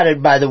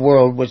 unspotted by the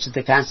world, which is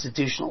the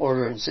constitutional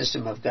order and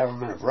system of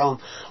government of Rome,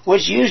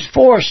 which used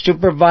force to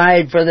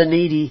provide for the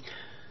needy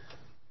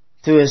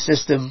through a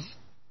system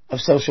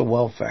of social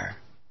welfare.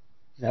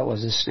 That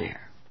was a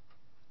snare.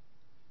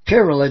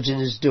 Pure religion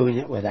is doing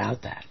it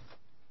without that.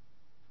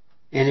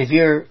 And if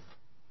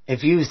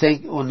you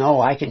think, well, no,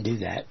 I can do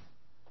that,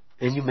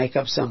 and you make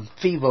up some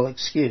feeble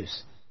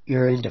excuse,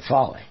 you're into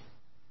folly.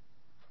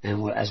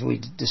 And as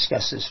we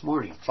discussed this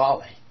morning,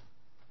 folly.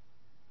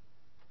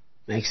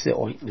 Makes the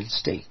ointment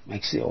stink.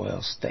 Makes the oil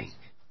stink.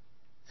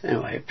 So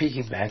anyway,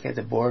 peeking back at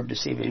the board to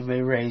see if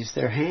anybody raised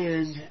their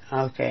hand.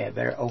 Okay, I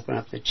better open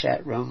up the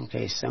chat room in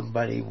case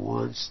somebody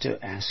wants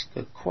to ask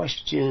a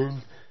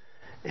question.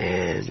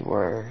 And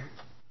we're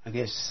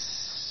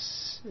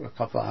a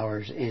couple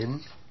hours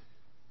in.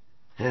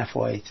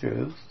 Halfway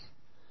through.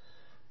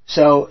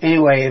 So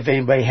anyway, if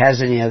anybody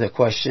has any other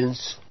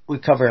questions, we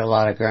cover a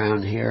lot of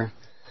ground here.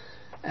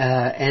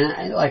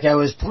 And like I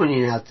was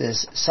pointing out,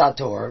 this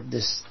SATOR,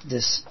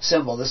 this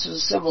symbol, this was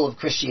a symbol of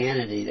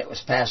Christianity that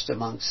was passed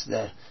amongst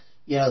that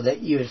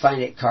you would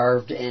find it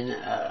carved in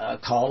a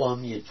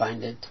column, you'd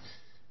find it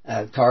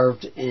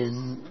carved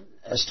in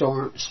a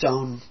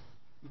stone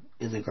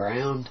in the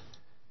ground.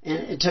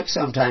 And it took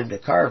some time to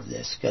carve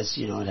this because,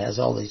 it has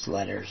all these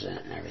letters in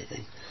it and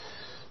everything.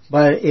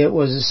 But it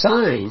was a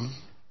sign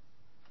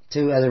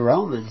to other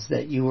Romans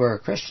that you were a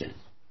Christian.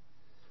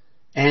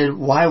 And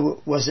why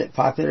was it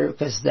popular?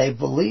 Because they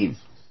believed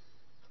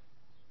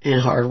in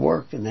hard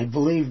work, and they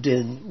believed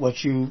in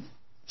what you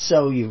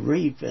sow, you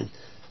reap, and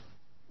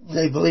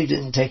they believed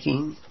in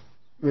taking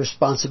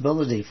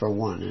responsibility for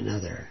one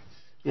another.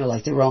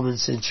 Like the Roman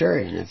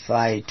centurion. If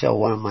I tell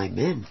one of my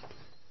men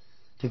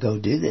to go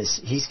do this,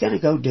 he's going to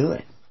go do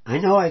it. I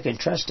know I can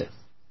trust him.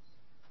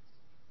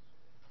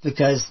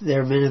 Because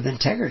they're men of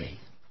integrity.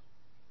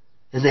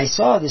 And they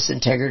saw this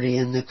integrity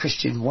in the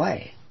Christian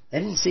way. They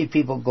didn't see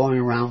people going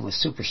around with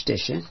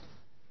superstition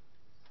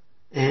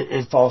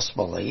and false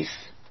belief.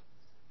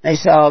 They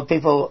saw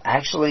people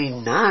actually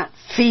not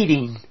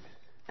feeding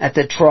at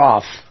the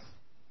trough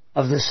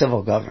of the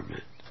civil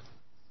government,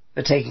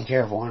 but taking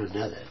care of one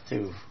another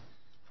through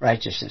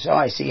righteousness. Oh,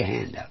 I see a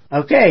hand up.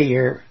 Okay,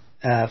 you're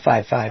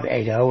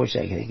 5580, which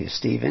I think is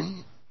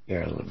Stephen.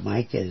 Your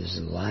mic is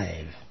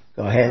live.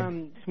 Go ahead.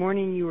 This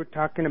morning you were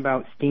talking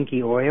about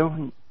stinky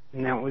oil,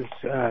 and that was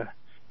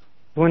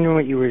wondering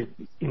what you were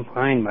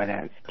implying by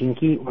that.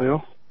 Stinky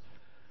oil?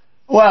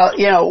 Well,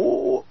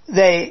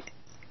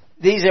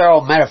 these are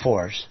all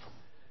metaphors.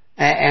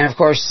 And of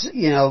course,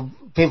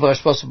 people are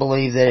supposed to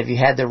believe that if you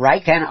had the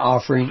right kind of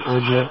offering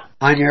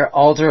on your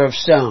altar of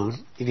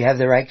stone, if you have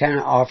the right kind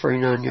of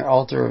offering on your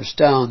altar of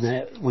stone,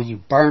 that when you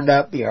burned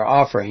up your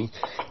offering,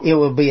 it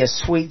will be a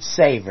sweet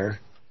savor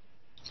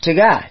to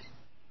God.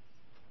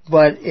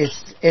 But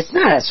it's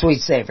not a sweet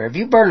savor. If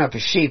you burn up a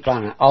sheep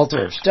on an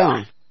altar of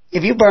stone,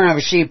 if you burn up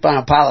a sheep on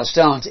a pile of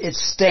stones, it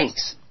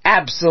stinks.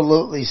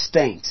 Absolutely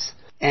stinks.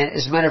 And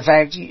as a matter of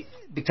fact,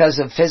 because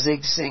of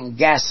physics and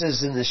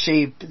gases in the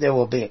sheep, there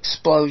will be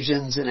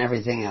explosions and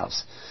everything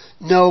else.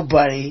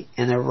 Nobody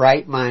in their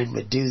right mind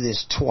would do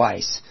this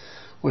twice,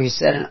 where you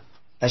set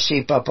a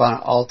sheep up on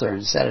an altar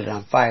and set it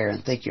on fire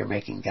and think you're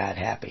making God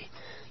happy.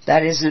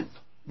 That isn't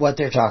what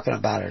they're talking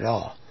about at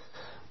all.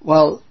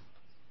 Well,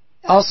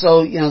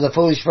 also, the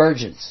foolish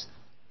virgins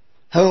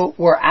who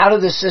were out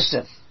of the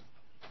system.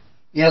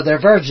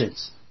 They're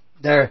virgins.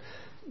 The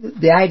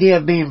idea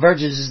of being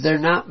virgins is they're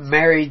not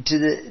married to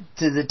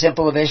the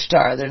temple of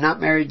Ishtar. They're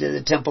not married to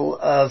the temple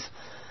of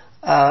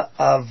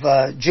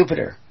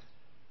Jupiter.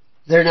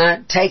 They're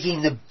not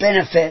taking the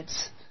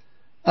benefits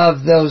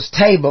of those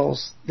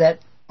tables that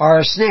are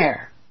a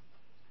snare.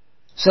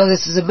 So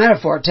this is a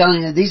metaphor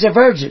telling you these are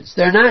virgins.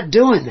 They're not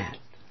doing that.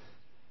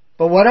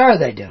 But what are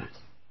they doing?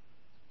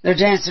 They're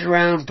dancing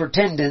around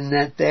pretending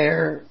that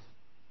they're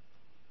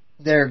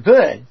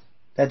good,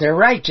 that they're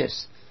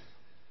righteous,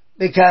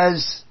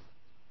 because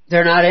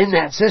they're not in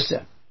that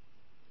system.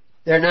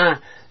 They're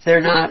not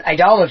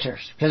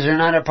idolaters, because they're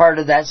not a part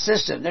of that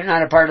system. They're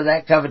not a part of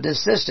that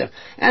covetous system.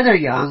 And they're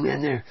young,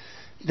 and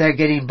they're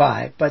getting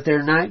by, but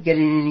they're not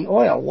getting any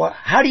oil.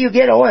 How do you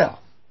get oil?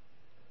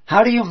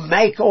 How do you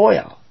make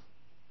oil?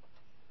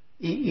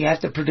 You have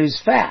to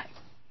produce fat,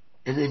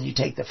 and then you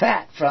take the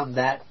fat from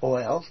that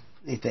oil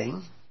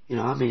thing.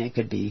 It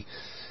could be,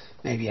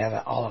 maybe you have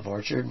an olive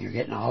orchard and you're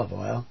getting olive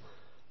oil,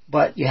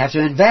 but you have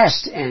to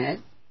invest in it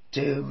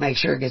to make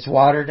sure it gets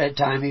watered at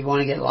time. You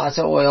want to get lots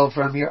of oil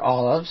from your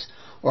olives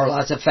or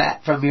lots of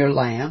fat from your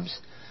lambs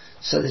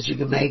so that you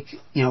can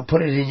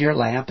put it in your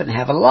lamp and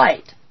have a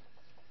light.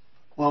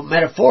 Well,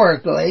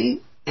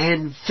 metaphorically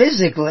and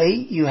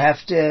physically, you have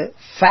to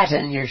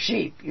fatten your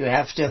sheep. You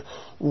have to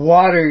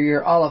water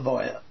your olive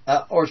oil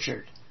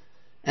orchard.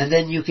 And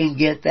then you can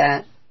get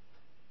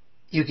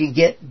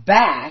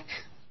back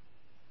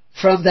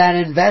from that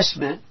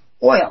investment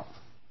oil.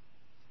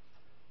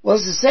 Well,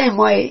 it's the same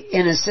way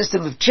in a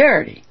system of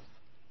charity,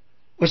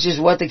 which is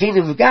what the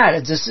kingdom of God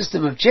is, a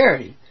system of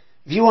charity.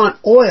 If you want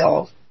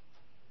oil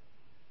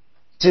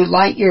to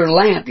light your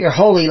lamp, your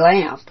holy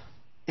lamp,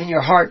 in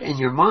your heart and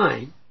your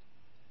mind,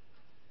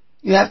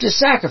 you have to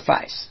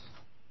sacrifice.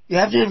 You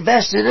have to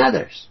invest in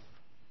others.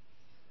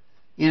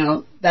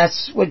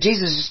 That's what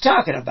Jesus is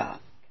talking about.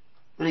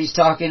 When he's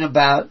talking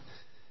about,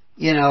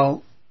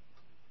 don't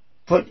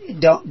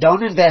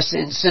invest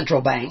in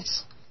central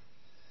banks.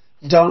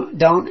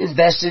 Don't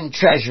invest in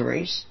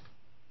treasuries.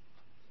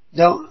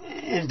 Don't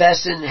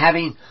invest in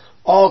having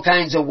all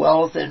kinds of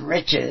wealth and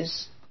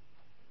riches.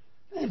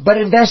 But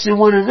invest in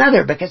one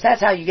another, because that's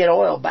how you get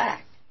oil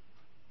back.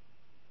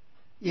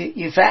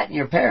 You fatten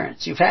your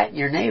parents. You fatten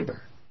your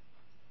neighbor.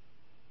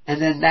 And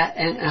then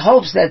in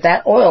hopes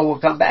that oil will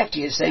come back to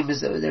you, same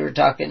as they were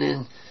talking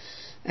in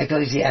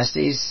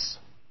Ecclesiastes,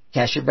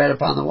 cast your bread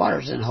upon the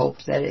waters in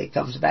hopes that it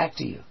comes back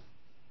to you.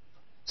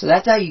 So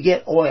that's how you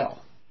get oil.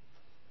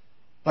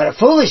 But a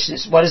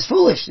foolishness, what is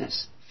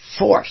foolishness?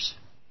 Force.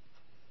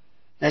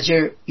 That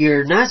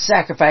you're not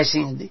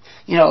sacrificing,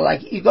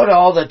 like you go to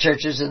all the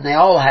churches and they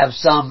all have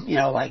some,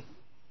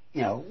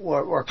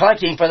 we're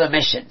collecting for the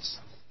missions.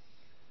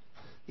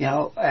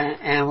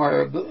 And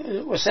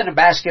we'll send a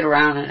basket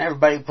around and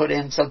everybody put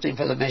in something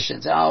for the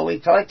missions. Oh, we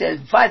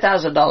collected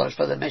 $5,000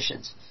 for the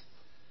missions.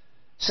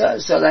 So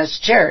that's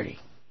charity.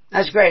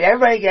 That's great.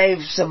 Everybody gave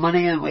some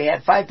money and we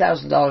had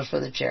 $5,000 for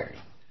the charity,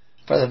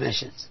 for the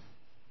missions.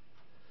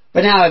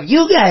 But now if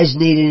you guys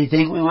need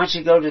anything, we want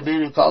you to go to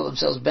men who call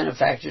themselves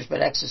benefactors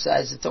but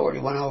exercise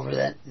authority one over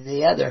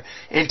the other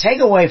and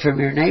take away from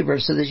your neighbor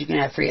so that you can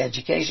have free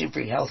education,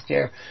 free health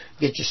care,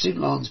 get your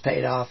student loans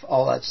paid off,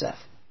 all that stuff.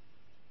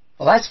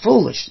 Well, that's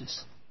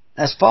foolishness.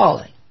 That's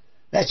folly.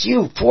 That's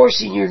you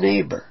forcing your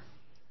neighbor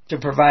to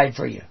provide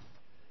for you.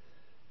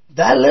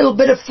 That little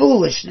bit of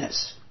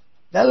foolishness,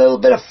 that little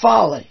bit of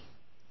folly,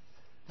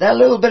 that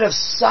little bit of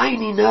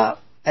signing up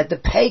at the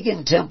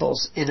pagan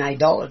temples in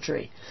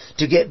idolatry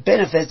to get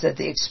benefits at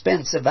the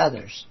expense of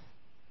others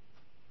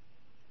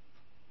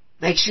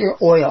makes your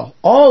oil,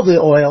 all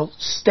the oil,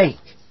 stink.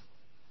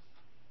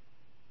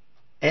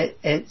 It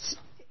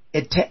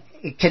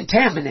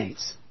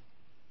contaminates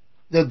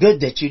the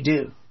good that you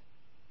do.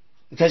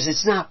 Because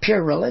it's not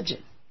pure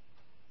religion.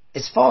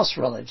 It's false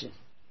religion.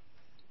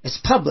 It's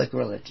public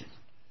religion.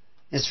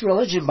 It's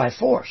religion by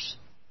force.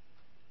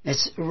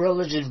 It's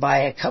religion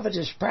by a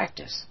covetous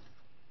practice.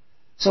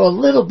 So a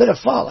little bit of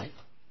folly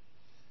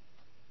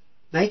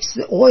makes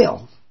the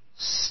oil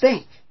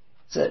stink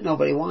so that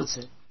nobody wants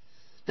it.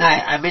 Now,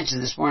 I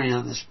mentioned this morning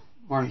on this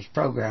morning's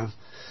program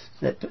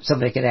that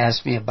somebody could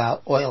ask me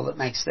about oil that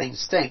makes things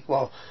stink.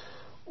 Well,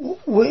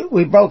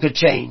 we broke a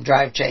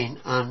drive chain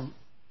on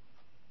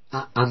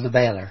the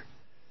baler.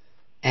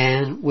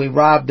 And we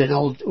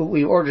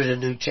ordered a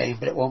new chain,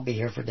 but it won't be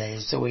here for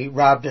days. So we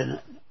robbed an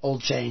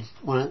old chain,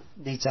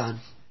 Nissan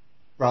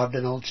robbed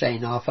an old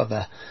chain off of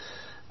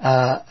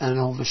an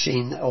old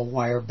machine, an old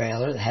wire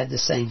baler that had the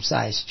same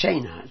size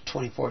chain on it,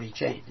 2040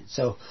 chain. And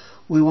so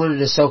we wanted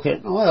to soak it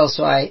in oil,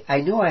 so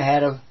I knew I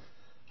had a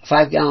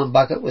 5-gallon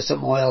bucket with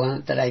some oil in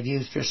it that I'd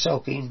used for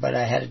soaking, but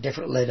I had a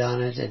different lid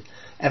on it, and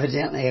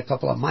evidently a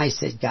couple of mice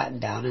had gotten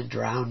down and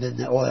drowned in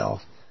the oil.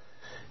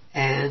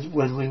 And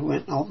when we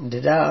went and opened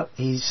it up,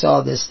 he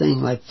saw this thing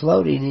like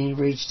floating, and he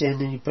reached in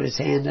and he put his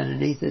hand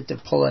underneath it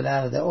to pull it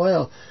out of the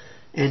oil,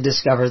 and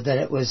discovered that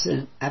it was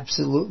an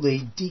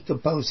absolutely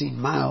decomposing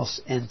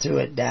mouse, and threw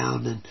it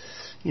down and,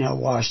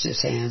 washed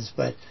his hands.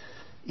 But,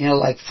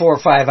 like 4 or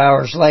 5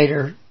 hours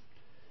later,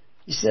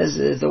 he says,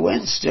 the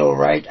wind's still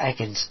right, I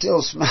can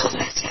still smell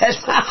that dead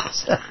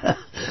mouse.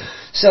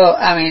 So,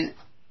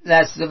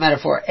 that's the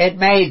metaphor. It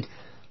made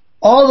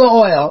all the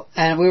oil,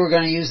 and we were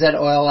going to use that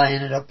oil. I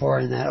ended up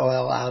pouring that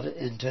oil out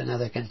into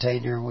another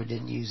container, and we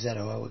didn't use that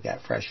oil. We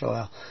got fresh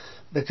oil.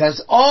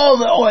 Because all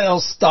the oil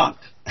stunk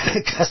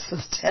because of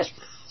the dead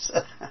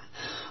mouse.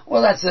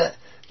 Well,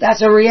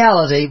 that's a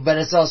reality, but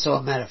it's also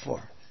a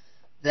metaphor.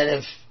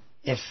 That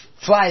if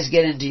flies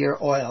get into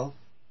your oil,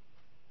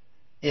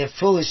 if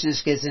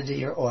foolishness gets into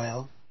your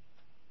oil,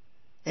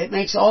 it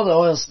makes all the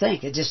oil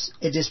stink. It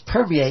just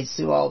permeates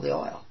through all the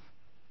oil.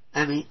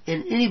 And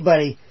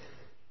anybody,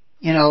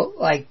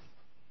 like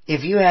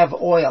if you have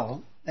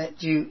oil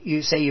that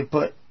you say you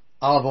put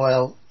olive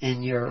oil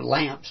in your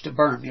lamps to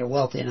burn, you're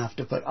wealthy enough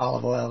to put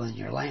olive oil in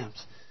your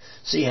lamps.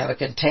 So you have a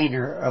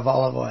container of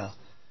olive oil,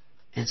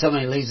 and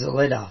somebody leaves the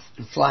lid off,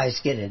 and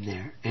flies get in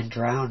there and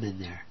drown in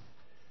there.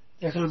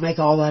 They're going to make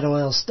all that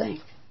oil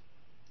stink.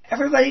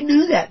 Everybody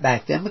knew that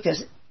back then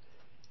because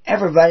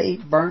everybody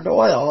burned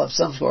oil of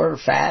some sort, or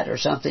fat or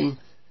something,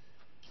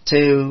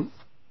 to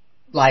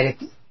light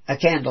a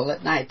candle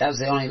at night. That was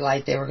the only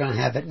light they were going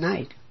to have at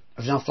night.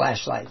 There was no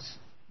flashlights.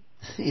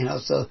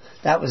 So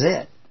that was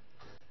it.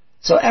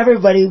 So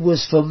everybody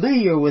was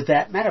familiar with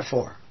that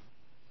metaphor.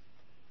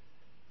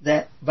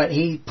 But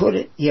he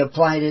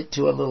applied it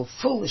to a little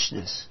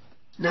foolishness.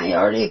 Now he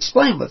already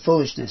explained what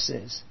foolishness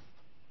is.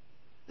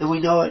 And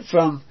we know it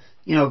from,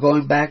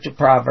 going back to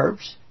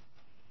Proverbs.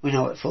 We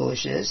know what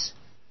foolish is.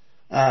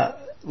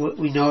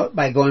 We know it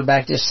by going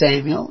back to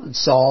Samuel and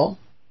Saul.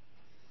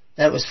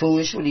 That was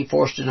foolish when he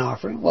forced an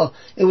offering. Well,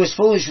 it was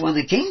foolish when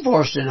the king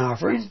forced an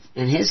offering,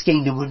 and his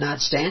kingdom would not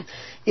stand.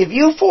 If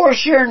you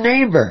force your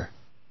neighbor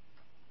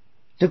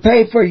to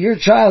pay for your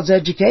child's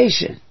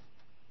education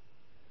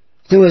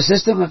through a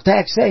system of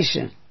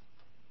taxation,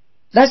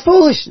 that's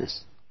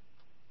foolishness.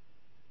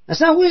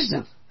 That's not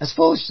wisdom. That's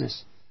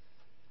foolishness.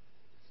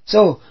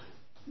 So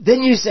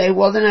then you say,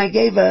 well, then I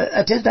gave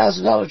a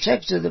 $10,000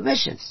 check to the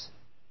missions,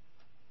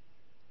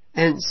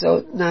 and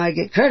so now I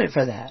get credit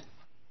for that.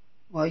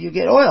 Well, you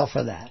get oil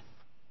for that.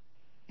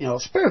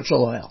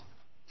 Spiritual oil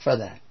for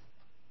that.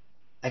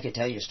 I could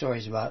tell you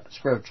stories about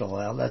spiritual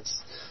oil,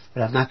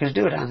 but I'm not going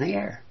to do it on the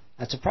air.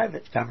 That's a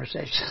private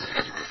conversation.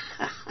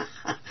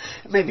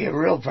 It may be a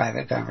real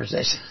private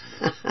conversation.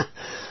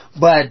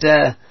 But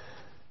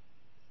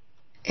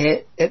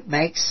it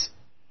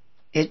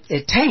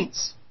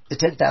taints the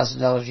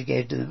 $10,000 you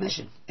gave to the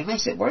mission. It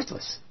makes it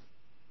worthless.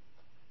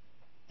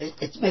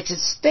 It makes it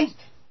stink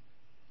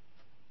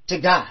to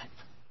God.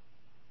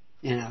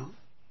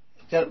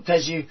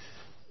 Because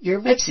you're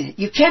mixing.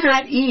 You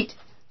cannot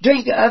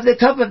drink of the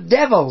cup of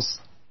devils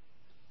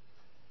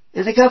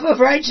and the cup of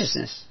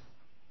righteousness.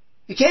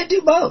 You can't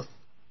do both.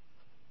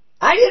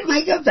 I didn't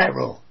make up that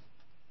rule.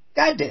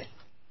 God did.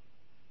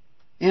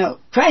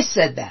 Christ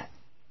said that.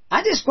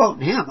 I'm just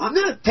quoting him. I'm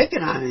not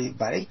picking on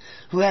anybody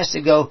who has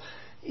to go,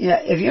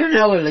 if you're an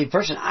elderly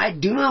person, I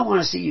do not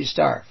want to see you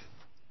starve.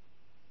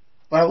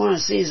 What I want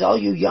to see is all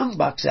you young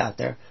bucks out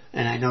there,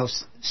 and I know,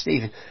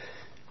 Stephen,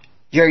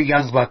 you're a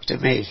young buck to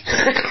me.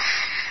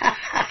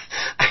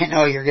 I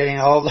know you're getting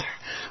older,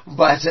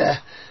 but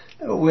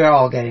we're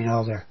all getting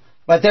older.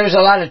 But there's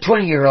a lot of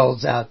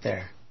 20-year-olds out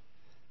there.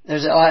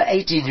 There's a lot of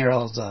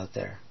 18-year-olds out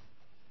there.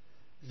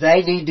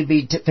 They need to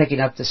be picking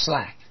up the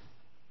slack.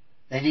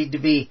 They need to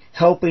be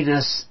helping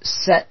us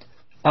set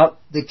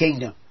up the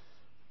kingdom.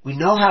 We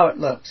know how it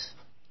looks.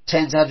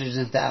 Tens, hundreds,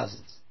 and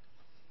thousands.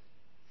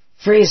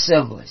 Free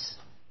assemblies.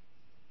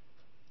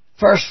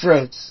 First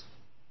fruits.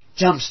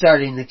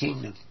 Jump-starting the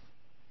kingdom.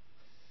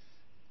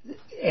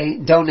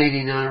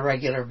 Donating on a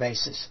regular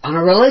basis. On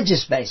a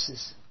religious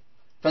basis.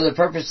 For the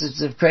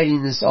purposes of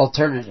creating this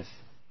alternative.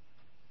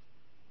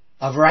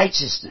 Of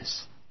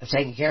righteousness. Of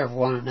taking care of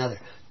one another.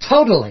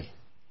 Totally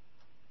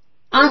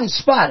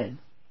unspotted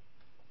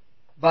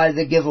by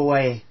the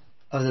giveaway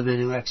of the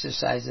men who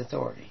exercise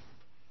authority.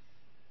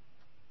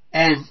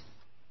 And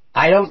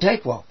I don't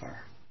take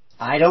welfare.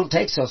 I don't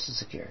take Social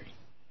Security.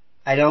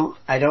 I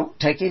don't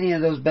take any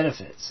of those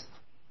benefits.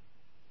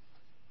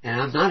 And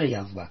I'm not a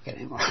young buck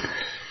anymore.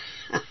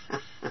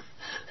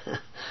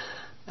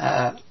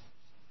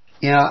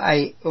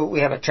 We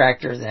have a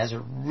tractor that has a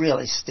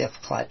really stiff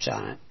clutch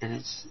on it, and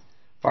it's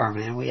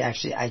farmhand.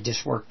 I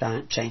just worked on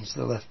it, changed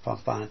the lift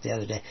pump on it the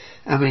other day.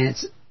 I mean,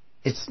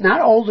 it's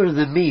not older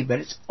than me, but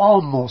it's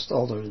almost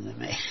older than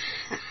me.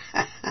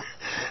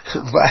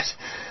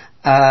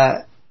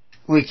 But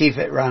we keep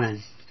it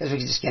running because we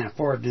just can't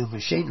afford new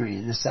machinery,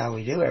 and this is how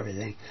we do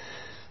everything.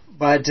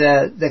 But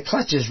the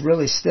clutch is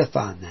really stiff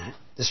on that.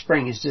 The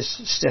spring is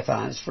just stiff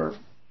on it. It's for,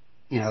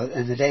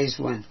 in the days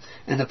when,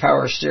 and the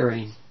power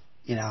steering,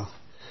 most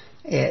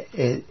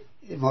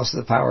of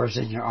the power is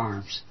in your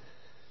arms.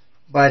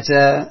 But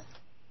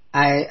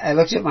I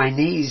looked at my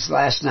knees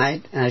last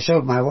night, and I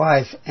showed my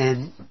wife,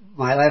 and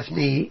my left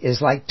knee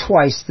is like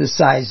twice the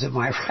size of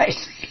my right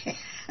knee.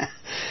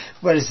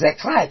 But it's that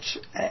clutch.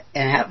 And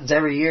it happens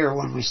every year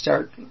when we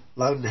start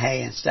loading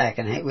hay and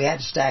stacking hay. We had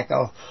to stack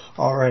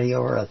already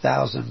over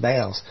 1,000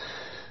 bales.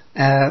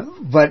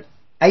 But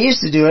I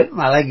used to do it.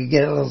 My leg would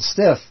get a little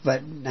stiff.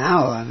 But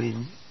now,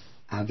 I'm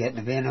getting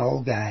to be an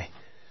old guy.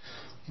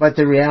 But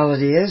the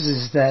reality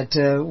is that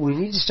we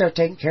need to start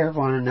taking care of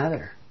one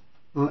another.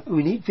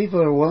 We need people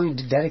who are willing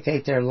to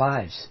dedicate their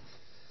lives.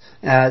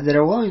 That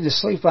are willing to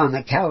sleep on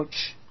the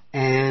couch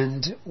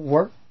and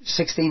work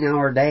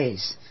 16-hour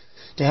days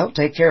to help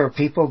take care of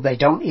people they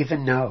don't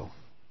even know.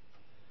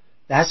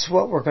 That's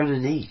what we're going to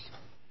need.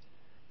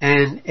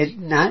 And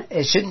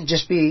it shouldn't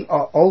just be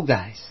old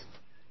guys.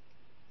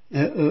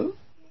 The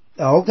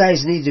old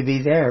guys need to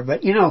be there.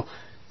 But,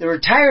 the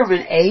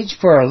retirement age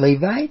for a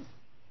Levite,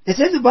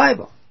 it's in the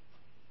Bible.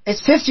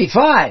 It's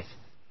 55.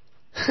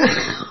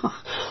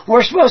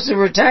 We're supposed to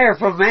retire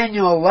from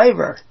manual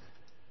labor.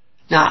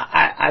 Now,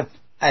 I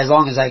as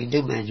long as I can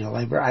do manual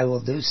labor, I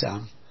will do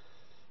some.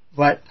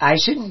 But I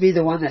shouldn't be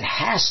the one that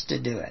has to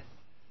do it.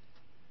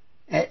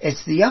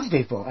 It's the young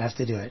people who have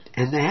to do it.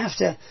 And they have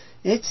to,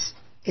 it's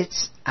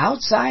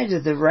outside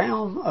of the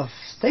realm of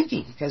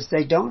thinking, because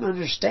they don't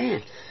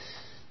understand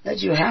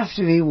that you have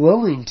to be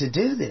willing to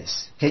do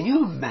this. Can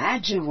you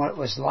imagine what it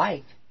was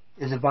like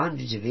in the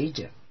bondage of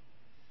Egypt?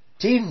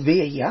 To even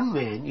be a young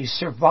man, you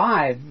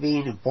survived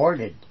being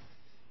aborted.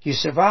 You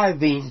survived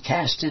being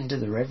cast into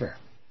the river.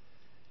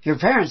 Your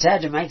parents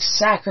had to make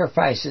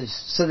sacrifices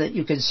so that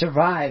you could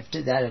survive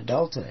to that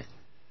adulthood.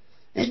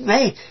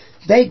 They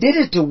did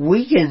it to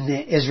weaken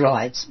the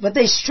Israelites, but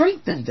they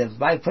strengthened them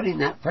by putting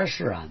that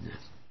pressure on them.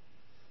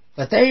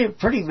 But they're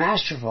pretty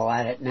masterful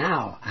at it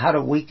now, how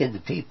to weaken the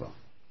people.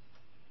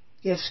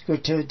 Gifts,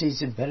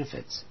 gratuities, and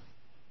benefits.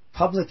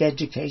 Public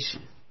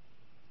education.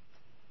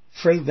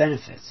 Free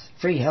benefits.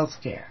 Free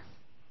health care.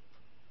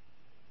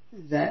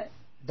 That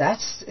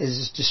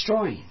is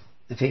destroying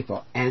the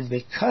people. And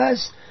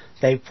because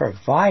they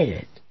provide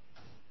it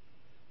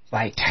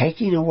by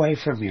taking away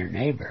from your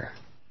neighbor,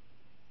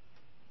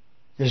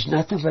 there's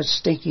nothing but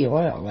stinky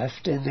oil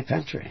left in the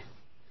country.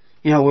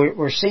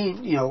 We're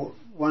seeing,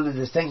 one of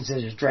the things that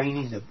is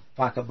draining the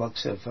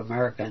pocketbooks of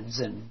Americans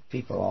and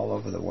people all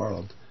over the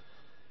world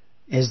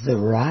is the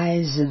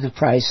rise in the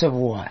price of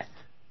what?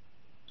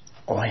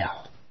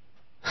 Oil.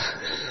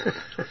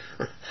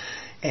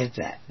 It's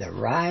that, the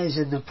rise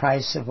in the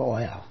price of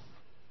oil.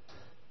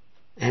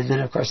 And then,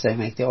 of course, they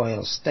make the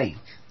oil stink.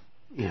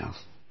 You know,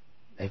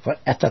 they put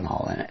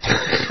ethanol in it.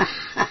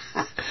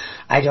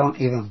 I don't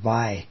even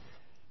buy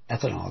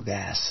ethanol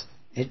gas.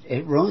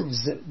 It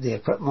ruins the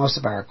equipment. Most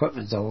of our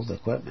equipment's old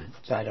equipment,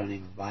 so I don't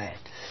even buy it.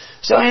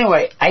 So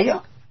anyway,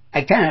 I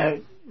kind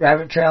of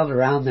rabbit trailed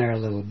around there a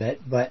little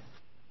bit, but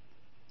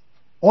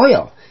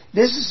oil.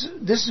 This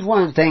is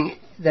one thing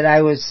that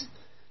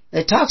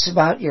it talks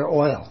about your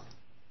oil.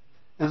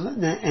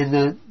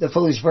 And the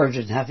foolish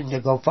virgin having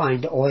to go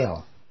find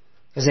oil.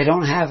 Because they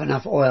don't have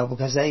enough oil,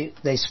 because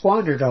they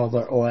squandered all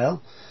their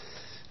oil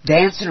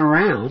dancing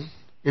around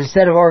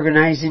instead of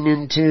organizing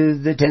into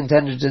the tens,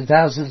 hundreds, and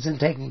thousands and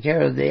taking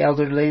care of the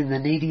elderly and the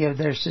needy of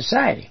their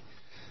society.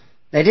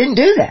 They didn't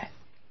do that.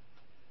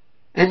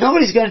 And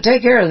nobody's going to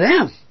take care of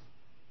them.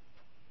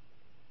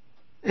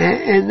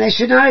 And they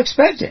should not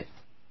expect it.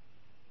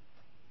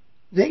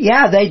 They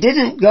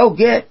didn't go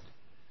get,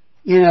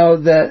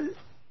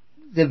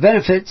 the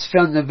benefits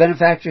from the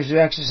benefactors who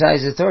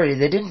exercise authority.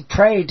 They didn't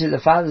pray to the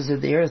fathers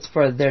of the earth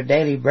for their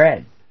daily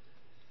bread.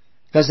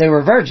 Because they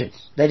were virgins.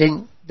 They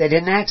didn't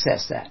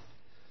access that.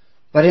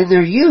 But in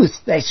their youth,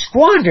 they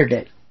squandered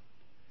it.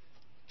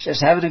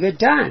 Just having a good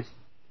time.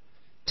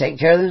 Taking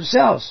care of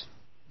themselves.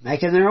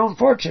 Making their own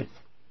fortune.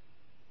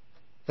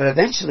 But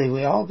eventually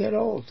we all get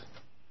old.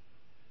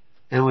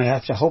 And we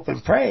have to hope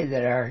and pray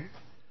that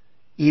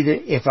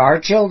if our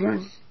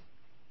children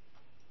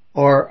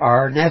or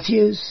our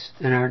nephews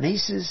and our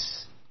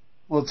nieces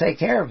will take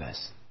care of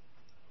us.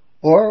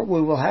 Or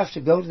we will have to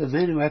go to the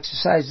men who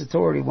exercise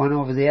authority one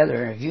over the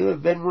other. If you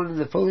have been one of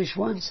the foolish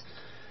ones,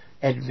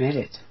 admit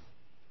it.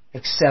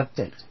 Accept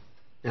it.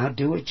 Now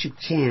do what you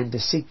can to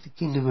seek the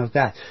kingdom of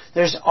God.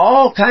 There's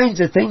all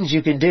kinds of things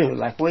you can do.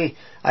 Like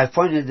I've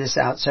pointed this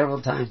out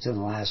several times in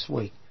the last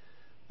week.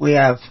 We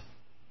have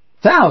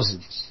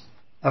thousands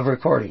of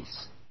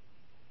recordings.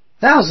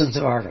 Thousands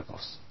of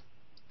articles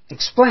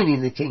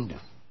explaining the kingdom.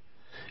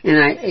 And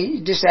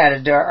I just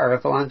added to our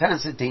article on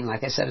Constantine,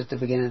 like I said at the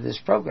beginning of this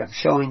program,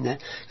 showing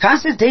that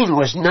Constantine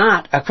was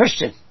not a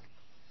Christian.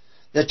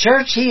 The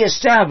church he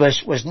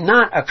established was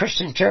not a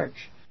Christian church.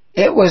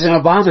 It was an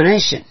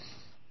abomination.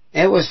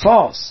 It was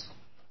false.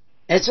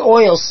 Its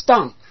oil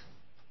stunk.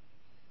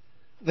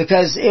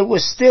 Because it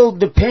was still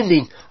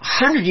depending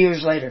 100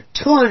 years later,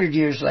 200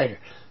 years later,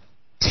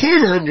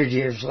 1,000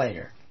 years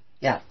later.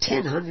 Yeah,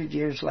 1,000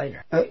 years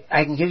later.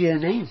 I can give you the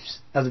names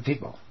of the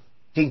people.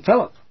 King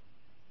Philip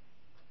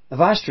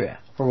of Austria,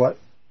 for what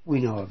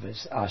we know of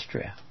as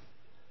Austria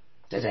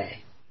today,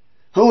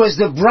 who was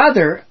the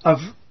brother of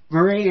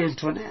Marie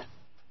Antoinette,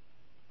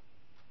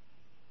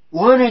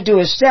 wanted to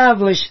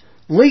establish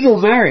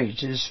legal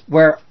marriages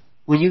where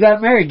when you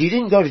got married, you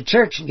didn't go to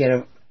church and get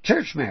a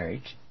church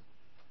marriage,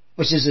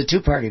 which is a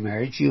two-party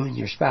marriage, you and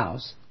your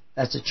spouse.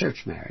 That's a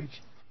church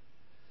marriage.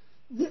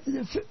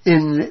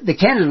 In the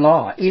canon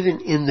law, even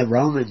in the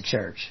Roman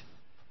church,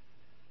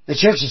 the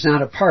church is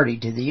not a party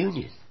to the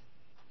union.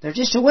 They're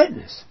just a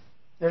witness.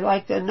 They're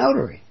like a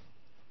notary.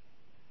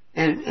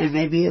 And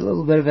maybe a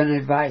little bit of an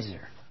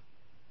advisor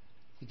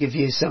to give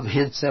you some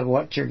hints of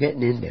what you're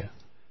getting into.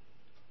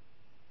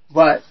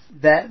 But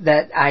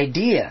that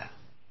idea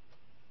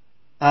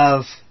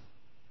of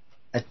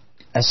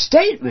a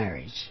state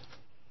marriage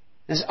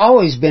has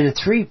always been a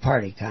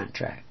three-party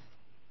contract.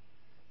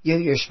 You,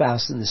 your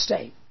spouse, and the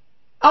state.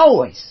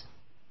 Always.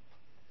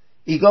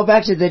 You go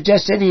back to the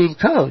Justinian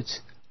codes.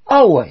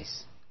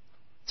 Always.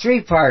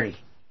 Three-party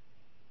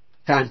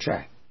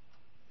contract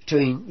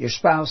between your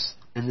spouse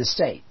and the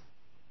state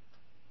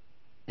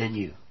and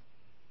you.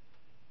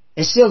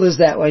 It still is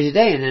that way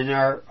today, and in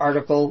our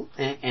article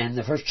and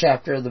the first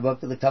chapter of the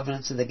book of the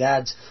Covenants of the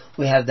Gods,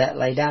 we have that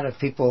laid out. If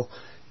people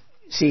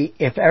see,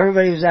 if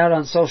everybody was out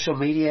on social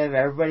media, if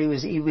everybody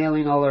was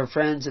emailing all their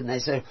friends, and they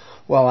said,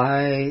 "Well,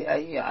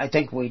 I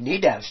think we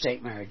need to have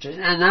state marriages,"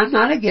 and I'm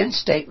not against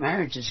state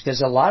marriages,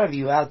 because a lot of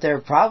you out there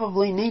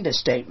probably need a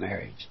state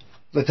marriage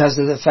because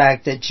of the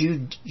fact that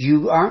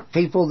you aren't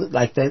people that,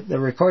 like the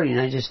recording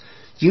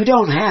you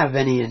don't have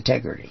any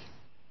integrity.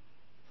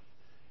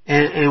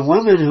 And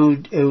women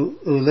who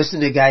listen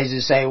to guys who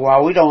say,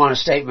 "Well, we don't want a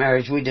state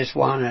marriage, we just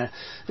want an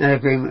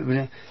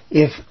agreement."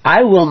 If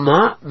I will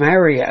not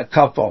marry a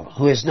couple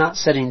who is not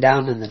sitting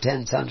down in the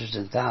tens, hundreds,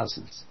 and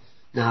thousands.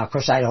 Now, of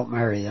course, I don't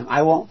marry them.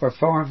 I won't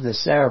perform the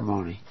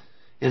ceremony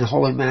in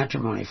holy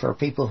matrimony for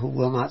people who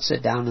will not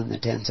sit down in the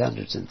tens,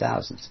 hundreds, and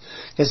thousands.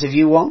 Because if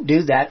you won't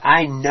do that,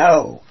 I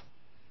know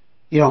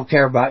you don't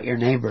care about your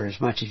neighbor as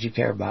much as you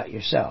care about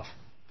yourself.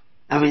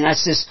 I mean,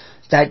 that's just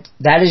that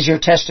is your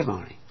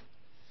testimony.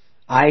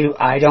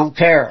 I don't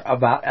care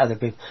about other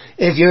people.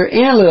 If you're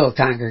in a little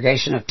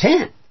congregation of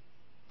 10,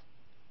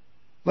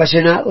 but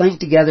you're not linked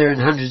together in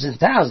hundreds and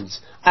thousands,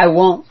 I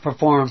won't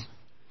perform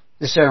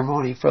the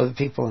ceremony for the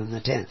people in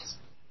the tens.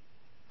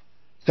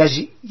 Because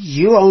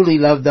you only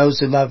love those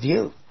who love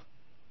you.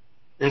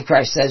 And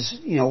Christ says,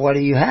 what do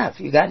you have?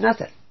 You got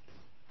nothing.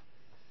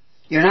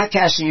 You're not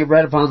casting your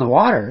bread upon the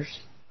waters.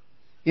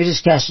 You're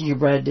just casting your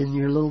bread in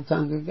your little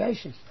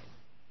congregation.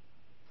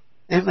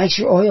 And it makes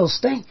your oil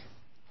stink.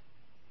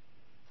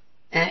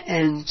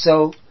 And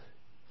so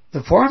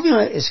The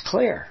formula is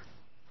clear.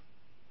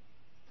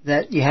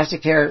 That you have to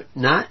care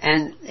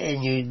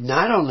and you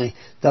not only,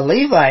 the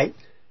Levite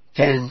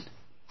can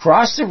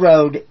cross the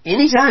road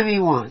anytime he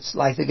wants,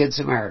 like the Good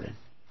Samaritan,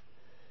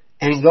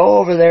 and go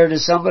over there to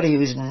somebody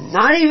who's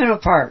not even a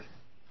part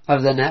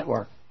of the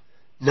network,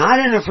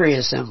 not in a free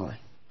assembly,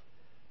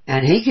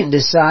 and he can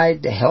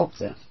decide to help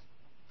them.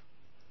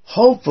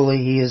 Hopefully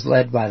he is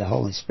led by the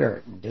Holy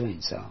Spirit in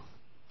doing so.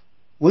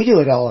 We do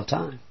it all the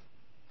time.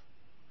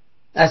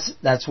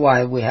 That's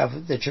why we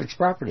have the church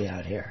property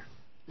out here.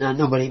 Now,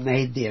 nobody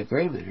made the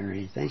agreement or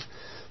anything,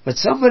 but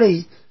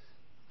somebody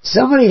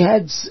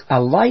had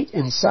a light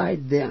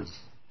inside them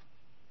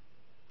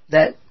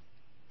that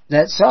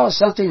saw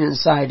something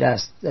inside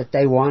us that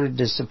they wanted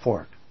to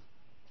support.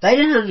 They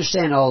didn't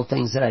understand all the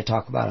things that I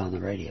talk about on the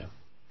radio,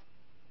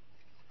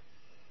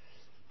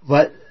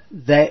 but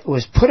that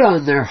was put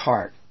on their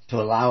heart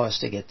to allow us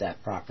to get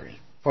that property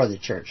for the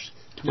church.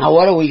 Now,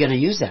 what are we going to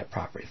use that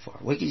property for?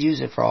 We could use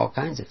it for all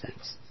kinds of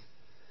things.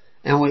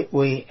 And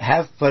we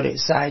have put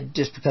aside,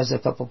 just because a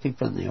couple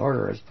people in the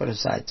order has put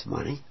aside some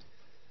money,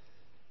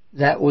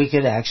 that we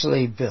could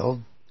actually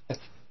build,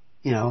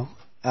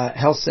 a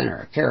health center,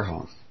 a care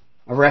home,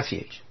 a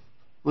refuge.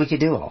 We could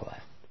do all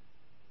that.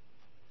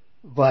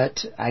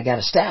 But I got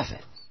to staff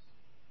it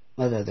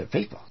with other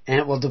people. And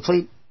it will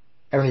deplete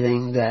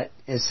everything that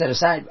is set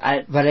aside.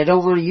 But I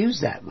don't want to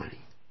use that money.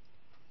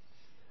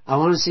 I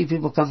want to see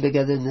people come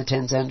together in the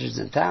tens, hundreds,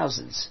 and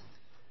thousands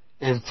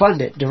and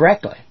fund it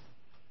directly.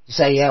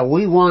 Say, yeah,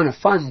 we want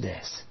to fund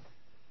this.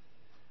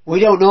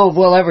 We don't know if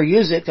we'll ever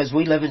use it because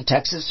we live in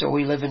Texas or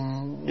we live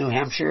in New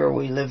Hampshire or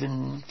we live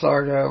in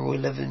Florida or we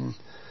live in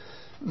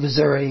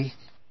Missouri.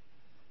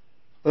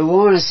 But we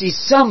want to see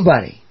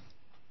somebody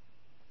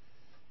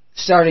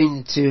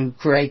starting to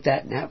create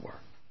that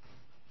network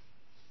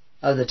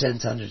of the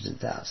tens, hundreds, and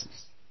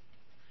thousands.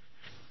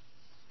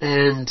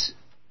 And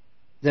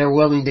they're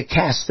willing to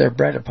cast their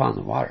bread upon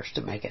the waters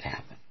to make it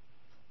happen.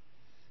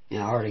 I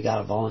already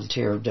got a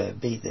volunteer to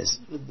be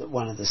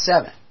one of the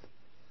 7.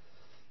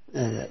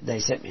 They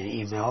sent me an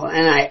email,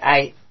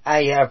 and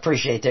I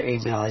appreciate their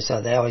email. I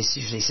saw they always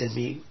usually send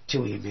me 2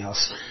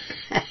 emails,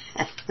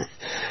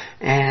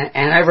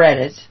 and I read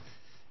it,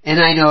 and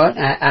I know it.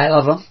 I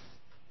love them,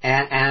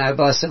 and I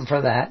bless them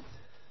for that.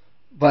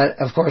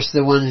 But of course,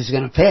 the one who's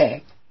going to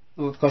pick,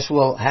 of course,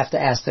 we'll have to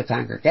ask the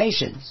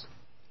congregations.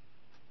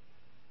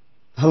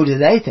 Who do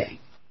they think?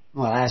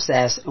 We'll ask,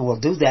 and we'll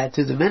do that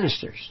through the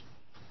ministers.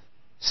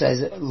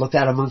 Says, look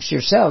out amongst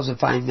yourselves and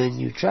find men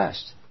you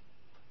trust.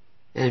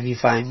 And if you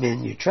find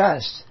men you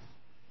trust,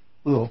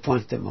 we will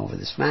point them over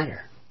this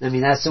matter. I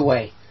mean, that's the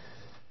way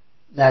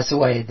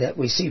that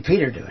we see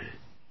Peter doing it.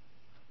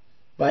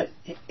 But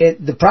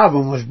the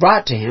problem was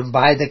brought to him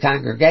by the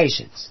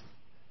congregations,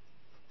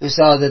 who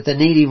saw that the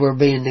needy were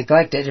being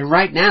neglected. And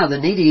right now,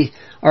 the needy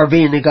are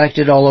being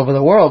neglected all over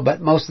the world,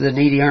 but most of the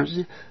needy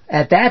aren't.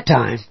 At that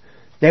time,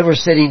 they were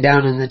sitting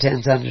down in the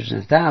tens, hundreds,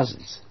 and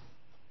thousands.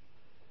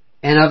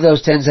 And of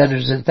those tens,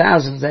 hundreds, and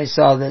thousands, they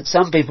saw that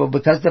some people,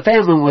 because the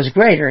famine was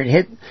greater, it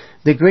hit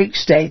the Greek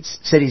states,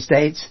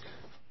 city-states,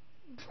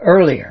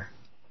 earlier.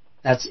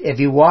 That's, if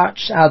you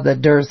watch how the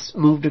dearths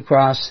moved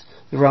across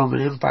the Roman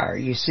Empire,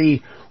 you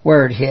see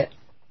where it hit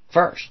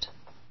first.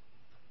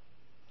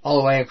 All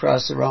the way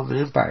across the Roman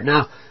Empire.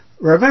 Now,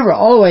 remember,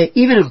 all the way,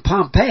 even in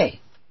Pompeii,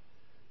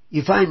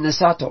 you find the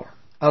SATOR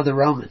of the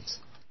Romans,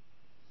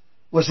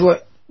 which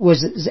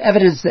was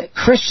evidence that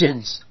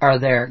Christians are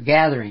there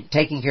gathering,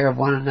 taking care of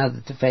one another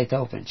through faith,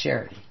 hope, and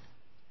charity.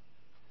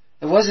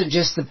 It wasn't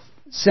just the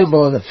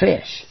symbol of the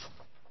fish.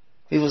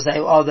 People say,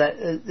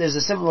 there's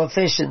a symbol of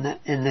fish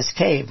in this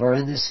cave or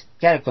in this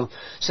catacomb.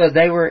 So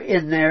they were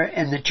in there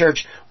in the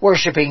church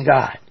worshiping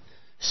God,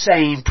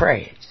 saying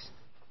praise.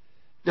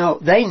 No,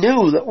 they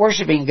knew that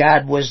worshiping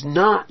God was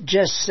not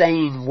just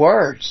saying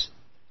words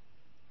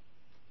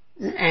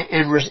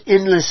and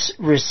endless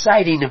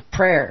reciting of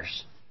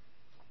prayers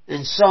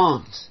and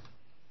songs,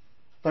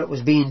 but it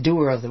was being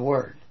doer of the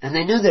word. And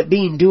they knew that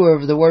being doer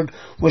of the word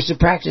was to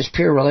practice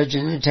pure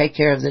religion and take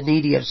care of the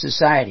needy of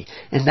society.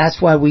 And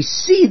that's why we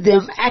see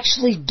them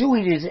actually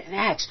doing it in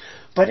Acts.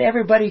 But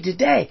everybody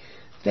today,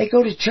 they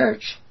go to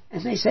church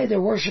and they say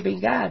they're worshiping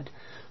God,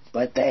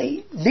 but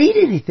they need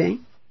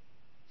anything,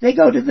 they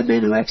go to the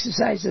men who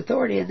exercise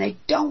authority, and they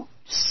don't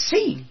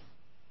see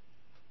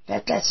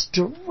that that's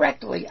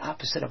directly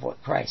opposite of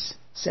what Christ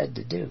said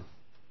to do.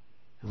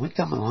 And we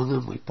come along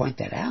and we point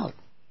that out.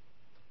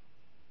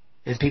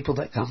 And people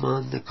that come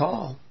on the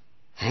call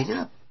hang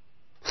up.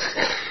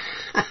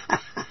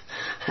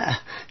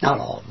 Not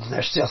all of them.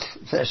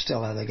 There's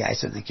still other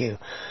guys in the queue.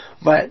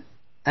 But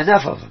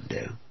enough of them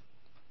do.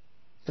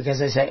 Because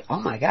they say, oh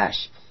my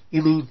gosh,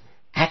 you mean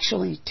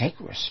actually take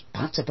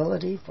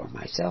responsibility for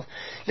myself?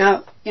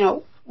 Now,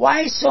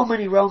 why so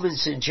many Roman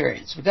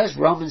centurions? Because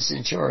Roman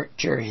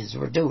centurions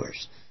were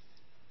doers.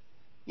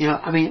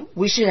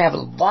 We should have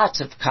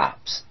lots of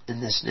cops in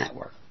this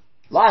network.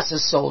 Lots of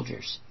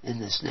soldiers in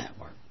this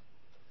network.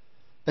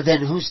 But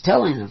then who's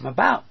telling them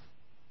about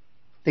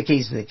the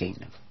keys of the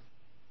kingdom?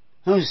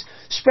 who's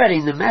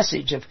spreading the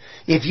message of,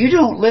 if you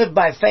don't live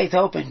by faith,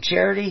 hope, and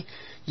charity,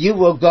 you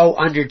will go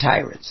under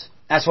tyrants.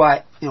 That's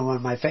why, one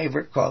of my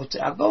favorite quotes,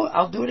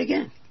 I'll do it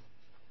again.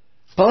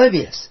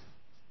 Polybius.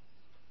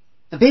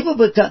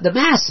 The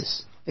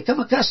masses become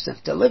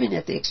accustomed to living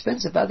at the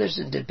expense of others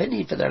and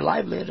depending for their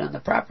livelihood on the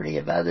property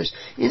of others,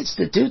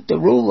 institute the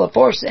rule of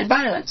force and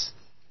violence.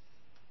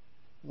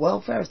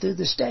 Welfare through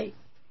the state.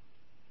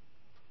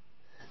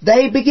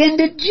 They begin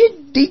to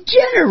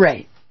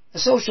degenerate. The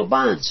social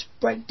bonds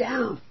break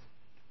down.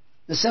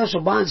 The social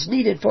bonds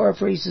needed for a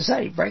free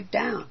society break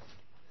down.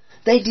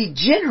 They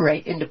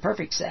degenerate into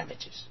perfect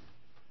savages,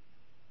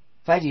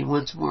 fighting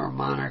once more a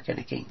monarch and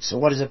a king. So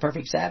what does a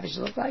perfect savage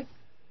look like?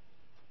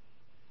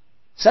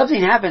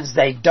 Something happens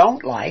they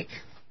don't like.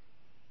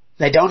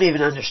 They don't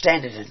even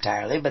understand it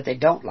entirely, but they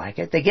don't like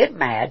it. They get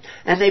mad,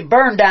 and they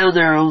burn down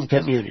their own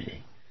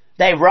community.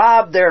 They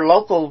rob their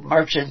local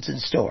merchants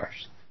and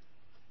stores.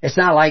 It's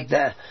not like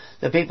the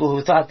people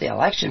who thought the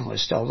election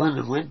was stolen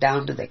and went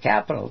down to the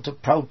Capitol to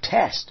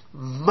protest,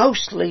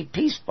 mostly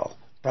peaceful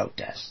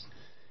protests.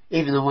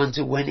 Even the ones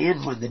who went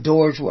in when the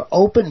doors were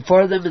open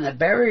for them and the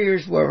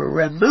barriers were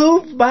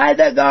removed by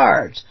the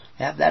guards.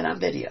 Have that on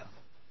video.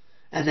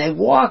 And they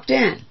walked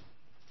in.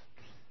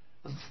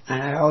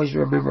 And I always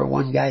remember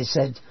one guy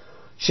said,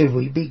 should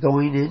we be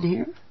going in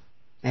here?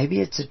 Maybe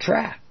it's a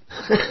trap.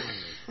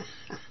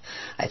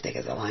 I think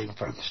of the line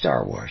from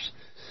Star Wars.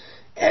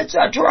 It's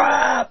a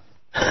trap!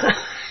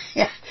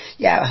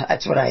 yeah,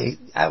 that's what I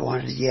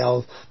wanted to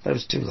yell, but it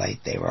was too late.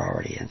 They were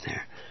already in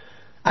there.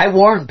 I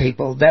warned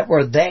people that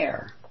were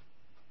there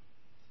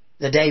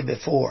the day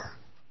before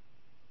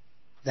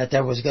that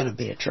there was going to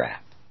be a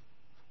trap.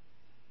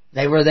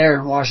 They were there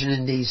in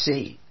Washington,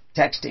 D.C.,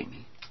 texting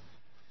me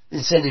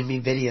and sending me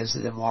videos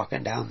of them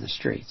walking down the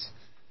streets.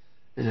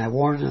 And I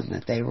warned them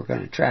that they were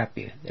going to trap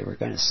you. They were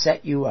going to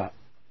set you up.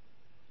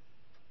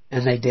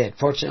 And they did.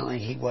 Fortunately,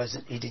 he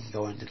didn't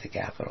go into the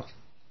Capitol.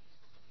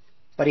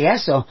 But he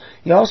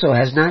also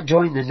has not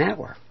joined the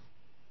network.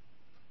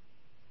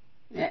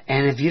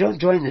 And if you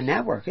don't join the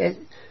network, the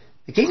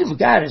kingdom of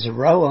God is a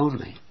row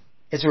only.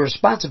 It's a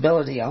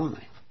responsibility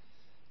only.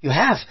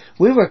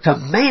 We were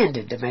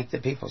commanded to make the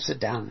people sit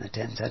down in the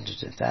tens,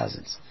 hundreds, and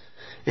thousands.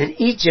 And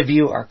each of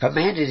you are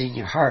commanded in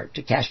your heart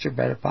to cast your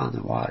bread upon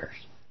the waters.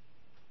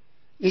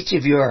 Each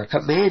of you are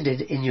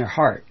commanded in your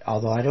heart,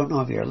 although I don't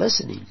know if you're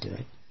listening to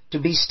it, to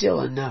be still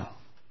and know.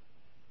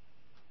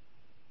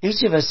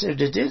 Each of us are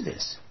to do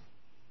this.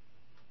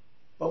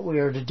 But we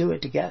are to do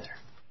it together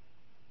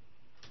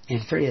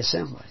in free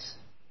assemblies.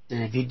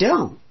 And if you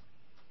don't,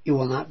 you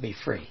will not be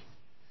free.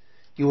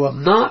 You will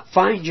not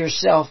find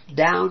yourself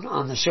down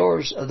on the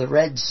shores of the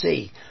Red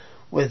Sea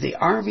with the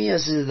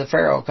armies of the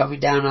Pharaoh coming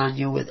down on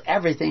you with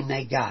everything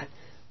they got,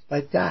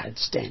 but God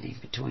standing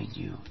between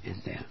you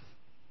and them.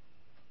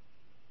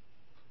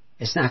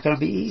 It's not going to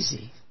be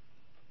easy,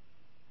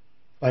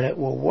 but it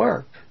will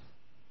work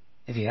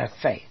if you have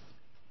faith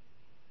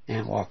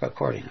and walk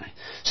accordingly.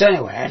 So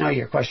anyway, I know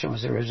your question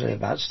was originally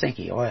about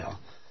stinky oil,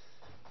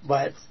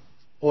 but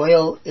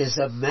oil is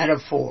a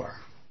metaphor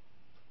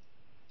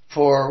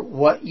for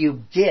what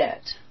you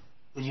get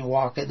when you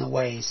walk in the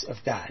ways of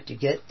God. You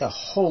get the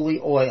holy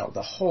oil,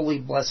 the holy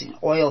blessing.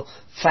 Oil,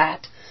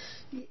 fat,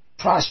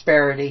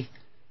 prosperity.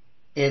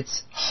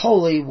 It's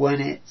holy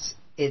when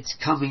it's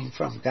coming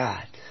from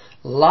God.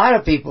 A lot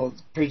of people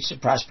preach the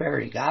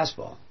prosperity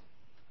gospel,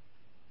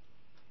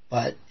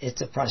 but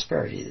it's a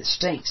prosperity that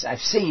stinks. I've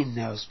seen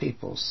those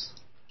people's.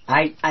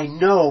 I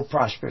know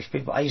prosperous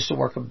people. I used to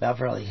work in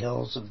Beverly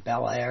Hills and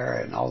Bel Air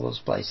and all those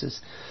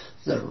places.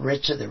 The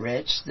rich of the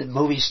rich, the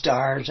movie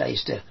stars. I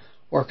used to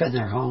work in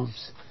their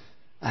homes.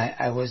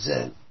 I was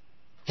a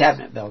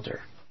cabinet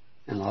builder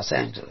in Los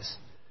Angeles.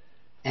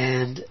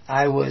 And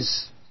I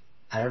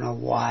don't know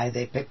why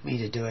they picked me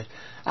to do it.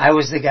 I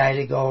was the guy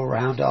to go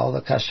around to all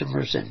the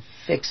customers and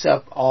fix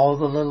up all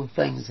the little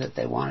things that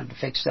they wanted to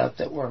fix up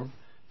that were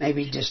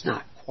maybe just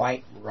not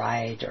quite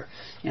right, or,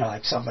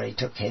 like somebody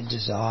took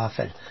hinges off,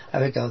 and I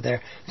would go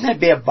there. And there'd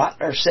be a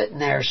butler sitting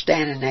there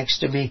standing next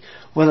to me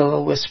with a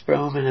little whisk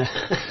broom and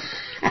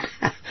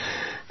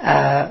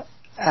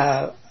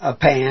a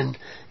pan,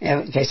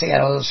 in case I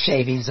got all those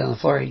shavings on the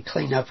floor. He'd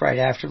clean up right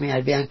after me.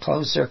 I'd be on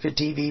closed circuit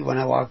TV when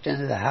I walked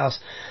into the house.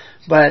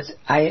 But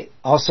I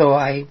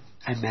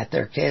met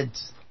their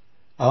kids.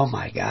 Oh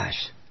my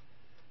gosh.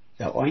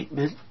 The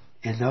ointment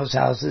in those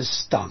houses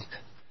stunk.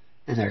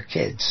 And their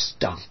kids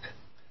stunk.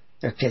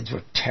 Their kids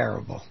were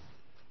terrible.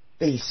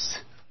 Beasts.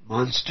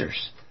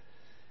 Monsters.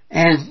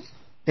 And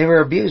they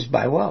were abused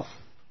by wealth.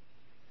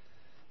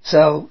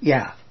 So,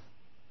 yeah.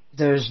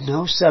 There's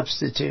no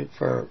substitute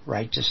for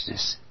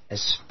righteousness.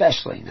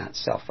 Especially not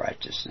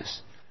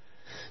self-righteousness.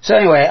 So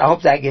anyway, I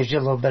hope that gives you a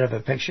little bit of a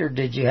picture.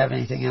 Did you have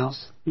anything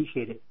else?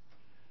 Appreciate it.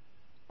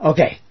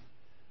 Okay.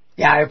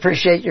 Yeah, I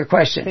appreciate your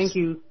questions. Thank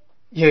you.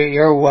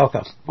 You're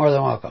welcome. More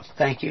than welcome.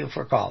 Thank you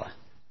for calling.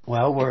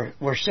 Well,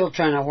 we're still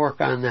trying to work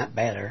on that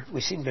better.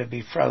 We seem to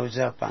be froze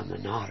up on the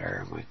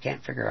knotter, and we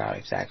can't figure out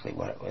exactly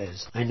what it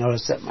was. I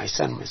noticed that my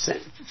son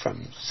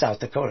from South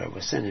Dakota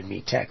was sending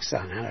me texts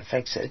on how to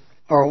fix it.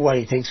 or what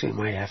he thinks we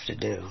might have to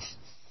do.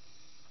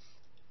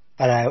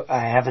 But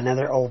I have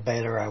another old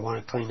baler I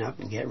want to clean up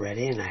and get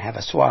ready, and I have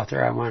a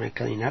swather I want to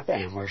clean up,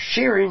 and we're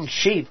shearing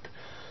sheep,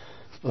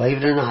 believe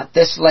it or not,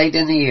 this late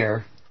in the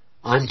year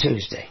on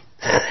Tuesday.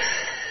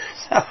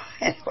 So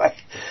anyway,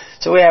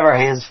 so we have our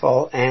hands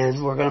full,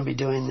 and we're going to be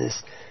doing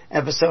this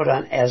episode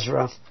on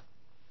Ezra.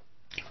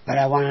 But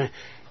I want to,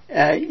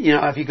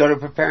 if you go to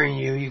Preparing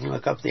You can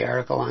look up the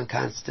article on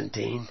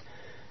Constantine,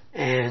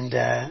 and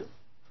I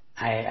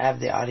have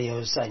the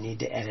audios I need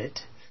to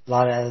edit. A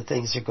lot of other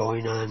things are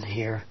going on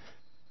here.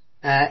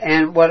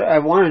 And what I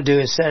want to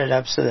do is set it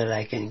up so that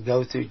I can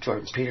go through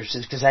Jordan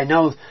Peterson's, because I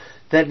know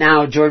that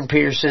now Jordan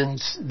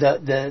Peterson's,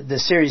 the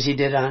series he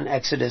did on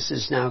Exodus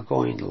is now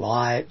going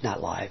live,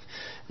 not live,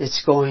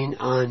 it's going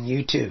on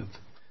YouTube.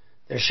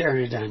 They're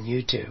sharing it on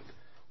YouTube.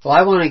 Well,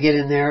 I want to get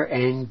in there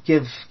and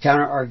give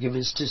counter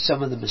arguments to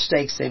some of the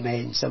mistakes they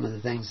made and some of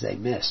the things they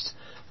missed.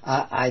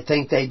 I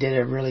think they did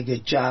a really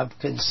good job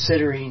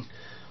considering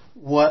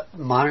what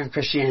modern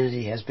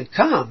Christianity has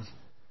become,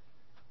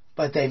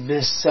 but they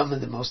missed some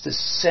of the most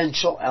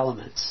essential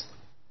elements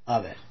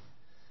of it.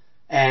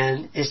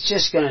 And it's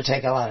just going to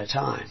take a lot of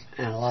time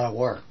and a lot of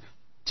work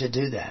to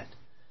do that.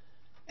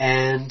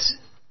 And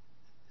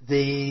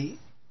the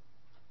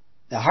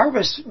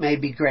harvest may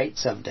be great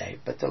someday,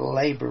 but the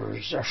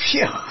laborers are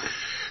few.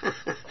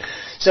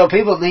 So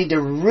people need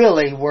to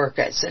really work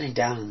at sitting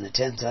down in the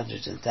tens,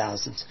 hundreds, and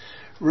thousands,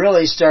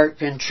 really start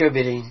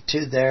contributing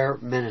to their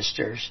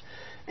ministers,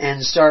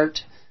 and start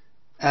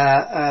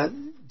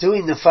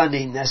doing the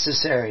funding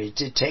necessary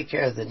to take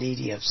care of the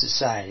needy of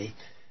society.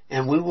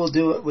 And we will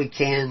do what we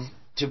can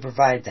to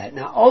provide that.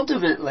 Now,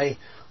 ultimately,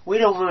 we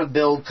don't want to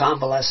build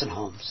convalescent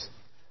homes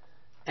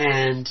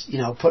and,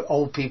 put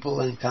old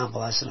people in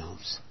convalescent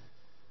homes.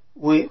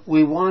 We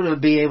want to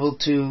be able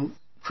to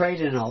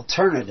create an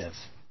alternative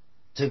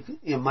to,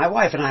 my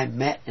wife and I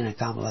met in a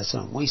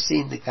convalescent home. We've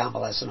seen the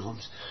convalescent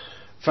homes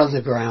from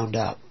the ground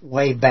up,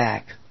 way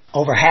back,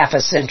 over half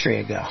a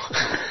century ago.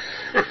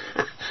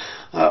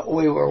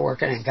 We were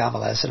working in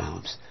convalescent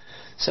homes.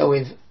 So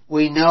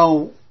we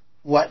know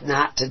what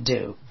not to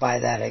do by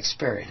that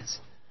experience.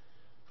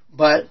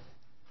 But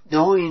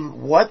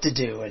knowing what to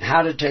do and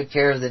how to take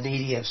care of the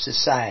needy of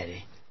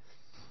society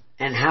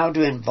and how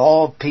to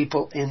involve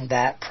people in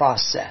that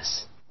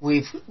process.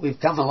 We've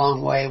come a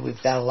long way.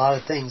 We've got a lot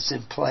of things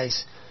in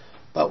place.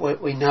 But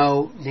what we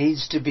know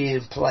needs to be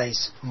in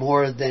place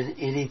more than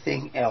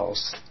anything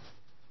else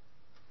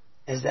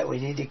is that we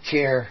need to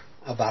care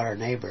about our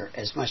neighbor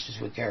as much as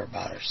we care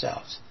about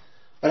ourselves.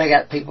 But I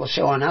got people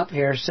showing up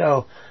here,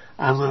 so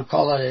I'm going to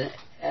call it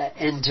an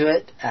end to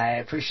it. I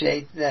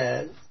appreciate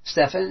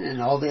Stephan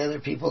and all the other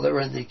people that were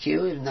in the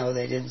queue, even though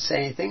they didn't say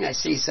anything. I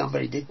see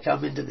somebody did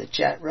come into the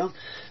chat room,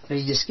 but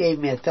he just gave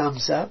me a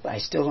thumbs up. I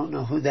still don't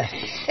know who that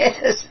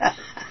is.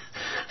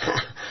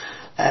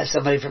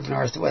 Somebody from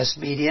Northwest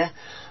Media.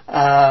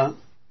 But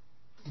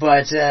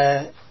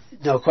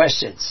no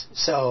questions.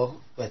 So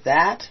with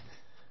that,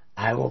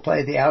 I will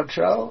play the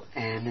outro,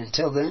 and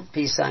until then,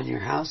 peace on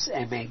your house,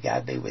 and may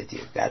God be with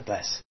you. God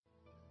bless.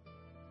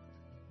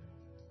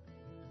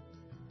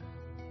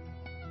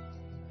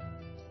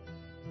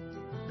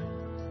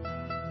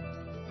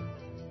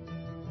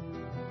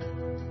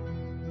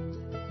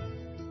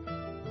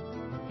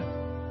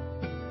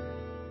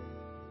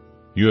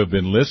 You have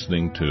been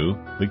listening to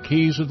The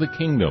Keys of the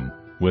Kingdom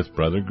with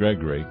Brother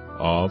Gregory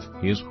of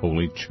His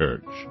Holy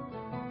Church.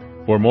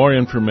 For more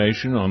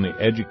information on the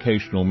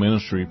educational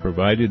ministry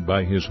provided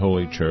by His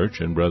Holy Church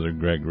and Brother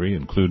Gregory,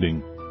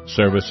 including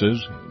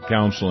services,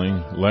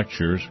 counseling,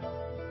 lectures,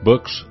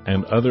 books,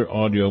 and other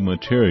audio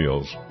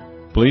materials,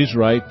 please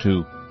write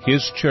to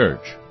His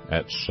Church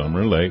at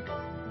Summer Lake,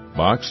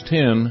 Box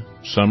 10,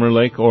 Summer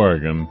Lake,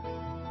 Oregon,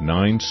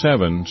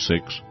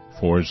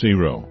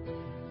 97640.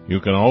 You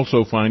can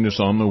also find us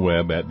on the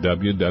web at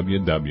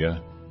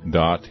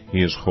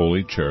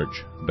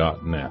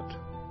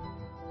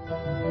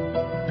www.hisholychurch.net.